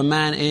of a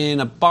man in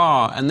a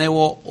bar, and they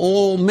were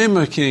all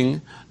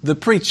mimicking the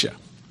preacher.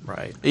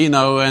 Right. You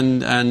know,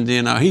 and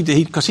you know,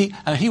 because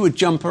he would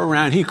jump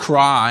around, he'd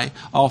cry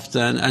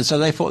often, and so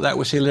they thought that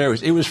was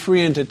hilarious. It was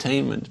free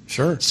entertainment.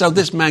 Sure. So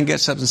this man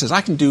gets up and says,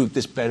 "I can do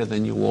this better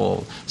than you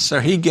all." So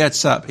he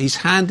gets up. He's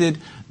handed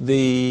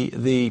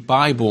the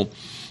Bible,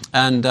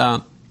 and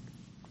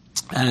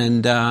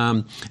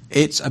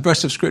it's a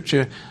verse of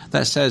Scripture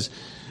that says,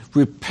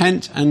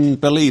 "Repent and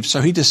believe."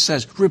 So he just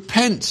says,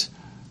 "Repent,"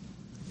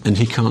 and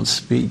he can't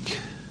speak.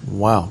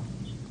 Wow.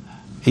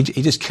 He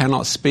just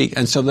cannot speak.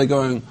 And so they're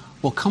going,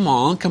 "Well, come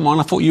on.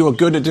 I thought you were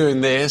good at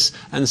doing this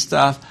and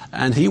stuff."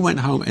 And he went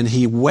home and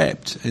he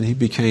wept and he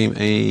became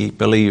a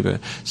believer.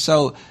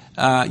 So,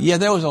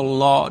 there was a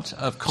lot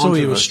of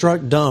controversy. So he was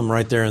struck dumb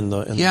right there in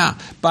the...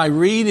 By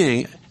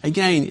reading,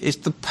 again, it's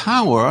the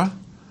power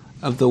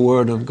of the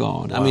Word of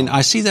God. Wow. I mean,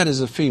 I see that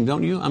as a theme,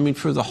 don't you? I mean,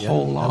 for the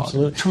whole lot.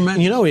 Absolutely.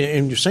 Tremendous. You know,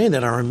 and you're saying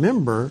that, I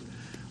remember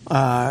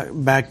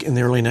back in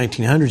the early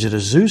 1900s at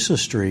Azusa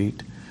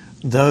Street,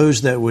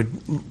 those that would,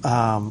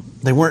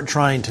 they weren't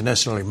trying to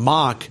necessarily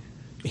mock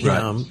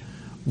him,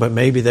 but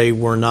maybe they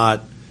were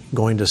not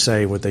going to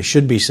say what they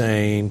should be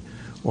saying,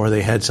 or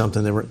they had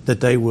something that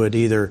they would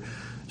either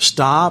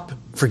stop,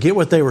 forget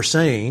what they were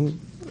saying,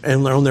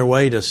 and on their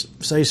way to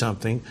say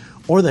something,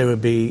 or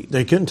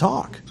they couldn't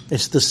talk.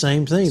 It's the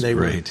same thing. They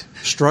were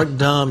struck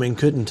dumb and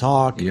couldn't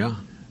talk. Yeah.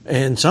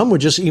 And some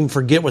would just even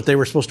forget what they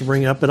were supposed to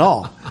bring up at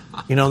all.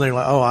 You know, they're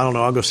like, "Oh, I don't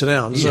know, I'll go sit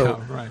down."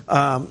 So,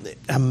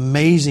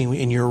 amazing.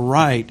 And you're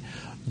right.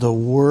 The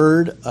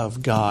Word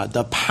of God,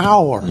 the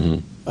power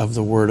of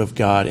the Word of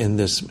God in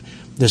this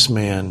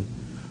man.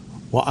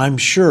 Well, I'm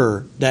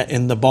sure that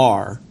in the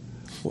bar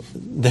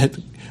that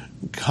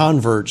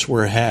converts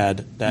were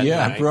had that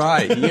night. Yeah,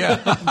 right.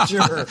 Yeah.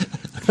 Sure.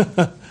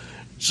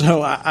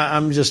 So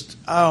I'm just,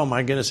 oh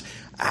my goodness.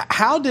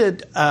 How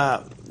did,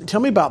 tell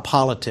me about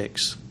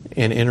politics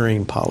and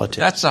entering politics.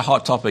 That's a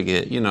hot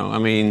topic, you know. I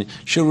mean,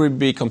 should we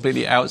be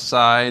completely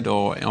outside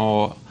or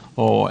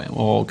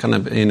kind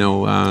of, you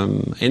know,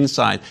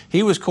 inside?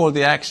 He was called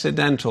the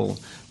accidental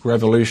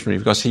revolutionary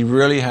because he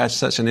really had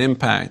such an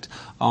impact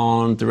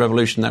on the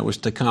revolution that was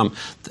to come.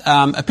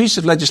 A piece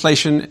of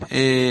legislation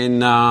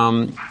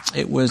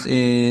it was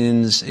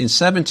in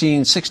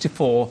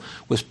 1764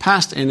 was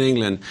passed in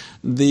England.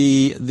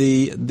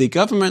 The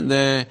government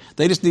there,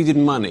 they just needed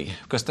money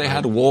because they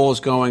had wars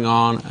going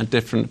on and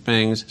different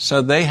things.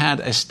 So they had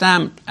a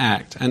Stamp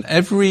Act, and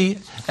every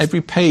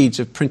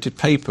page of printed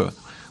paper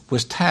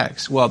was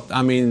taxed. Well,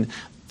 I mean,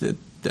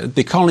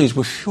 the colonies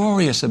were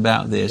furious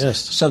about this. Yes.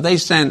 So they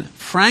sent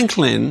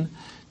Franklin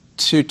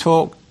to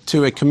talk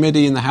to a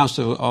committee in the House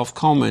of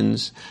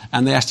Commons,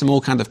 and they asked him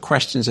all kinds of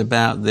questions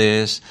about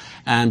this.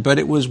 But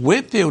it was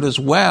Whitefield as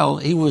well.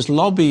 He was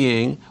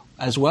lobbying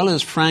as well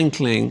as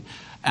Franklin,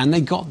 and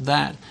they got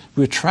that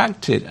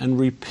retracted and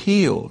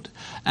repealed.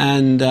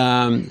 And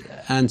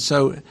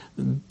so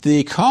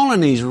the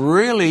colonies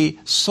really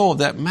saw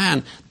that,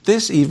 man,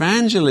 this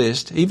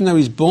evangelist, even though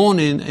he's born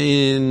in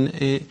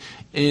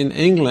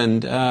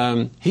England,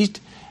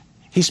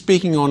 he's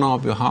speaking on our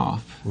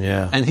behalf.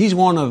 Yeah. And he's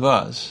one of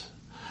us.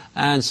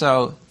 And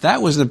so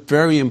that was a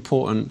very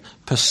important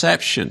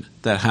perception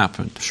that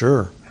happened.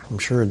 Sure. I'm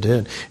sure it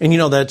did. And, you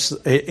know, that's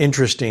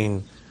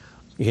interesting,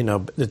 you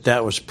know,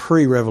 that was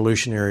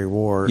pre-Revolutionary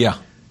War. Yeah.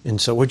 And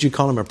so would you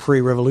call him a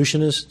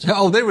pre-revolutionist?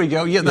 Oh, there we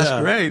go. Yeah,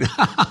 that's great.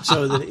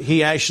 So that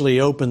he actually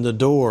opened the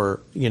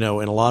door, you know,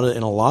 in a lot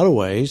of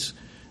ways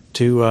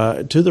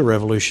to the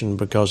revolution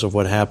because of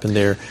what happened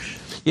there.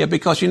 Yeah,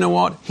 because you know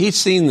what? He'd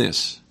seen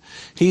this.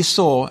 He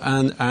saw,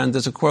 and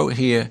there's a quote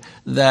here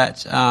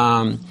that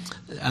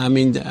I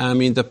mean,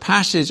 the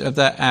passage of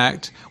that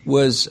act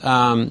was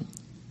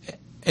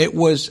it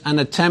was an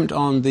attempt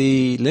on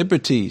the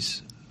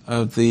liberties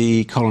of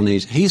the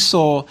colonies. He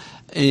saw,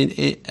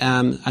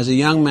 as a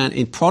young man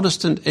in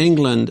Protestant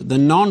England, the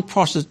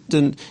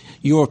non-Protestant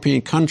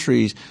European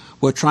countries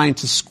were trying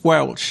to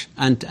squelch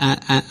and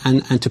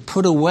to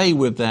put away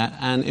with that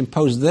and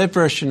impose their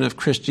version of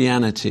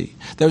Christianity.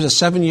 There was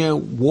a 7-year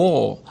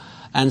war,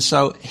 and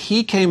so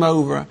he came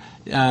over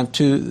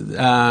to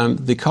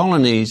the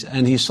colonies,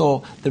 and he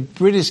saw the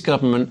British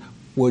government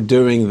were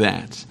doing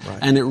that. Right.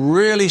 And it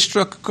really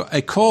struck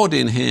a chord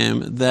in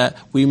him that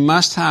we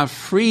must have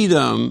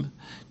freedom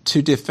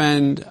to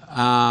defend,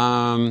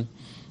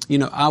 you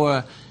know,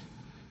 our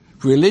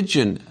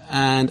religion.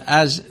 And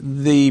as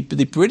the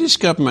British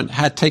government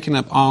had taken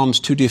up arms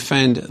to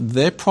defend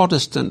their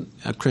Protestant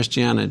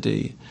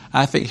Christianity,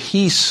 I think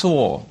he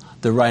saw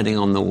the writing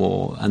on the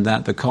wall and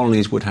that the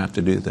colonies would have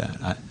to do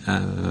that.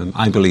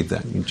 I believe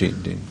that,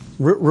 Eugene.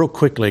 Real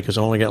quickly, because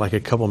I only got like a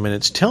couple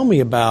minutes, tell me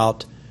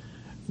about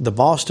the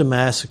Boston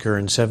Massacre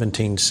in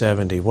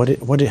 1770. What did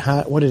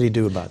he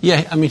do about that?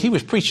 Yeah, I mean, he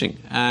was preaching,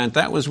 and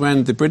that was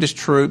when the British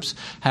troops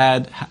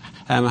had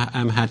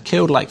had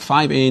killed like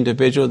 5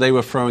 individuals. They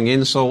were throwing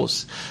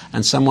insults,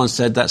 and someone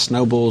said that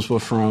snowballs were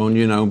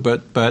thrown,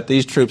 but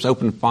these troops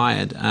opened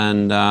fire,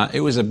 and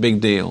it was a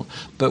big deal.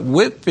 But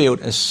Whitefield,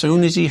 as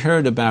soon as he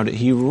heard about it,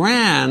 he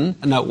ran.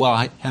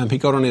 He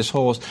got on his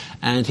horse,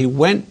 and he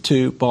went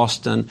to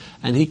Boston,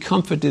 and he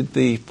comforted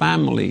the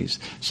families.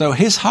 So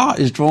his heart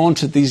is drawn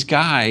to these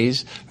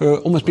guys who are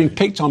almost being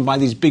picked on by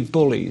these big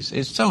bullies.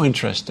 It's so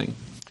interesting.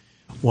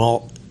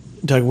 Well,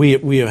 Doug,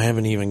 we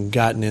haven't even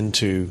gotten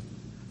into.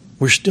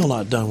 We're still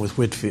not done with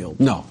Whitefield.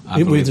 No,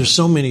 there's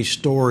so many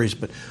stories,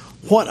 but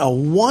what a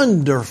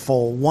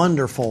wonderful,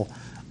 wonderful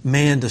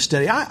man to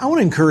study. I want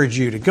to encourage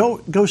you to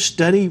go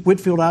study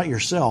Whitefield out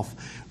yourself.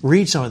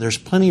 Read some of it. There's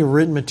plenty of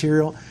written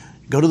material.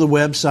 Go to the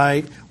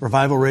website,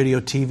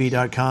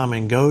 revivalradiotv.com,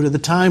 and go to the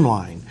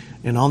timeline.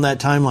 And on that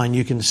timeline,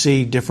 you can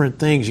see different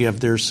things.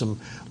 There's some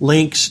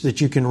links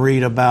that you can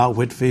read about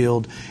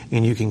Whitefield,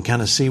 and you can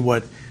kind of see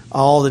what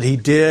all that he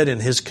did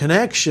and his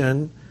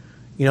connection.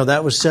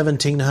 That was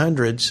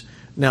 1700s.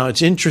 Now,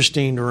 it's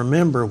interesting to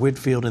remember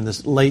Whitefield in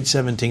the late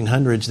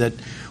 1700s that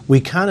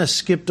we kind of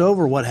skipped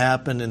over what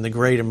happened in the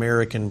Great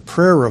American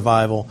Prayer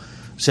Revival,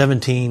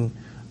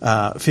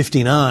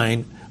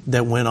 1759,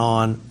 that went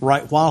on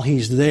right while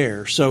he's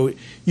there. So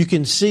you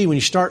can see when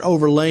you start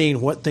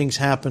overlaying what things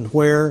happened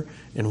where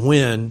and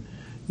when,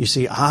 you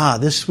see,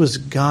 this was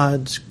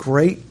God's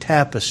great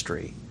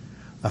tapestry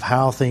of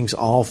how things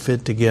all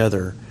fit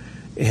together.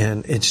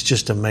 And it's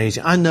just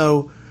amazing. I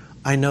know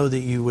that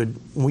you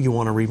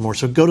want to read more,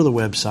 so go to the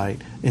website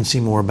and see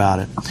more about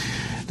it.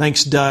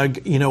 Thanks, Doug.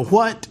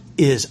 What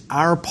is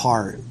our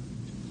part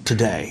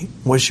today?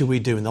 What should we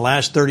do in the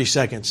last 30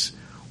 seconds?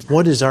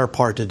 What is our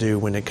part to do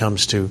when it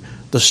comes to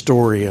the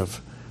story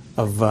of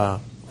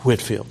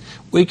Whitefield?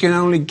 We can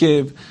only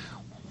give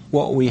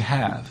what we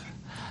have.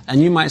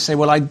 And you might say,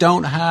 well,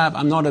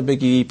 I'm not a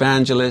big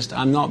evangelist,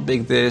 I'm not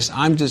big this,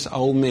 I'm just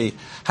old me.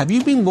 Have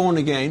you been born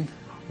again?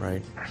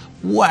 Right.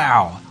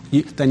 Wow.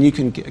 Then you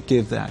can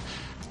give that.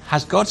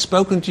 Has God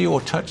spoken to you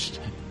or touched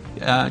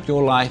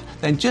your life?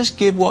 Then just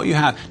give what you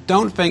have.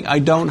 Don't think I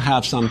don't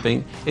have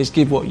something. It's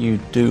give what you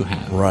do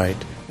have. Right.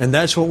 And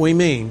that's what we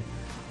mean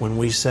when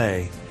we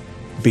say,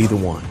 be the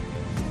one.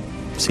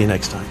 See you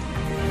next time.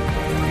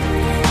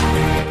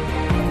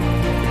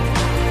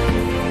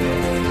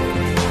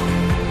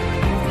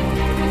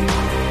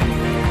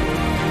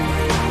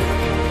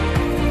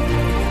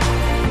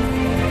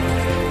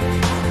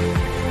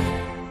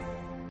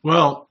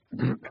 Well,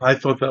 I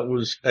thought that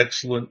was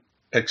excellent.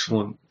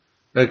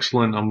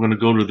 I'm going to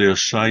go to their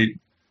site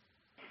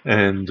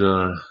and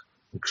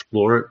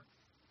explore it.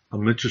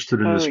 I'm interested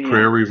in this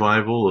prayer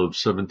revival of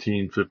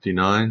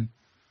 1759.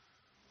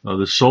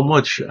 There's so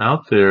much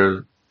out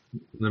there.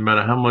 No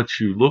matter how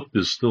much you look,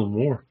 there's still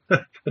more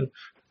to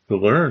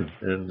learn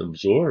and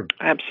absorb.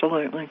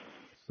 Absolutely.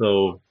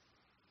 So,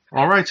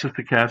 all right,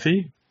 Sister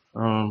Kathy.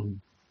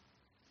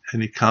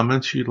 Any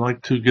comments you'd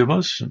like to give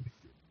us?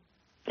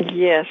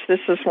 Yes, this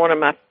is one of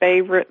my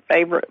favorite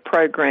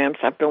programs.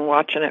 I've been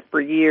watching it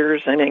for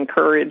years and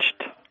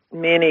encouraged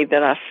many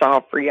that I saw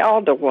for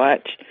y'all to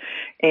watch.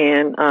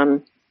 And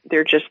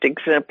they're just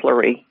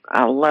exemplary.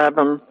 I love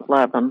them.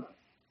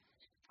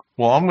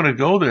 Well, I'm going to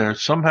go there.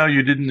 Somehow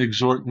you didn't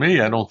exhort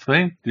me, I don't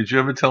think. Did you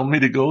ever tell me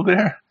to go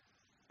there?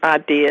 I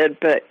did,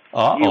 but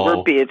you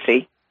were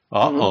busy.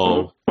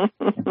 Uh-oh.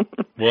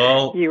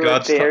 Well, you were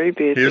very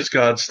busy. Here's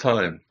God's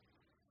time.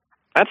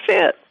 That's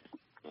it.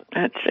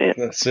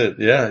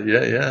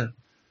 Yeah.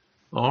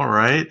 All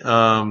right.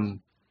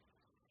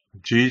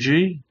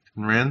 Gigi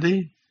and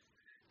Randy,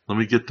 let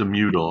me get the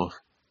mute off.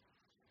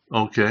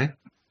 Okay.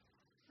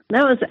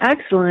 That was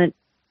excellent.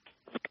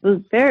 It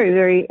was very,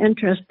 very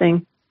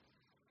interesting.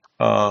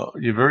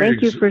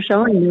 Thank you for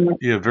showing me.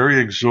 Yeah, very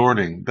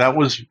exhorting. That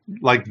was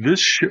like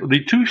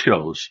the two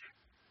shows,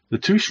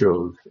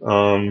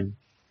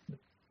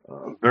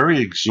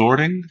 very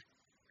exhorting,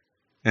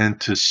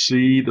 and to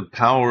see the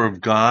power of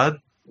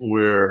God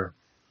where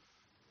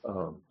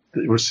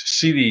it was to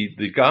see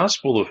the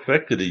gospel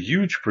affected a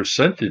huge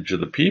percentage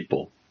of the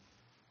people.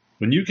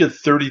 When you get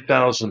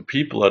 30,000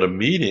 people at a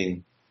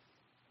meeting,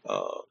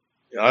 I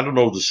don't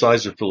know the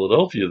size of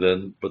Philadelphia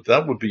then, but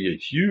that would be a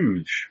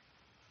huge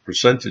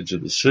percentage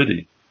of the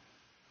city,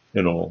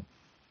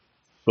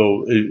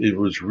 So it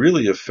was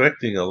really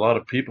affecting a lot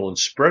of people and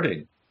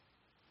spreading. It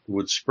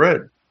would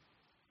spread.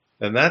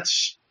 And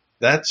that's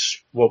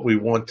what we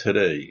want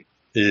today,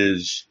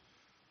 is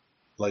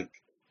like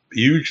a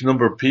huge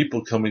number of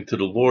people coming to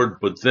the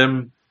Lord, but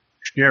them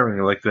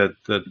sharing, like that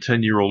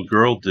 10-year-old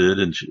girl did,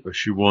 and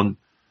she won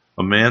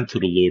a man to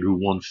the Lord who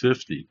won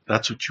 50.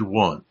 That's what you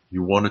want.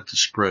 You want it to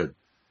spread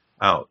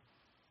out.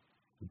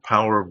 The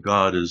power of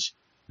God is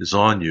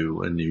on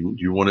you, and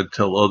you want to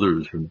tell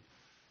others. And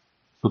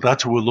so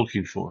that's what we're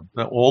looking for.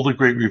 Now, all the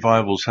great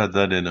revivals had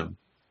that in them.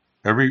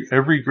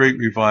 Every great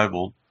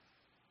revival,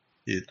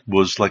 it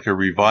was like a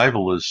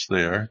revivalist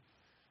there,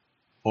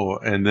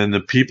 and then the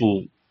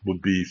people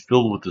would be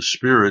filled with the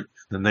Spirit,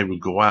 and they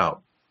would go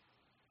out.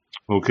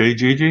 Okay,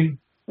 Gigi?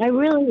 I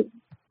really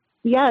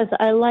Yes,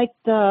 I like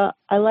the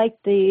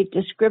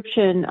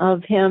description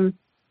of him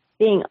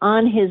being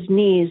on his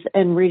knees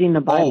and reading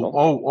the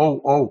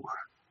Bible. Oh.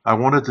 I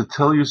wanted to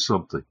tell you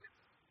something.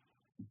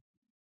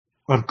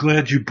 I'm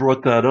glad you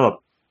brought that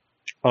up.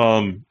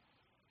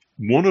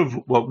 One of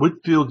what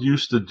Whitefield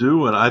used to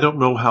do, and I don't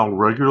know how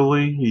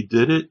regularly he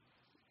did it,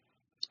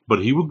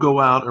 but he would go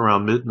out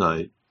around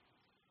midnight,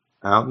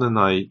 out in the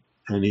night,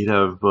 and he'd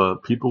have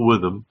people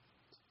with him,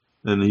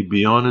 and he'd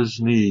be on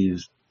his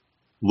knees,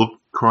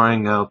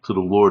 crying out to the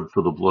Lord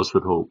for the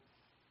blessed hope.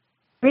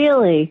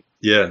 Really?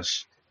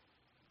 Yes.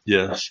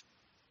 For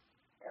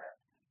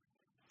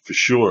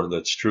sure,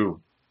 that's true.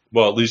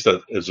 Well, at least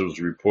that, as it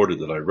was reported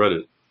that I read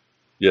it.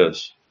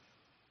 Yes.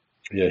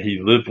 Yeah, he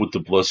lived with the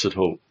blessed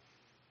hope.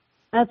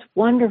 That's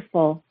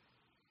wonderful.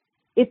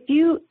 If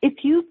you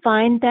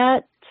find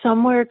that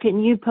somewhere,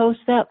 can you post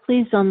that,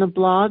 please, on the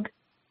blog?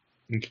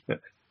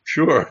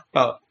 Sure.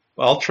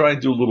 I'll try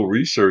and do a little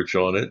research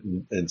on it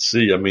and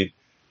see. I mean,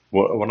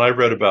 when I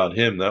read about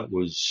him, that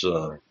was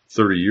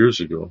 30 years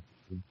ago.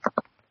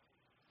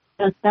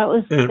 Yes, that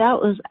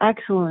was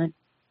excellent.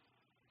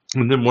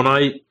 And then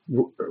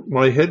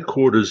my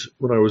headquarters,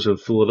 when I was in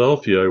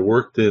Philadelphia, I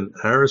worked in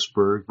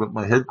Harrisburg, but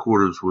my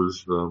headquarters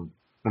was,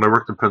 when I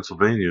worked in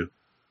Pennsylvania,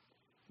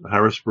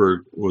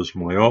 Harrisburg was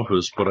my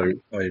office, but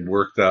I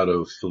worked out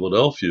of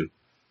Philadelphia.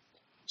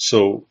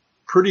 So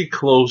pretty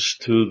close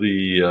to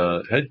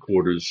the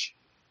headquarters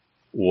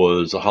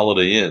was a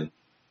Holiday Inn.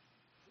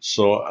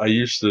 So I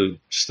used to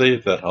stay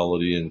at that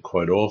Holiday Inn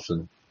quite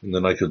often, and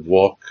then I could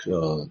walk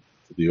to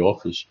the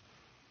office.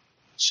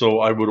 So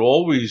I would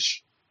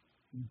always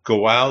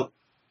go out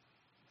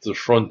the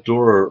front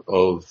door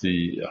of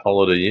the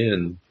Holiday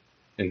Inn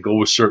and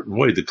go a certain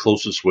way, the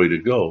closest way to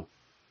go.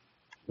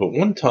 But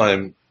one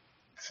time,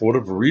 for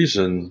whatever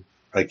reason,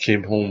 I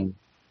came home,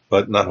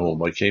 but not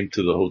home. I came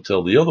to the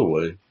hotel the other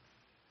way,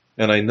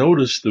 and I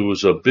noticed there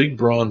was a big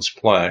bronze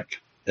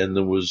plaque, and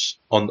there was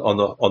on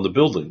the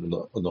building,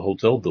 on the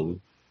hotel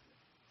building,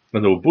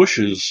 and there were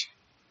bushes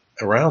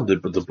around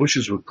it, but the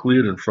bushes were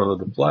cleared in front of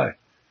the plaque.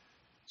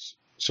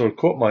 So it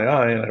caught my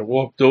eye, and I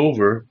walked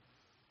over,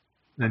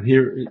 and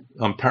here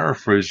I'm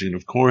paraphrasing,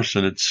 of course,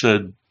 and it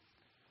said,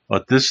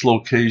 at this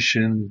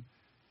location,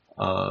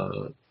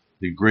 the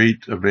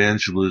great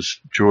evangelist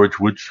George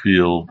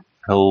Whitefield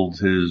held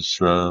his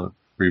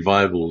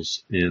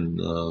revivals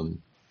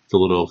in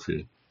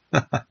Philadelphia.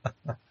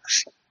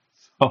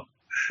 So,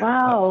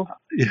 wow.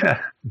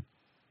 Yeah.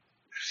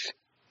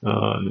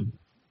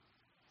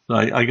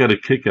 I got a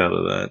kick out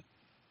of that.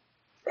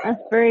 That's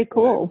very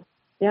cool.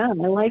 Yeah,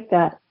 I like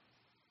that.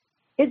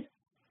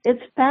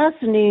 It's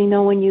fascinating,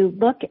 though, when you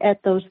look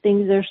at those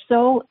things. They're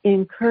so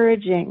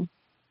encouraging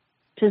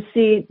to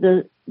see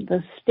the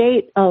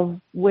state of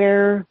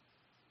where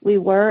we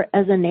were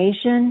as a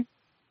nation,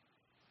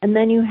 and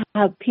then you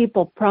have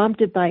people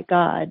prompted by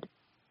God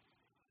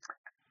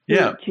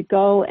to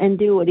go and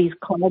do what He's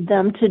called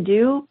them to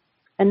do,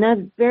 and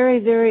that's very,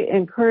 very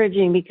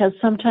encouraging, because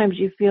sometimes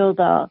you feel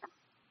the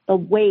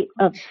weight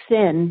of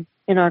sin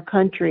in our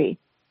country,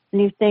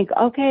 and you think,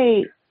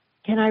 okay,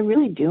 can I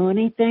really do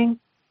anything?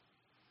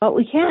 But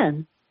we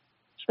can,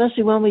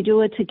 especially when we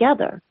do it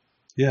together.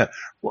 Yeah.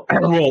 So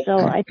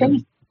I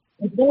thank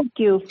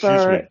you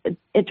for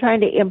trying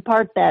to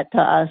impart that to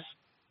us.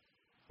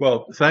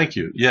 Well, thank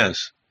you.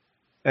 Yes.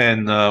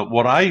 And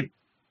what I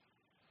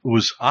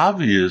was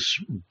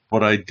obvious,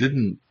 but I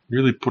didn't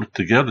really put it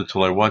together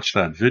till I watched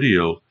that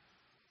video.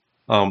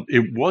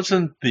 It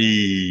wasn't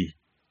the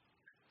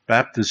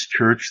Baptist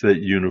church that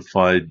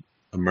unified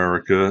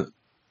America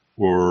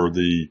or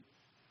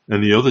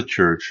any other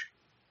church.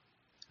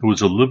 It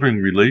was a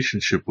living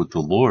relationship with the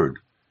Lord.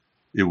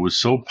 It was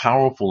so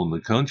powerful in the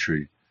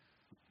country.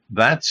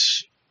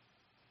 That's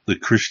the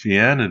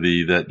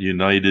Christianity that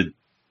united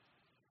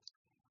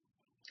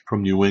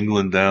from New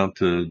England down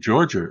to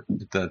Georgia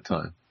at that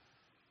time.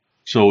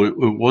 So it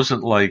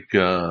wasn't like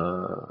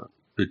the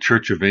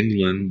Church of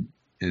England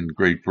in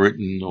Great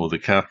Britain or the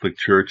Catholic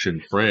Church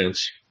in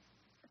France.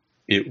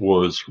 It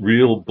was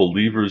real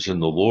believers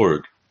in the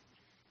Lord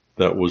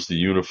that was the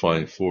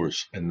unifying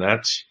force. And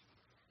that's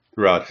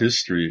throughout our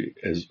history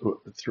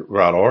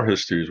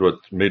is what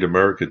made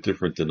America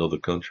different than other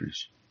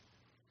countries.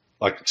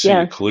 I could see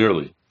it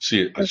clearly.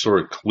 I saw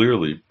it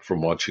clearly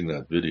from watching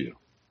that video.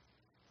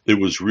 It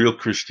was real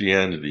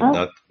Christianity,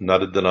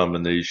 not a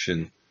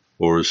denomination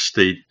or a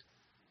state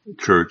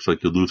church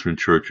like the Lutheran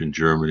Church in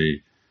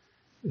Germany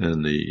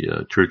and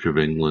the Church of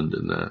England,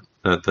 and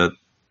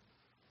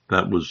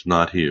that was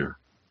not here.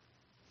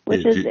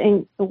 Which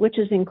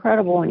is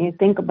incredible when you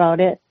think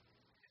about it.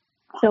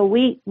 So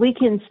we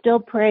can still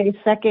pray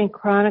 2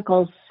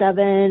 Chronicles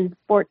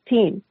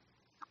 7:14.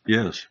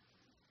 Yes.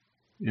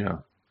 Yeah.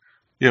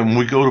 Yeah. When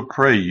we go to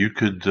pray, you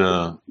could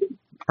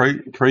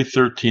pray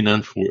 13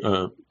 and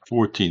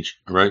 14.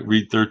 Right?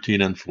 Read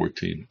 13 and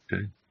 14.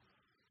 Okay.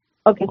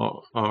 Okay.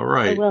 All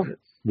right. I will.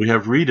 We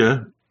have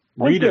Rita.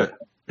 Rita,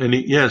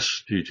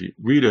 yes, Gigi.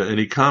 Rita,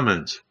 any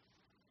comments?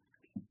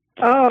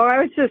 Oh,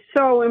 I was just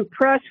so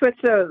impressed with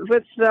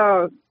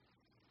the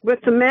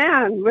with the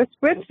man, with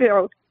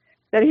Whitfield,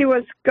 that he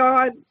was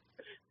God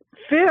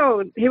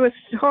filled. He was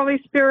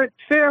Holy Spirit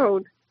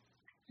filled.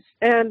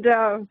 And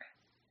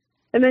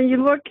then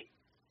you look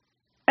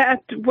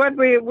at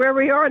where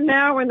we are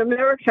now in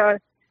America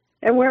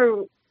and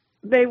where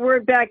they were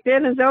back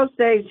then in those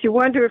days. You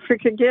wonder if we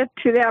could get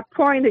to that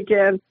point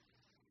again.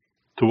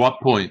 To what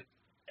point?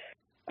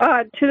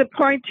 To the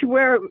point to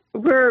where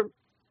the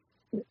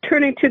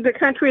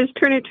country is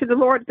turning to the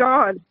Lord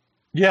God.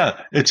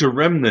 Yeah, it's a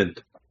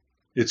remnant.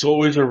 It's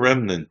always a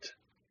remnant.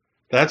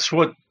 That's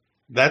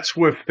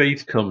where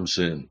faith comes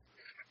in.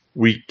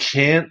 We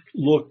can't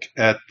look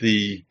at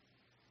the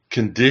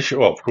condition.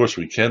 Well, of course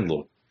we can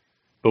look,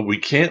 but we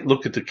can't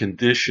look at the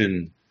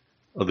condition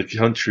of the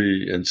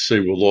country and say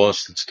we're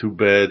lost. It's too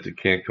bad. It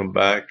can't come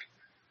back.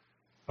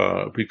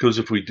 Because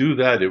if we do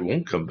that, it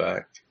won't come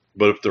back.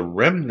 But if the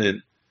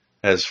remnant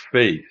has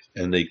faith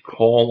and they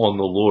call on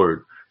the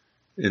Lord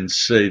and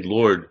say,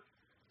 Lord,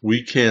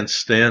 we can't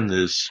stand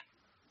this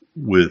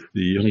with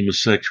the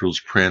homosexuals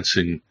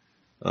prancing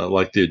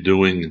like they're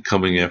doing and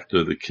coming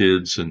after the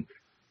kids, and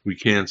we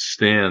can't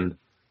stand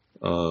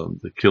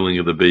the killing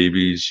of the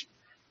babies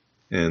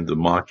and the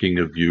mocking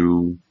of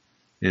you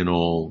and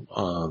all.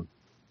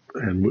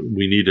 And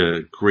we need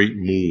a great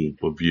move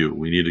of you.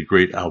 We need a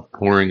great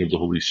outpouring of the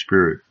Holy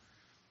Spirit.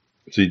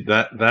 See,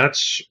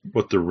 that's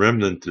what the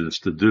remnant is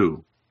to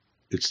do.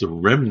 It's the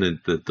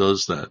remnant that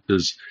does that.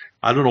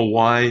 I don't know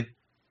why,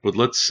 but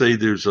let's say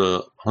there's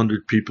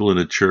 100 people in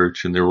a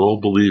church and they're all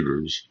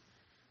believers.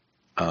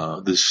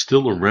 There's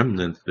still a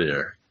remnant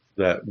there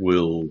that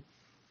will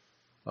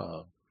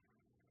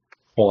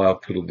call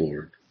out to the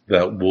Lord,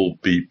 that will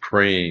be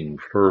praying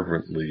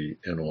fervently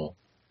and all.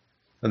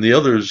 And the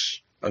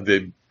others,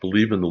 they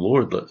believe in the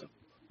Lord, but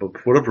for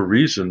whatever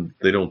reason,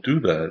 they don't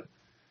do that.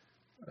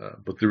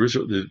 But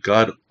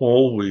God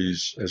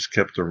always has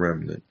kept a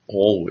remnant,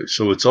 always.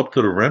 So it's up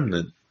to the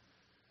remnant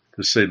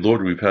to say,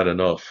 Lord, we've had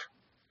enough.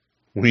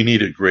 We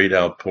need a great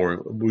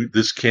outpouring.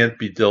 This can't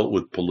be dealt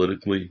with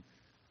politically.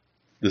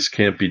 This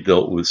can't be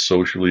dealt with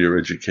socially or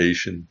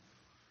education.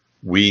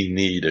 We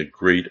need a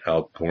great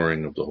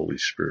outpouring of the Holy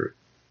Spirit.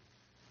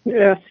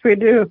 Yes, we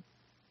do.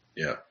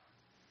 Yeah.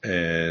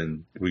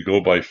 And we go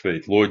by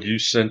faith. Lord, you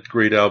sent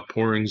great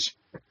outpourings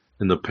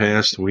in the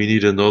past. We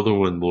need another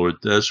one,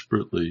 Lord,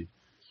 desperately.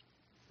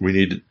 We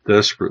need it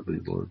desperately,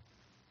 Lord.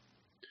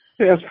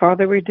 Yes,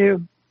 Father, we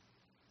do.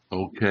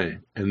 Okay.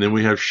 And then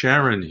we have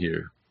Sharon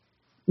here.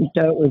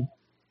 That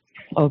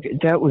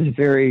was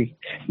very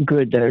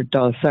good,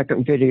 the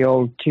second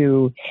video,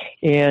 too.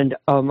 And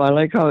I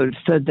like how it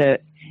said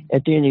that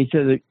at the end, he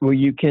said that, well,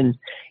 you can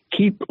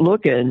keep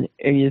looking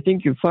and you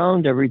think you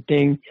found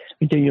everything,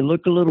 and then you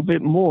look a little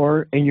bit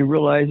more and you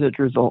realize that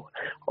there's a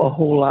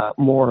whole lot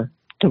more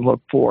to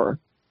look for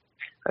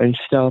and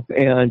stuff.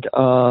 And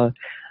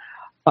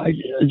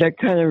that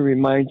kind of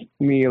reminds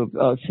me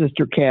of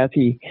Sister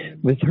Kathy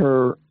with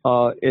her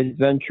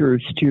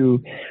adventures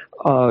to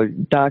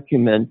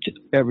document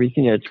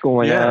everything that's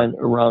going on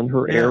around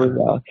her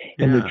area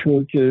and the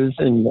churches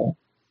and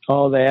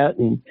all that.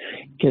 And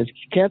because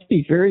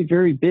Kathy's very,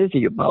 very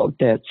busy about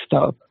that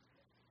stuff.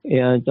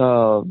 And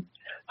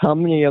how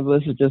many of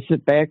us just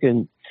sit back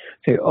and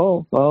say,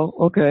 oh, well,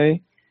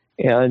 okay.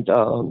 And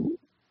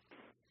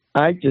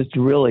I just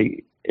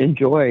really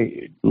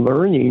enjoy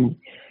learning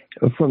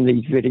from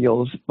these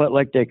videos. But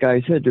like that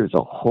guy said, there's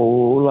a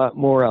whole lot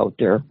more out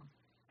there.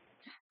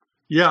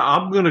 Yeah,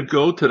 I'm going to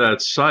go to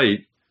that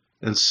site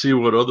and see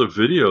what other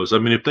videos. I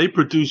mean, if they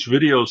produce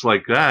videos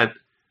like that,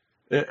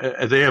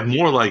 they have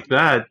more like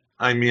that.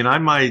 I mean,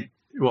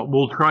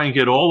 we'll try and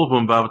get all of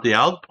them about the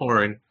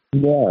outpouring.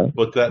 Yeah.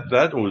 But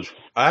that was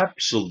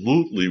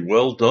absolutely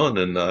well done.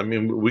 And I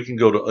mean, we can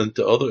go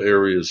into other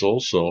areas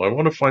also. I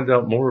want to find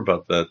out more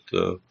about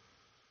that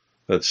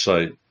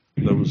site.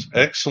 That was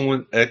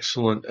excellent,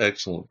 excellent,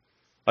 excellent.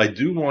 I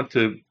do want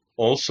to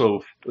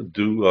also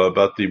do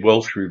about the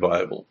Welsh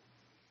revival.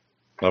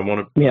 I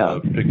want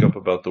to pick up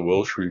about the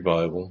Welsh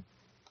revival.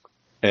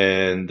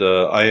 And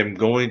I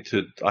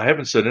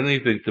haven't said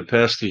anything to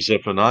Pastor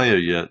Zephaniah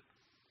yet,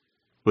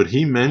 but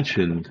he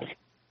mentioned,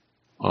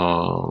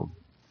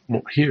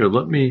 here,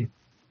 let me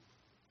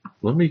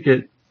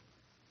get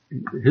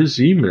his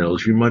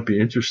emails. You might be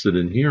interested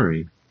in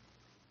hearing.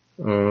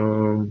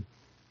 I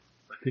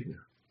think,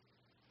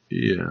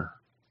 yeah.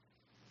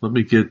 Let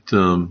me get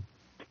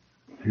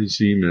his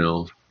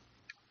emails.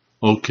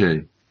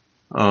 Okay.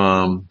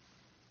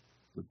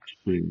 Let's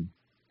see.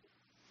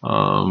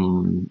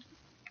 All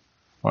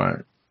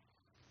right.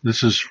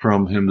 This is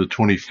from him, the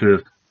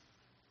 25th.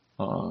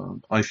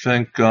 I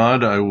thank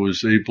God I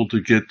was able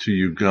to get to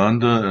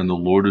Uganda, and the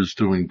Lord is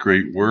doing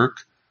great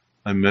work.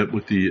 I met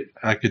with the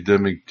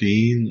academic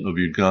dean of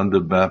Uganda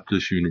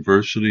Baptist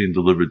University and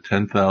delivered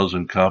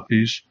 10,000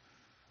 copies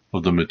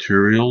of the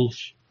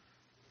materials,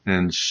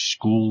 and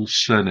school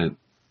senate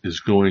is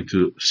going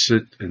to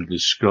sit and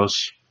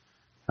discuss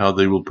how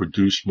they will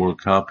produce more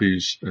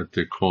copies at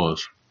their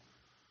cost.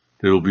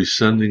 They will be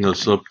sending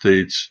us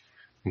updates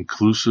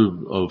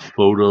inclusive of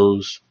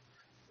photos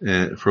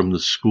from the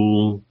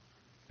school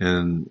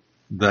And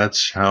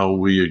that's how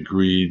we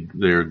agreed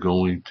they're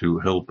going to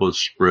help us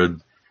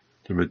spread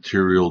the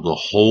material, the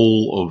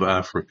whole of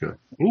Africa.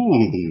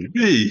 Ooh,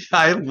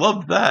 I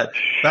love that.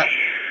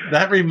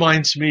 That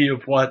reminds me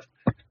of what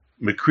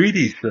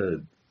McCready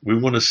said. We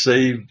want to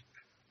save,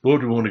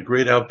 Lord, we want a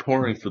great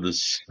outpouring for the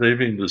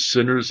saving the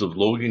sinners of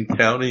Logan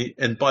County.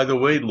 And by the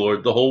way,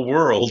 Lord, the whole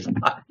world.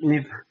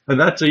 And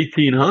that's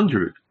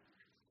 1800.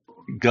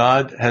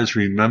 God has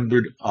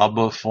remembered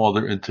Abba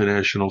Father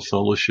International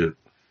Fellowship.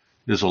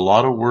 There's a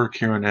lot of work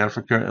here in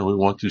Africa, and we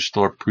want to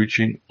start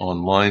preaching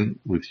online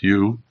with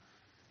you.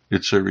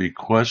 It's a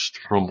request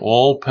from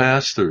all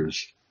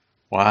pastors.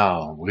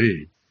 Wow,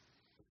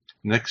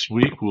 next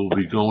week we'll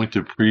be going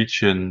to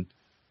preach in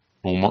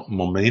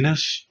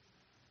Momenas,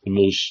 the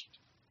most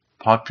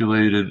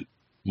populated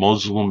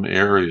Muslim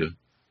area.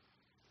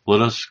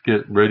 Let us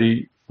get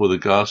ready for the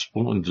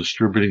gospel and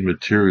distributing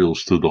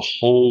materials to the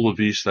whole of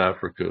East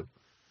Africa.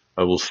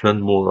 I will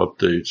send more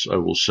updates. I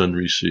will send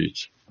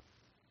receipts.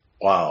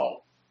 Wow.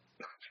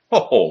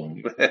 Oh,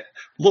 man.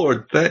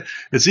 Lord,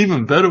 it's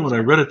even better when I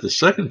read it the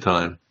second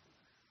time.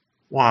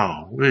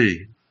 Wow.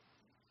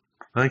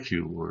 Thank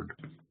you, Lord.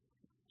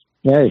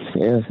 Yes,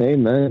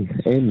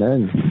 amen.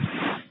 Amen.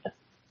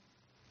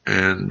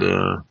 And,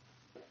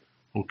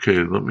 okay,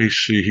 let me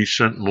see. He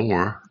sent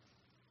more.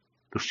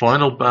 The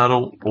final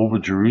battle over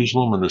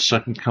Jerusalem and the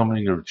second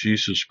coming of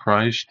Jesus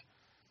Christ.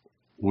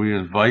 We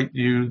invite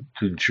you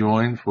to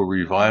join for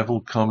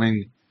revival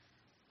coming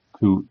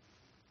to,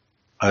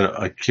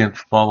 I can't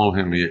follow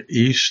him here,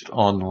 East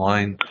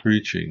Online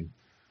Preaching.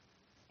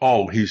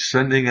 Oh, he's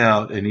sending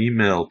out an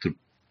email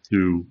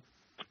to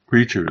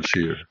preachers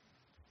here,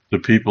 the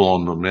people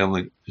on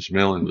his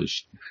mailing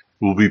list.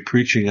 We'll be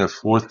preaching at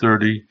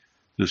 4:30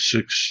 to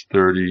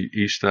 6:30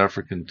 East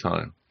African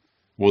time.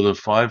 More than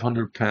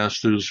 500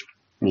 pastors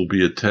will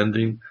be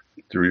attending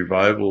the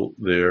revival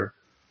there.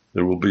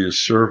 There will be a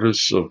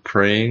service of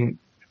praying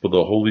for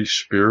the Holy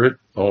Spirit.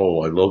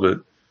 Oh, I love it.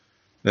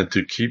 And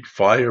to keep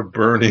fire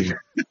burning.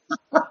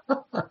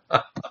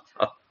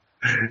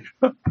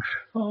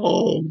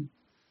 Oh,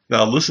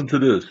 now listen to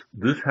this.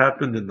 This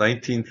happened in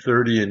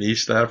 1930 in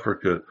East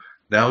Africa.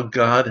 Now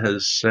God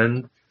has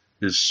sent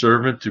his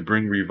servant to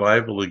bring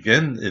revival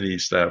again in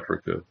East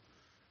Africa.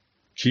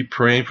 Keep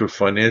praying for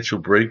financial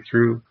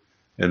breakthrough,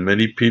 and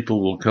many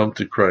people will come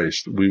to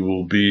Christ. We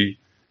will be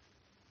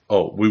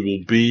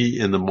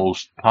in the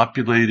most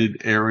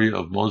populated area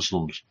of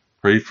Muslims.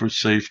 Pray for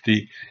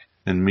safety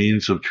and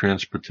means of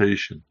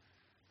transportation.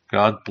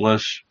 God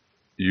bless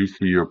you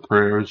for your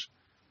prayers.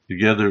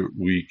 Together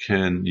we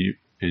can,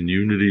 in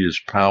unity is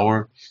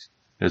power,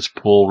 as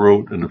Paul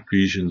wrote in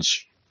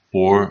Ephesians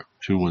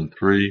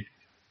 4:2-3,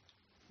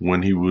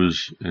 when he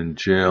was in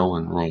jail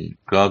in Rome.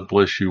 God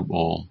bless you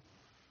all.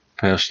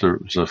 Pastor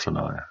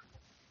Zephaniah.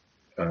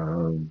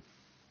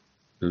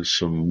 There's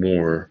some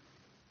more.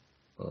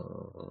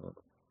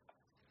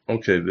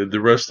 Okay,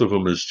 the rest of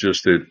them is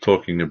just they're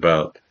talking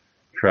about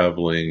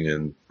traveling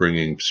and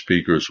bringing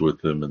speakers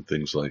with them and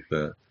things like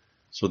that.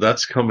 So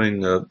that's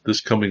coming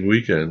this coming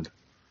weekend.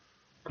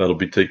 That'll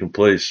be taking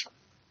place.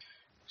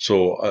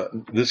 So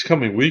this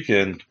coming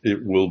weekend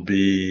it will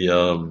be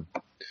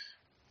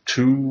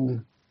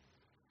two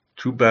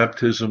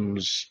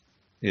baptisms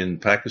in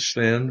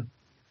Pakistan,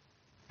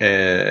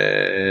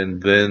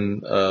 and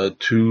then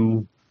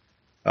two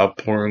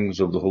outpourings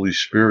of the Holy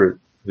Spirit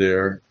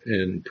there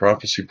in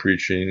prophecy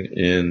preaching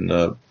in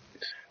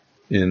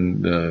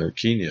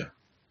Kenya.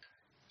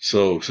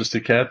 So,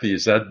 Sister Kathy,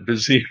 is that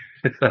busy?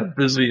 Is that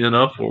busy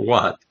enough, or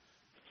what?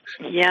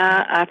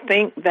 Yeah, I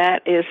think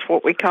that is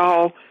what we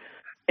call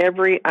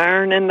every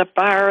iron in the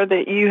fire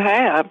that you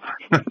have.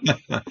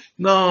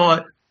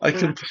 No, I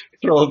can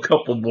throw a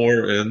couple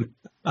more in.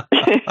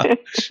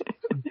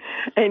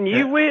 And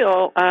you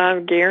will, I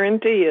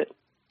guarantee it.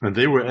 And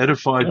they were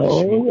edified.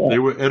 They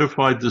were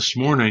edified this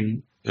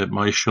morning at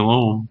my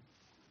shalom.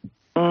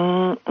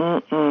 Yeah,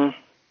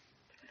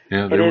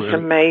 it is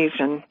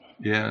amazing.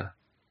 Yeah.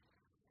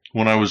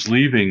 When I was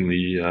leaving,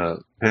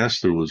 the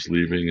pastor was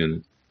leaving,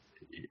 and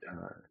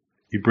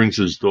he brings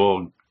his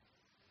dog,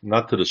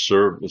 not to the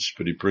service,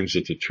 but he brings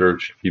it to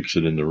church, keeps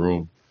it in the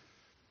room.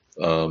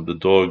 The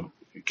dog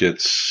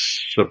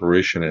gets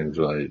separation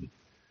anxiety,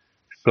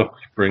 so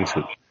he brings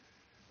it.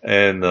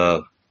 And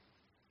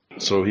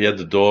so he had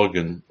the dog,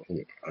 and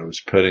I was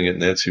petting it.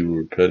 Nancy, we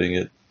were petting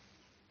it.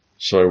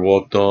 So I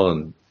walked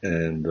on,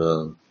 and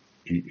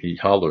he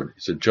hollered.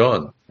 He said,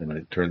 "John," and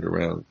I turned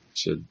around and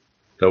said,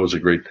 "That was a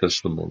great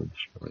testimony."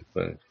 Like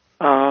that.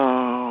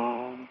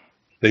 Oh.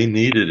 They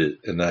needed it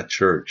in that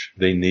church.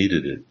 They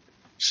needed it.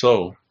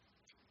 So,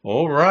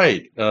 all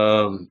right.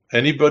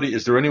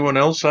 Is there anyone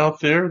else out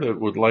there that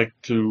would like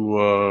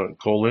to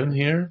call in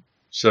here?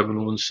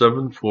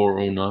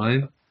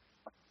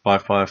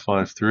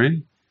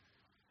 717-409-5553.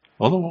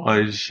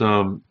 Otherwise,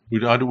 we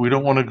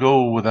don't want to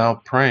go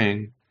without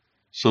praying.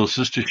 So,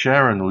 Sister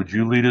Sharon, would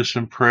you lead us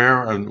in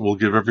prayer, and we'll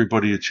give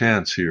everybody a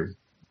chance here.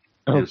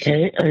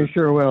 Okay, I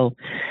sure will.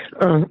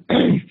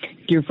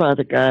 dear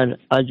Father God,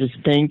 I just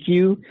thank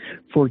you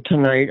for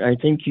tonight. I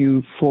thank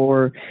you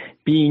for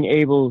being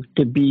able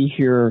to be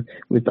here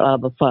with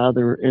Abba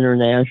Father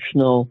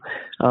International,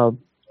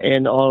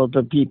 and all of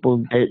the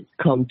people that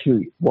come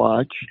to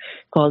watch,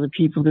 all the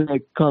people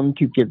that come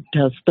to give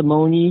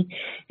testimony,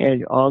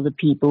 and all the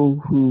people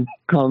who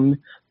come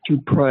to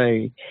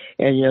pray.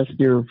 And yes,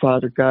 dear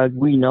Father God,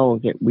 we know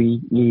that we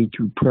need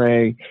to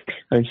pray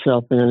and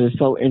stuff. And it's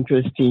so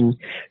interesting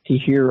to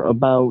hear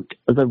about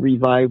the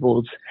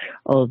revivals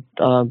of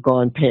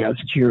gone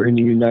past here in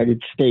the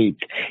United States,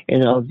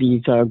 and of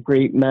these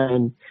great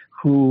men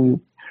who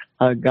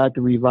got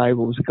the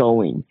revivals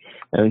going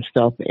and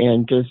stuff,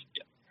 and just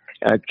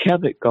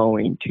kept it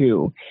going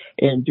too.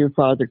 And dear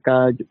Father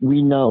God,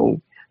 we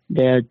know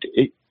that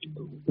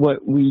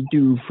what we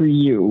do for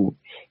you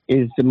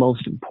is the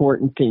most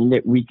important thing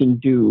that we can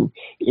do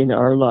in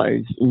our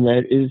lives, and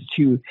that is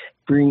to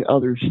bring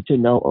others to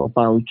know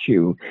about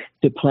you,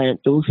 to plant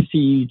those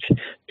seeds,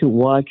 to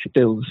watch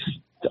those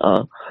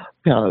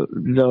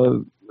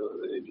the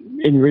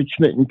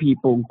enrichment in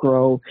people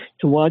grow,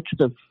 to watch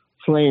the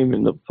flame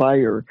and the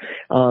fire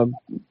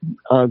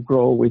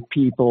grow with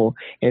people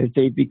as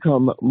they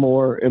become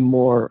more and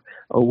more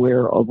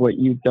aware of what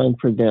you've done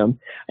for them,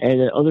 and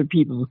that other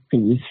people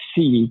can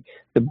see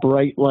the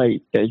bright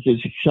light that's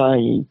just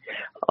shining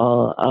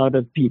out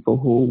of people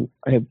who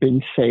have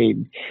been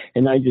saved.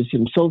 And I just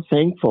am so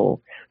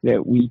thankful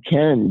that we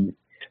can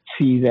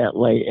see that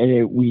light, and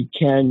that we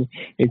can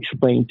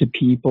explain to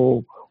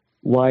people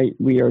why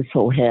we are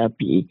so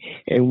happy,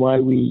 and why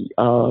we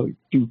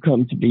do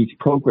come to these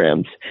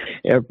programs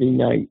every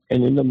night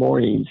and in the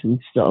mornings and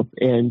stuff,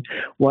 and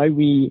why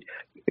we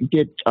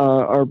get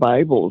our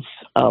Bibles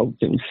out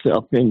and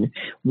stuff, and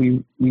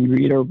we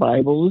read our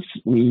Bibles.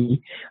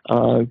 We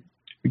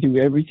do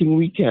everything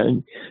we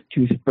can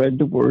to spread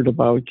the word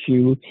about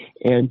you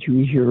and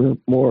to hear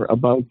more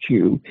about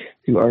you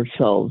to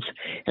ourselves.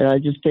 And I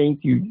just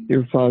thank you,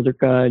 dear Father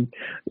God,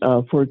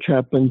 for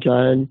Chaplain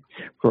John,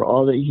 for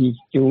all that he's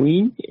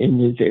doing in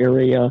his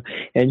area.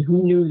 And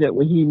who knew that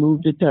when he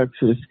moved to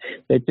Texas,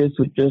 that this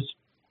would just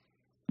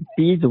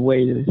be the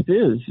way this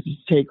is,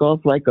 take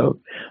off like a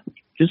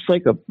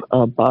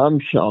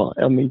bombshell.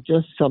 I mean,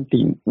 just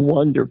something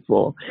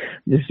wonderful.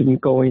 This has been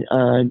going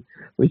on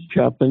with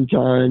Chaplain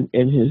John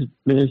and his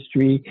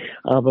ministry,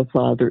 Abba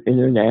Father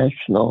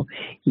International.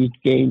 He's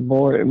gained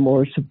more and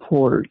more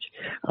support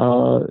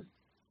through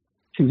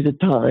the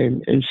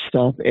time and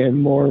stuff,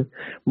 and more,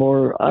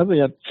 I would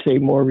have to say,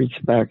 more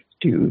respect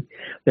too,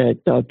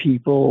 that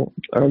people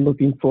are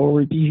looking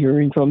forward to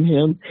hearing from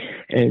him,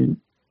 and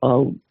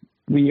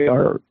we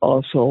are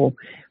also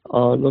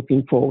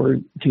looking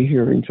forward to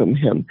hearing from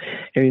him.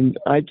 And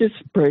I just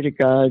pray to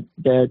God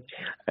that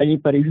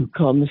anybody who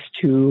comes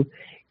to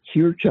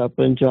hear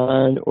Chaplain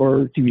John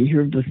or to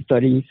hear the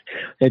studies,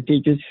 that they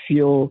just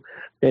feel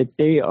that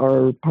they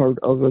are part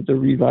of the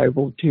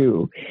revival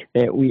too,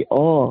 that we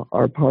all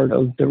are part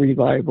of the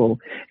revival,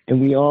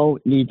 and we all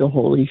need the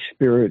Holy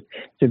Spirit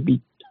to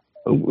be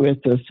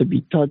with us, to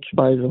be touched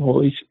by the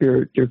Holy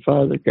Spirit, dear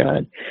Father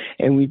God.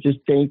 And we just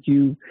thank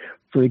you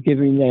for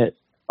giving that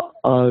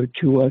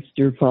to us,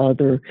 dear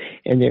Father,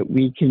 and that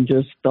we can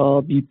just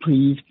be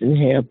pleased and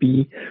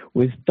happy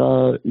with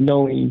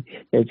knowing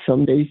that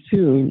someday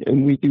soon,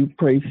 and we do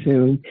pray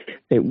soon,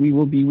 that we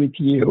will be with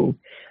you,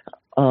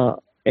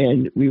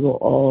 and we will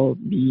all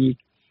be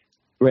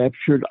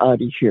raptured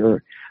out of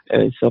here.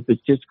 And so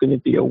it's just going to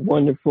be a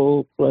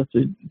wonderful,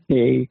 blessed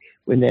day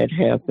when that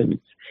happens.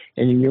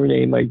 And in your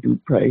name I do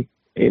pray.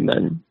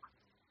 Amen.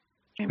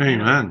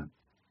 Amen.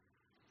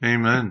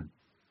 Amen.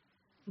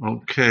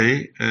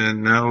 Okay,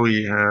 and now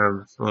we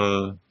have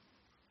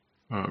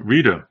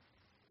Rita.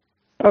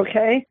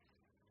 Okay.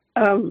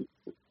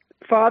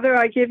 Father,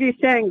 I give you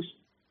thanks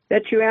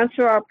that you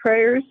answer our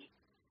prayers,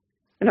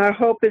 and our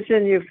hope is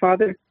in you,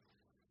 Father.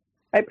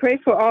 I pray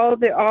for all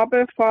the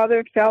Abba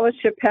Father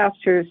Fellowship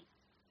pastors,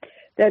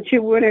 that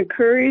you would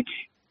encourage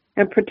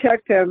and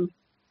protect them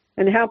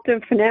and help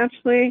them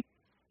financially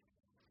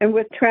and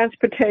with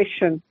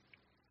transportation.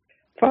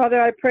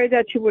 Father, I pray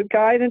that you would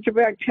guide and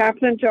direct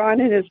Chaplain John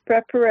in his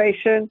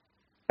preparation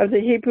of the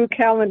Hebrew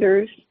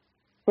calendars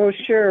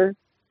brochure.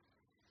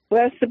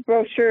 Bless the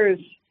brochures,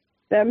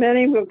 that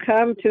many will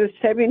come to the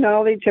saving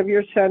knowledge of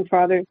your Son,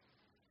 Father.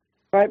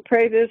 I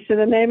pray this in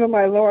the name of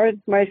my Lord,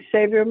 my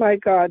Savior, my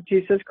God,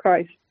 Jesus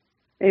Christ.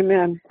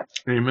 Amen.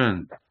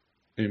 Amen.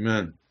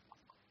 Amen.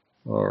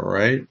 All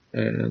right,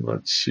 and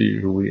let's see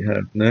who we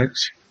have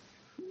next.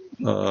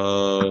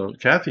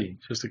 Kathy,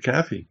 Sister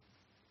Kathy.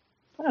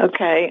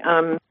 Okay.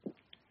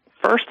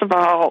 First of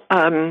all,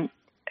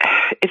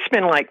 it's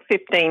been like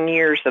 15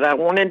 years that I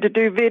wanted to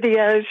do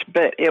videos,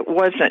 but it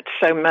wasn't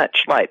so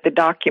much like the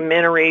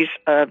documentaries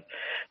of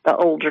the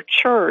older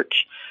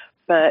church,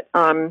 but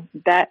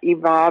that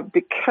evolved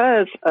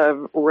because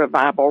of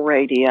Revival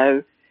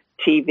Radio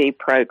TV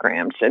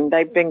programs, and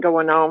they've been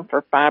going on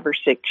for 5 or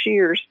 6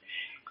 years.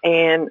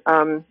 And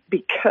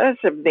because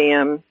of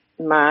them,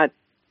 my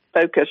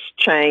focus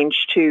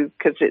changed to,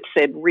 because it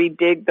said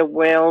redig the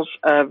wells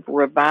of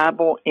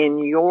revival in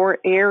your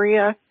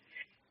area.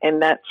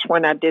 And that's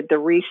when I did the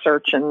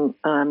research in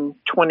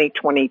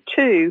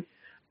 2022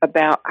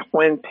 about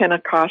when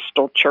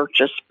Pentecostal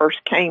churches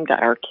first came to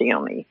our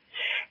county.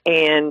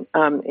 And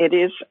it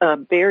is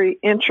very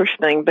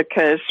interesting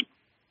because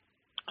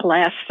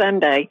last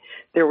Sunday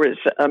there was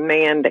a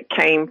man that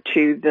came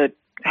to the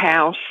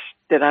house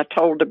that I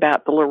told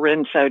about the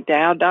Lorenzo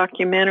Dow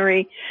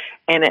documentary.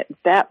 And at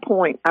that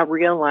point, I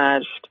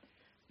realized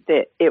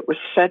that it was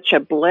such a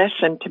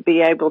blessing to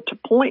be able to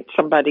point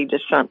somebody to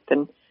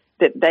something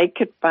that they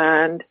could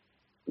find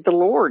the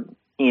Lord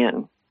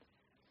in,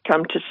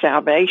 come to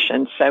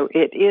salvation. So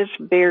it is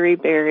very,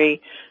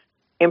 very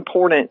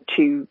important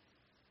to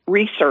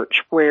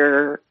research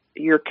where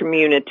your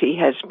community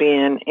has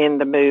been in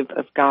the move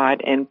of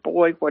God. And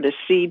boy, what a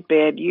seed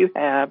bed you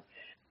have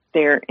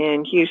there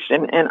in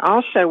Houston. And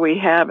also we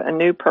have a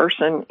new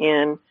person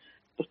in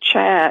the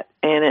chat,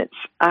 and it's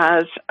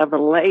Eyes of a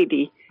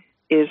Lady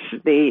is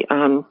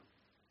the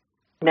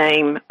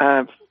name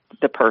of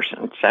the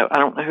person. So I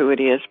don't know who it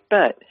is,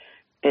 but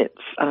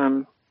it's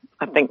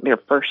I think their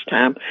first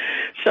time.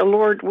 So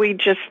Lord, we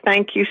just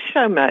thank you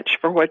so much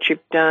for what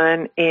you've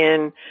done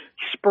in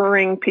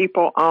spurring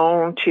people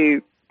on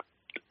to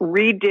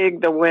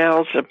redig the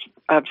wells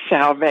of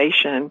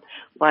salvation,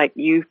 like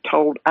you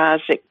told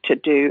Isaac to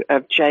do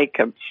of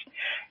Jacob's,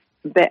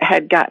 that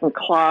had gotten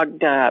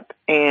clogged up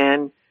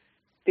and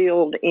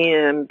filled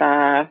in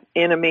by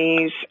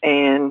enemies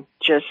and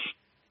just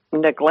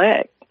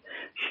neglect.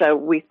 So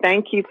we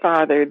thank you,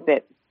 Father,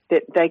 that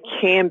they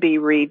can be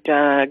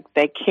redug,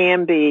 they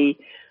can be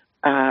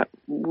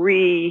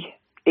reignited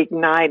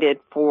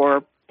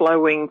for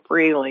flowing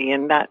freely,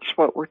 and that's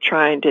what we're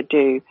trying to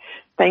do.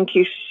 Thank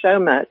you so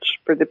much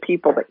for the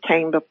people that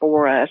came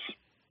before us,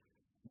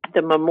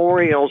 the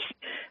memorials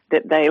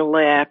that they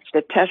left,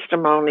 the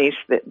testimonies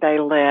that they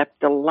left,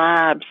 the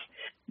lives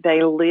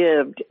they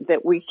lived,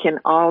 that we can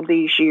all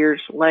these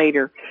years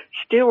later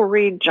still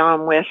read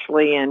John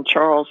Wesley and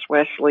Charles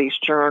Wesley's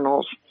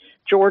journals,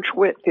 George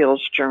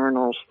Whitfield's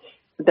journals,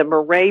 the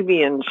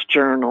Moravians'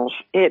 journals.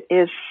 It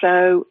is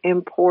so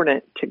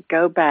important to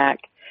go back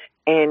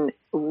and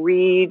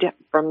read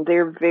from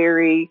their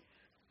very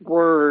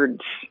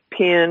words,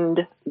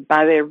 penned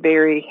by their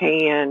very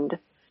hand,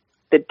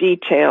 the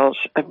details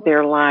of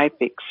their life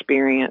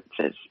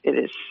experiences. It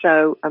is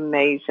so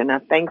amazing. I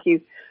thank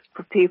you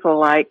for people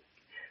like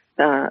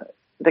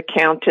the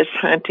Countess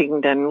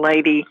Huntingdon,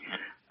 Lady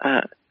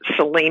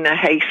Selena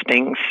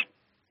Hastings,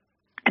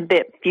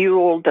 that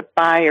fueled the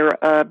fire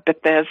of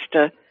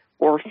Bethesda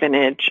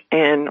Orphanage,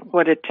 and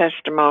what a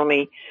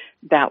testimony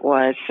that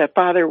was. So,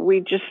 Father, we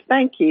just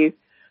thank you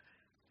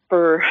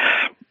for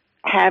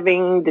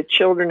having the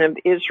children of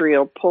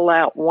Israel pull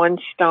out one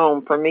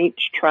stone from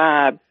each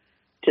tribe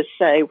to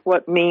say,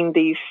 what mean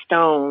these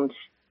stones?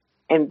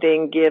 And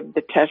then give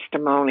the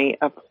testimony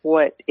of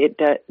what it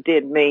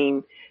did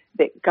mean,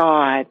 that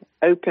God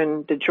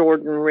opened the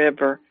Jordan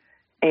River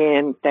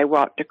and they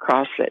walked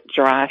across it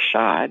dry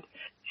shod.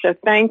 So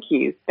thank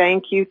you,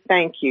 thank you,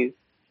 thank you,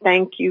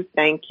 thank you,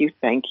 thank you,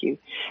 thank you.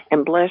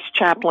 And bless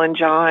Chaplain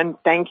John.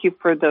 Thank you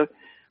for the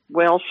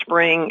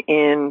wellspring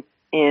in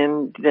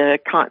the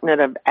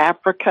continent of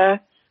Africa.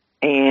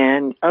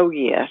 And oh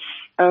yes,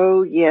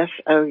 oh yes,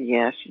 oh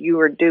yes, you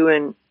are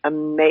doing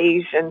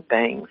amazing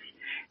things.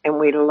 And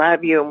we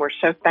love you, and we're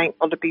so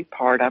thankful to be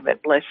part of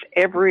it. Bless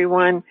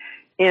everyone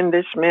in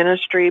this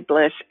ministry.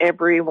 Bless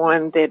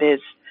everyone that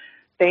is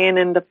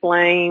fanning the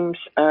flames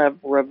of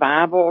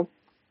revival,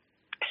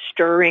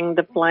 stirring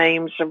the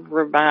flames of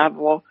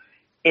revival,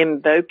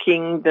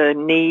 invoking the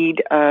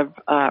need of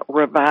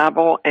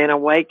revival and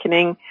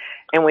awakening.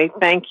 And we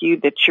thank you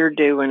that you're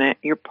doing it.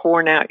 You're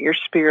pouring out your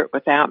Spirit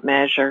without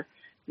measure.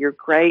 You're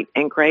great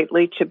and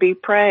greatly to be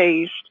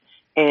praised.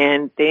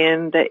 And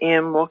then the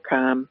end will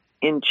come.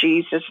 In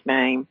Jesus'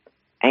 name,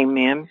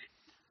 amen.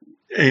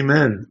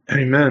 Amen.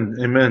 Amen.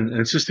 Amen.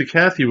 And Sister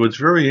Kathy, what's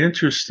very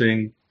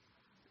interesting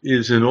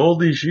is in all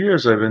these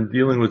years I've been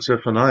dealing with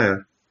Zephaniah,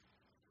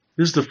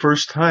 this is the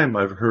first time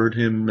I've heard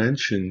him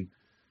mention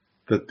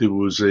that there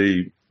was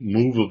a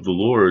move of the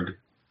Lord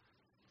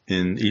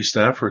in East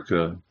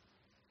Africa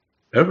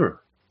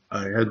ever.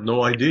 I had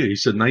no idea. He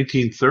said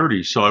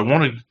 1930, so I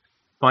want to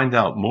find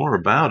out more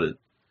about it.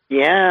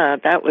 Yeah,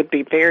 that would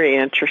be very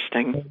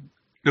interesting.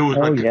 It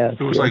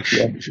was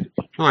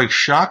like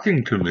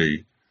shocking to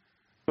me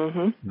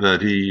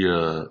that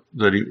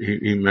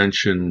he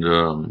mentioned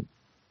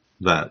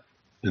that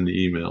in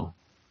the email.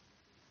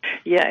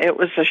 Yeah, it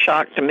was a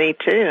shock to me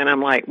too, and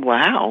I'm like,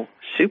 wow,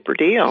 super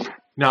deal.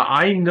 Now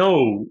I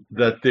know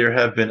that there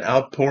have been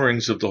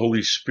outpourings of the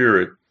Holy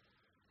Spirit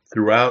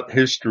throughout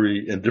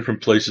history in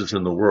different places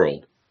in the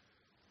world.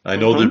 I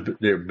know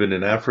they've been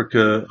in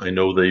Africa. I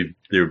know they've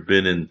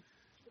been in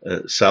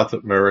South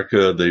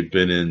America. They've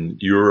been in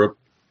Europe.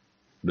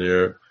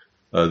 They've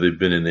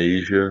been in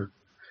Asia,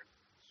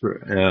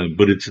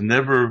 but it's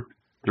never.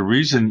 The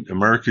reason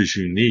America's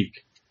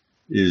unique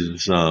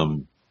is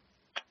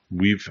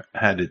we've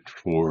had it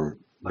for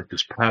like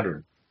this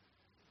pattern,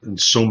 and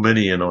so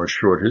many in our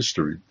short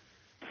history.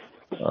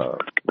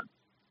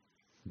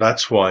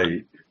 That's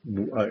why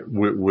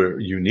we're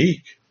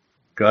unique.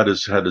 God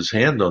has had his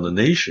hand on the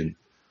nation.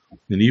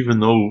 And even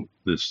though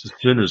this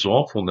sin is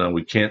awful now,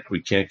 we can't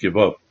give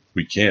up.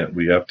 We can't.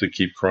 We have to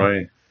keep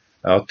crying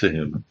out to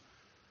him,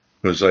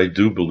 because I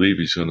do believe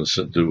he's going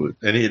to do it.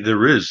 And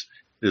there is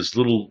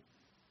that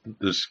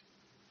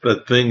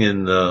thing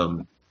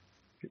in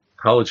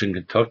college in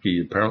Kentucky.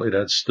 Apparently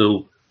that's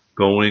still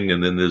going.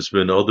 And then there's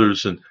been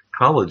others in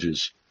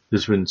colleges.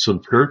 There's been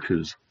some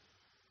churches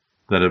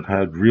that have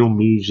had real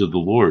moves of the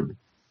Lord.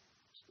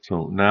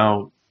 So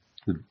now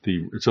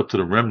it's up to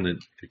the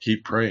remnant to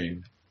keep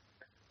praying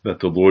that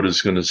the Lord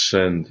is going to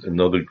send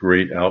another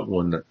great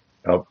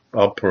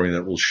outpouring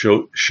that will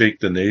shake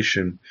the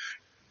nation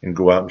and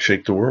go out and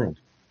shake the world.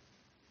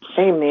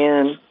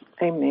 Amen.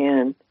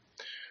 Amen.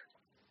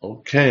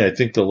 Okay, I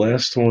think the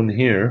last one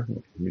here,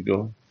 let me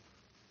go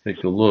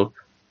take a look,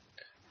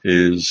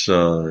 is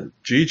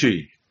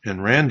Gigi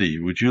and Randy.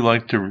 Would you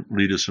like to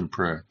lead us in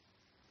prayer?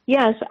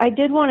 Yes, I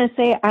did want to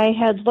say I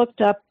had looked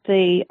up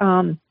the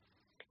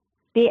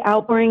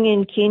outpouring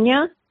in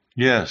Kenya.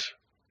 Yes.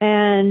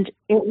 And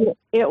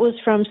it was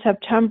from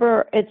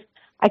September.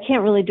 I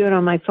can't really do it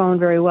on my phone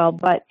very well,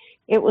 but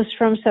it was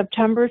from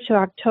September to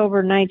October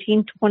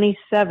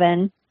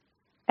 1927,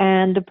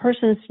 and the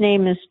person's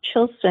name is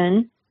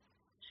Chilson,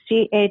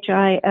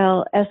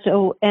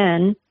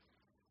 Chilson,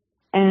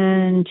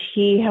 and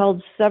he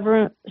held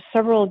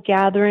several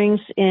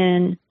gatherings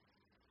in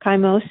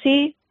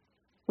Kaimosi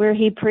where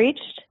he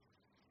preached.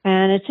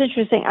 And it's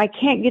interesting. I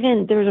can't get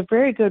in. There's a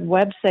very good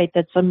website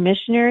that's a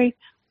missionary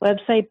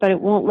website, but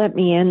it won't let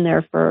me in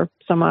there for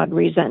some odd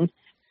reason.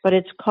 But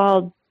it's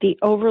called The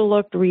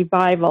Overlooked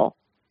Revival.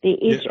 The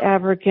East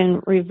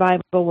African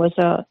Revival was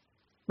a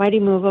mighty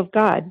move of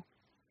God.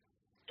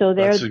 So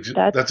that's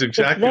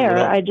exactly there.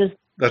 I just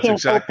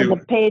can't open the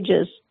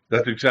pages.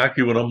 That's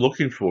exactly what I'm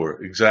looking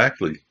for.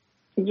 Exactly.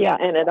 Yeah,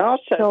 and it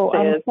also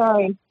says... I'm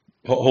sorry.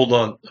 Hold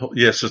on.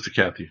 Yes, Sister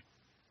Kathy.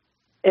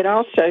 It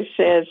also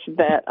says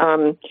that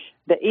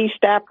the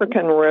East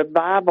African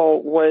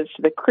Revival was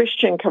the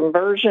Christian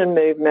conversion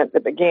movement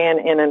that began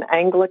in an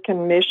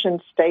Anglican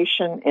mission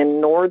station in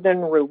northern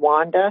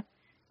Rwanda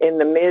in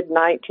the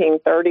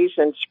mid-1930s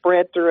and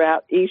spread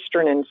throughout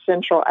Eastern and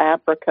Central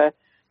Africa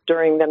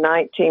during the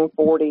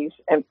 1940s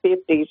and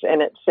 50s.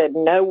 And it said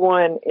no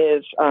one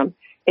is,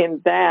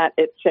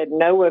 it said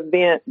no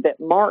event that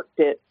marked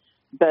it,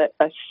 but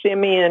a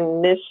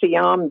Simeon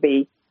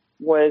Nisiambi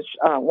was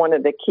one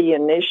of the key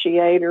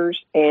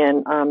initiators,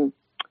 and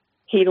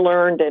he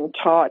learned and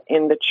taught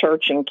in the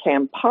church in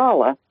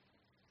Kampala,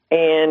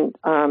 and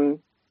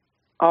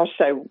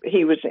also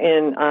he was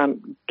in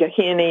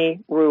Gahini,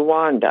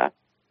 Rwanda.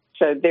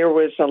 So there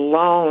was a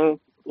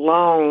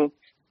long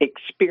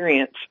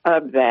experience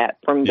of that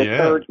from the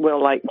third,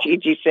 well, like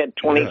Gigi said,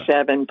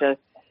 27 to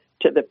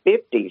the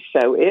 50s.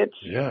 So it's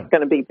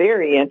going to be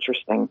very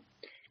interesting.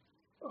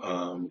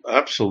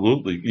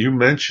 Absolutely. You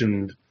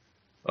mentioned...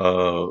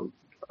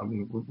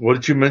 what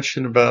did you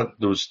mention about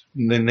those?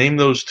 Name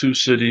those two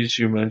cities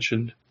you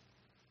mentioned.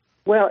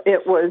 Well,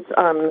 it was,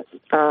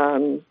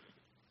 oh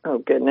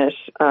goodness.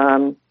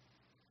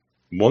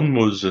 One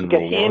was in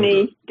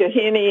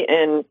Gahini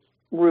and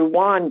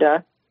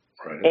Rwanda,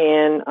 right.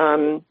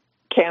 And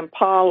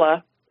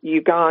Kampala,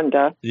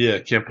 Uganda. Yeah,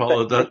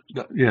 Kampala.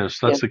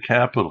 That's the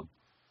capital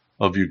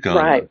of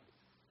Uganda. Right.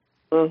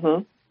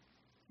 Mm-hmm.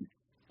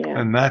 Yeah.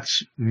 And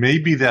that's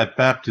maybe that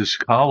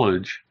Baptist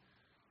college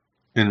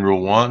in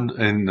Rwanda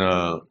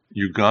and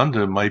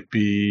Uganda might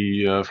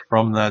be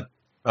from that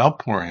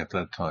outpouring at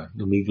that time,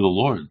 the move of the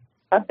Lord.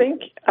 I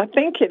think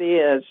it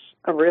is.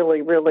 I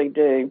really, really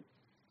do.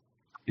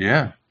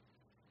 Yeah.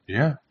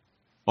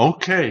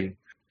 Okay.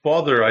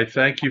 Father, I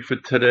thank you for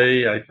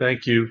today. I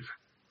thank you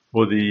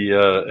for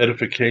the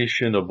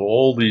edification of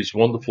all these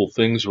wonderful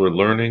things we're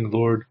learning,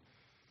 Lord,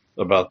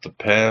 about the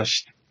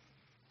past.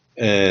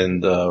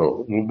 And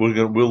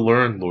we'll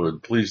learn,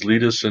 Lord. Please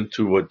lead us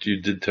into what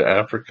you did to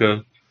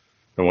Africa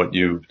and what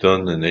you've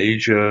done in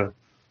Asia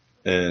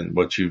and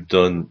what you've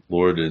done,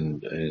 Lord,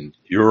 in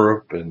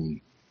Europe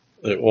and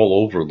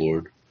all over,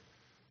 Lord.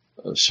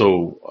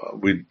 So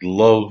we'd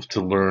love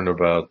to learn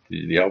about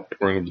the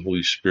outpouring of the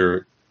Holy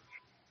Spirit.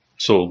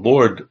 So,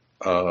 Lord,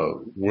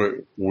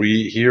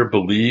 we here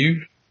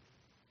believe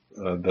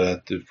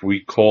that if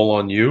we call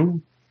on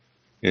you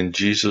in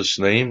Jesus'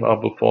 name,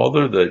 Abba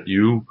Father, that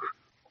you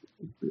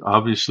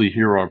obviously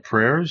hear our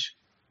prayers,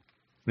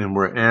 and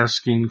we're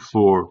asking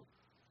for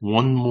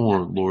one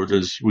more, Lord,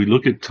 as we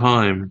look at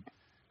time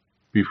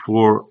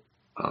before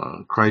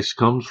Christ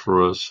comes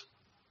for us.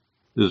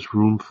 There's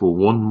room for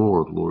one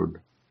more,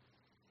 Lord.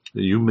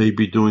 You may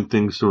be doing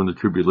things during the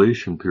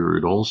tribulation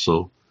period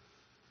also,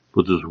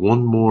 but there's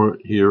one more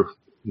here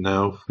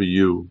now for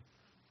you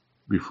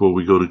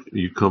before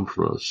you come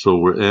for us. So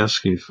we're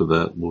asking for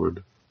that,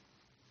 Lord.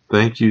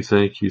 Thank you,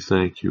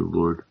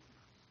 Lord.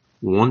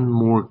 One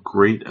more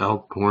great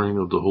outpouring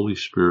of the Holy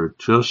Spirit,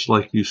 just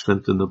like you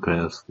sent in the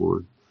past,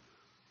 Lord.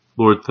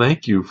 Lord,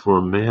 thank you for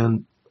a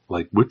man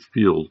like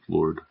Whitfield,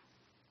 Lord.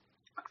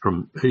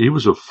 He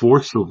was a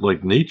force of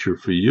like nature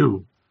for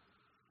you.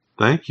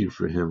 Thank you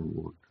for him,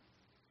 Lord.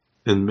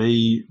 And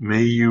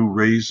may you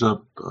raise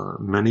up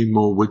many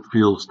more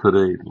Whitfields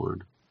today,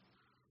 Lord,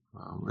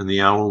 in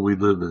the hour we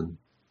live in.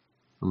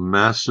 A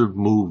massive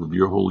move of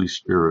your Holy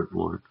Spirit,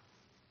 Lord.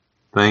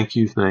 Thank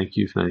you, thank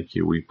you, thank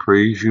you. We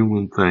praise you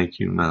and thank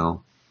you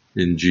now.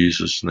 In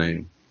Jesus'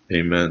 name.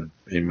 Amen,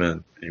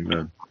 amen,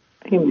 amen.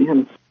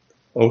 Amen.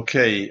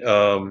 Okay,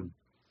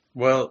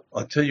 well,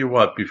 I'll tell you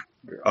what,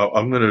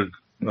 I'm going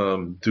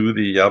to do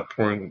the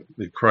outpouring,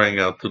 the crying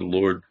out to the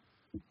Lord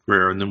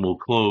prayer, and then we'll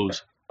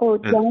close. Oh,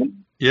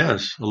 John?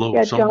 Yes, hello.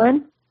 Yeah,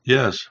 John?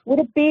 Yes. Would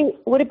it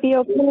be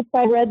okay if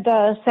I read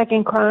the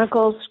 2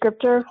 Chronicles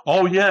scripture?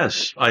 Oh,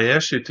 yes. I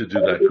asked you to do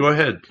that. Go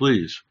ahead,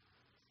 please.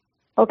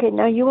 Okay,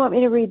 now you want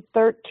me to read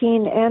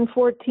 13 and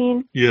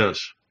 14?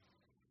 Yes.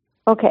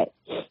 Okay,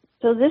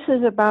 so this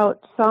is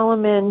about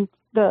Solomon,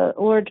 the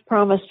Lord's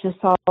promise to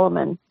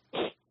Solomon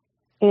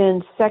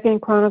in 2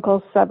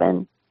 Chronicles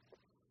 7.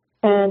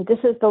 And this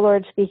is the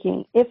Lord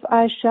speaking. If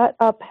I shut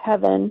up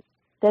heaven,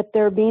 that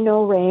there be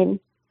no rain,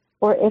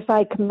 or if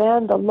I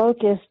command the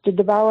locust to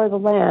devour the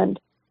land,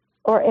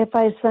 or if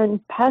I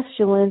send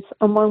pestilence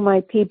among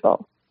my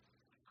people.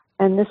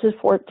 And this is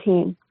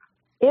 14.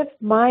 If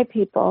my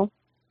people,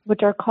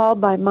 which are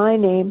called by my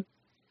name,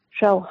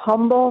 shall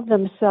humble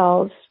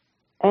themselves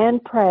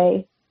and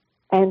pray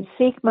and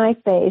seek my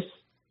face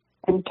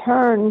and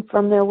turn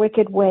from their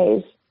wicked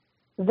ways,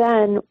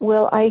 then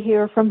will I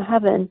hear from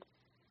heaven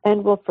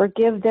and will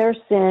forgive their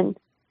sin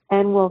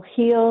and will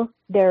heal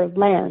their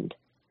land.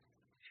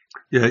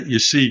 Yeah, you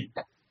see,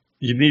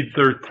 you need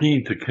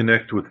 13 to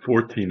connect with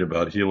 14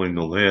 about healing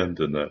the land,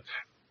 and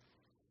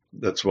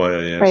that's why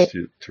I asked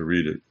you to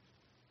read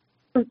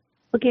it.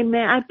 Okay,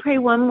 may I pray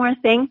one more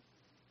thing?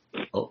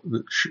 Oh,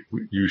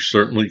 you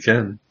certainly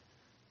can.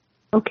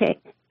 Okay.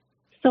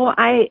 So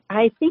I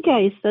think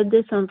I said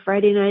this on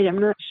Friday night, I'm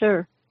not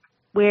sure,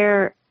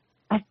 where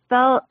I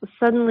felt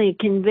suddenly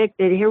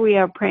convicted. Here we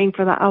are praying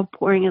for the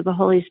outpouring of the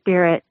Holy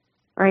Spirit,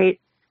 right?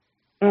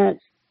 And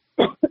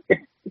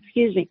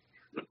excuse me.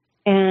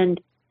 And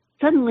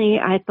suddenly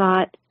I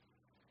thought,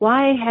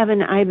 why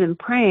haven't I been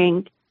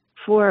praying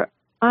for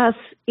us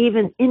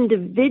even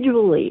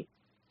individually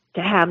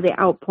to have the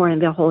outpouring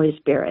of the Holy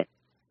Spirit?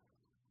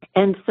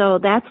 And so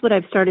that's what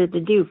I've started to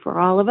do for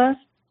all of us.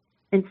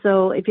 And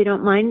so if you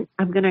don't mind,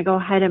 I'm going to go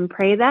ahead and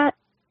pray that.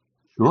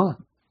 Sure.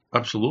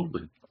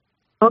 Absolutely.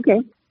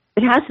 Okay.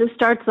 It has to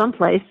start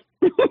someplace.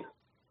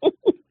 Let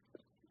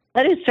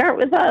it start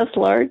with us,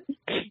 Lord.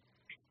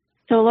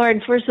 So,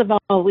 Lord, first of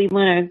all, we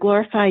want to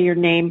glorify your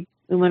name.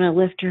 We want to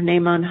lift your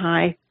name on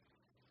high.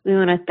 We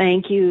want to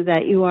thank you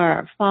that you are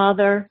our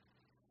Father,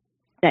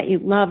 that you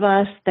love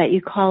us, that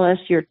you call us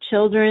your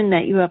children,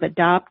 that you have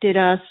adopted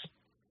us.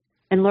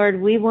 And,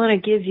 Lord, we want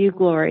to give you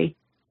glory.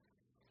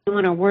 We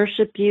want to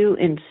worship you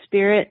in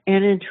spirit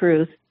and in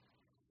truth.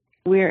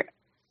 We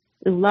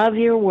love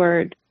your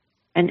word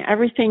and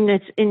everything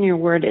that's in your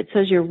word. It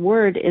says your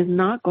word is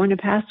not going to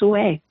pass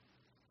away.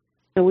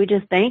 So we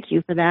just thank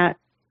you for that.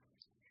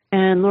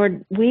 And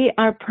Lord, we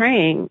are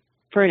praying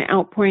for an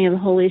outpouring of the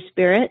Holy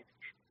Spirit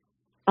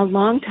a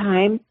long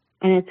time,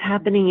 and it's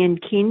happening in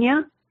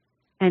Kenya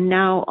and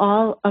now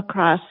all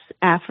across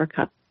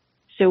Africa.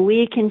 So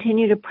we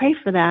continue to pray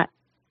for that.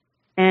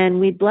 And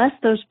we bless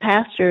those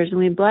pastors, and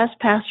we bless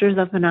Pastor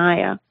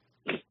Zephaniah.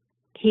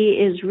 He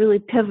is really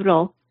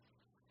pivotal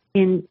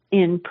in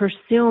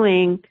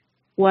pursuing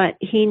what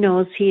he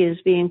knows he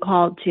is being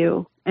called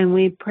to. And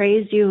we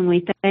praise you and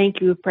we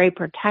thank you. We pray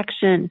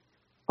protection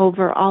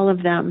over all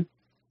of them,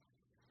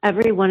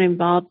 everyone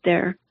involved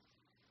there,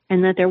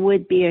 and that there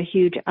would be a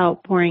huge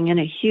outpouring and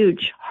a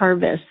huge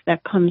harvest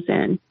that comes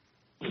in.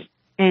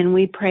 And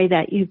we pray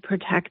that you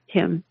protect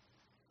him,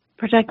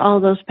 protect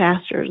all those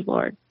pastors,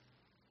 Lord.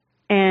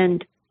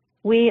 And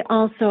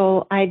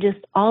I just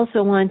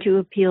also want to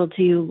appeal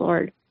to you,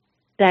 Lord,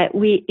 that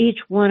each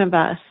one of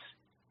us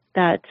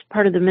that's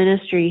part of the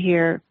ministry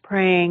here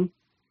praying,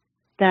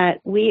 that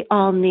we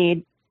all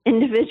need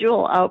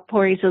individual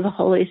outpourings of the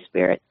Holy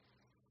Spirit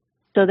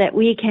so that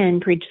we can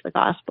preach the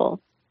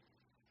gospel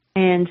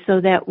and so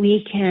that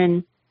we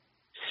can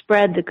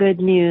spread the good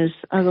news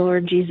of the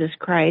Lord Jesus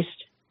Christ.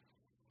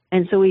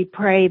 And so we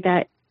pray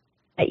that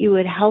you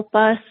would help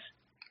us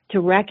to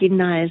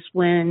recognize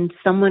when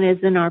someone is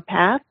in our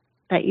path,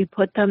 that you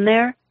put them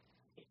there.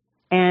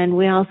 And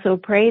we also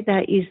pray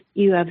that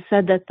you have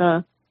said that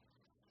the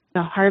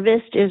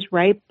harvest is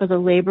ripe, but the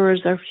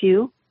laborers are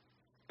few.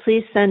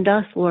 Please send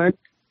us, Lord.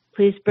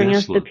 Please bring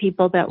us the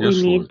people that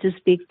we need to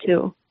speak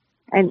to,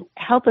 and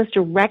help us to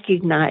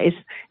recognize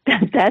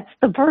that that's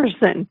the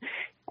person.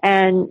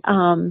 And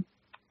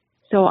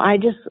so I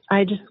just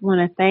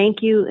want to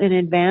thank you in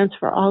advance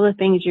for all the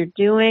things you're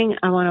doing.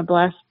 I want to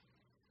bless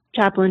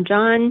Chaplain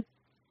John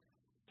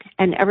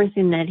and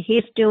everything that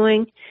he's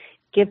doing.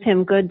 Give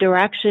him good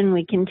direction.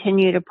 We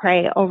continue to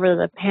pray over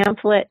the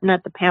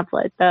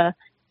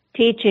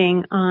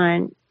teaching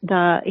on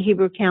the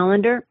Hebrew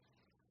calendar.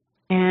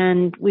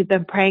 And we've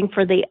been praying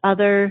for the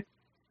other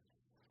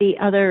the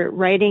other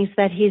writings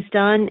that he's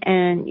done,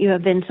 and you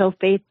have been so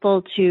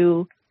faithful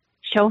to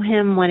show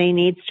him what he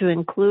needs to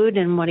include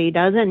and what he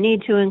doesn't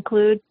need to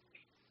include,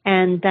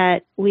 and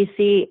that we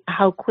see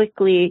how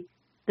quickly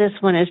this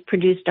one has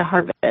produced a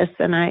harvest,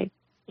 and I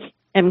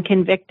am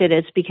convicted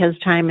it's because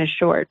time is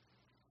short.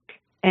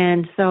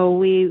 And so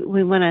we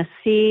want to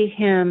see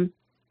him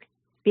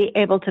be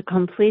able to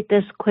complete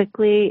this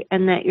quickly,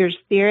 and that your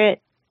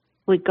Spirit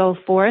would go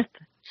forth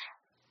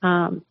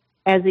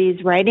as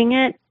he's writing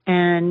it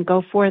and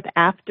go forth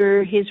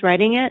after he's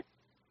writing it,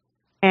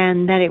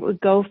 and that it would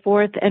go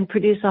forth and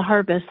produce a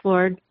harvest,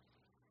 Lord.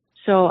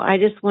 So I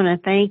just want to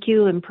thank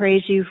you and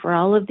praise you for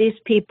all of these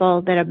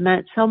people that have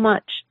meant so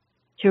much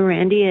to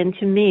Randy and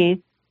to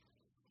me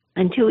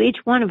and to each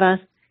one of us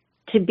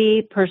to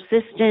be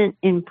persistent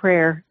in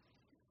prayer.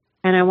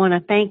 And I want to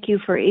thank you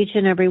for each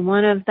and every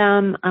one of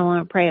them. I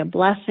want to pray a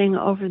blessing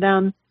over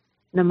them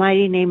in the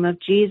mighty name of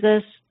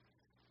Jesus.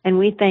 And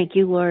we thank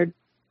you, Lord.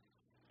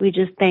 We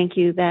just thank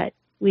you that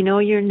we know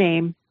your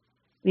name.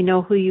 We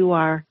know who you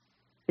are.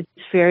 It's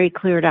very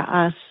clear to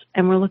us.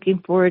 And we're looking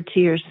forward to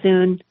your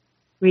soon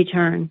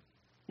return.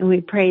 And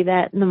we pray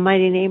that in the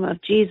mighty name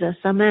of Jesus.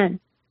 Amen.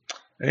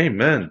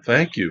 Amen.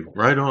 Thank you.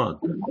 Right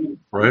on.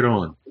 Right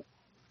on.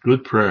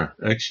 Good prayer.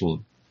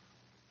 Excellent.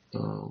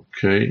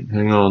 Okay,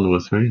 hang on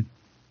with me.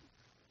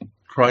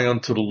 Cry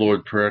unto the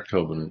Lord, prayer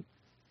covenant.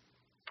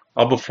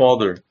 Abba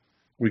Father,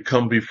 we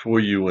come before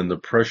you in the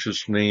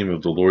precious name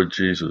of the Lord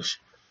Jesus,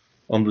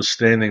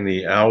 understanding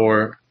the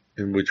hour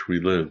in which we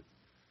live.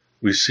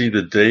 We see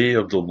the day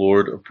of the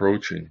Lord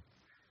approaching,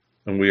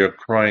 and we are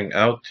crying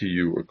out to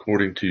you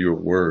according to your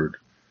word.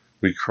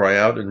 We cry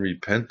out in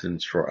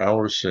repentance for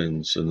our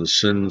sins and the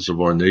sins of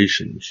our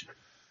nations.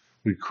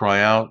 We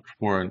cry out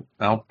for an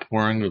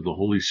outpouring of the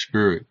Holy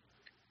Spirit.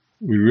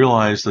 We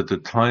realize that the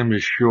time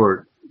is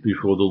short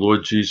before the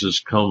Lord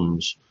Jesus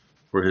comes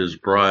for his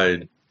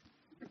bride,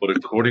 but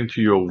according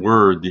to your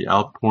word, the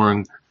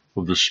outpouring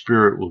of the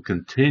Spirit will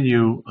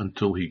continue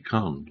until he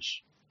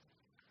comes.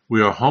 We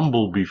are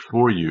humble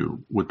before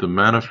you with the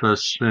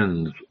manifest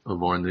sins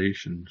of our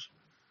nations,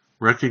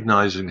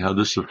 recognizing how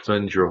this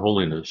offends your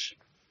holiness.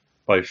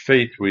 By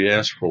faith, we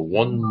ask for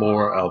one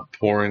more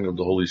outpouring of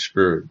the Holy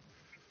Spirit,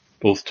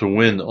 both to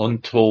win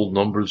untold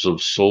numbers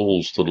of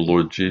souls to the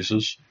Lord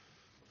Jesus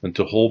and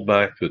to hold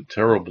back the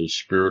terrible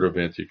spirit of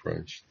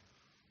Antichrist.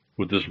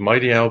 With this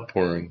mighty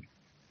outpouring,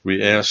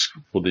 we ask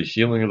for the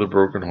healing of the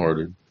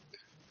brokenhearted,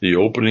 the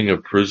opening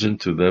of prison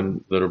to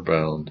them that are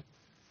bound,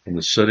 and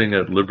the setting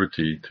at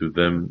liberty to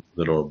them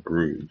that are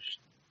bruised.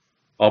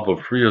 Abba,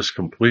 free us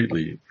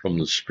completely from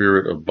the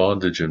spirit of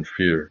bondage and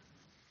fear,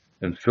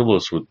 and fill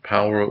us with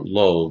power,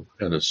 love,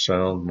 and a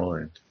sound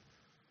mind.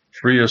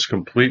 Free us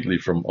completely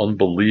from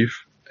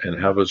unbelief and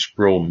have us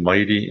grow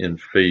mighty in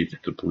faith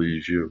to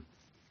please you.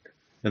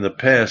 In the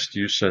past,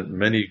 you sent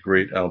many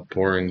great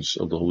outpourings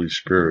of the Holy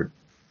Spirit,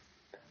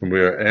 and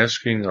we are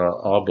asking our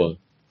Abba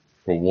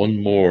for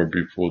one more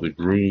before the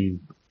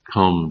groom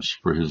comes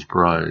for his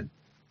bride.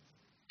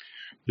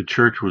 The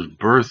church was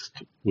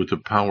birthed with the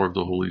power of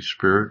the Holy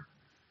Spirit,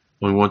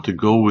 and we want to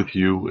go with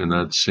you in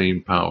that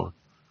same power.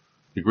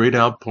 The great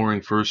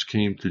outpouring first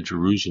came to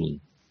Jerusalem.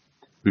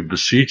 We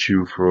beseech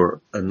you for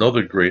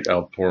another great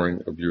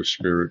outpouring of your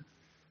Spirit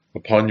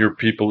upon your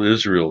people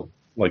Israel,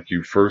 like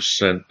you first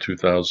sent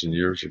 2,000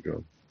 years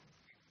ago.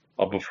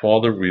 Abba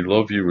Father, we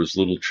love you as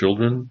little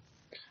children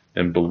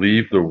and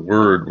believe the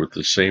word with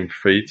the same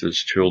faith as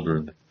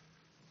children.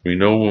 We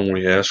know when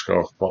we ask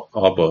our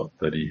Abba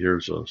that he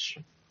hears us.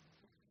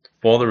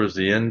 Father, as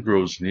the end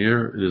grows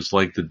near, it is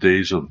like the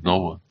days of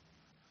Noah.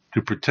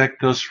 To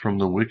protect us from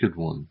the wicked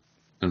one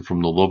and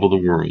from the love of the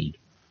world,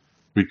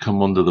 we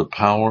come under the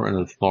power and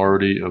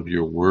authority of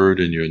your word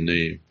and your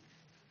name.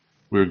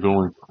 We are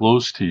going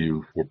close to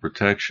you for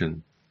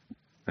protection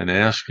and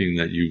asking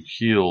that you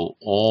heal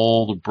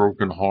all the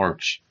broken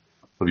hearts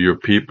of your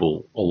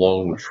people,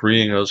 along with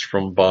freeing us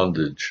from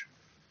bondage,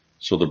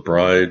 so the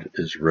bride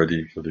is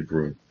ready for the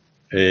groom.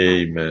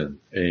 Amen.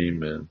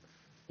 Amen.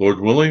 Lord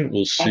willing,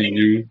 we'll see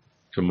you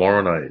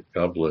tomorrow night.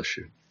 God bless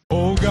you.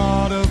 O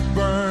God of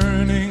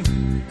burning,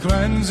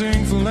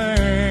 cleansing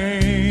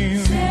flame,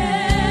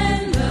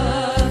 send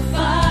the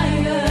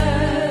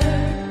fire.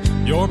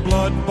 Your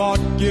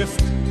blood-bought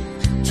gift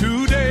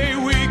today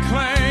we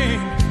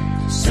claim.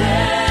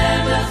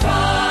 Send the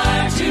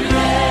fire today.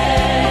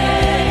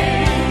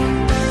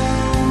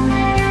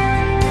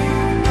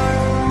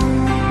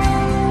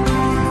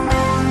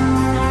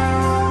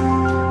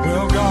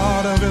 Well,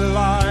 God of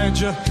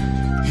Elijah,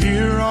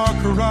 hear our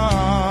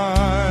cry.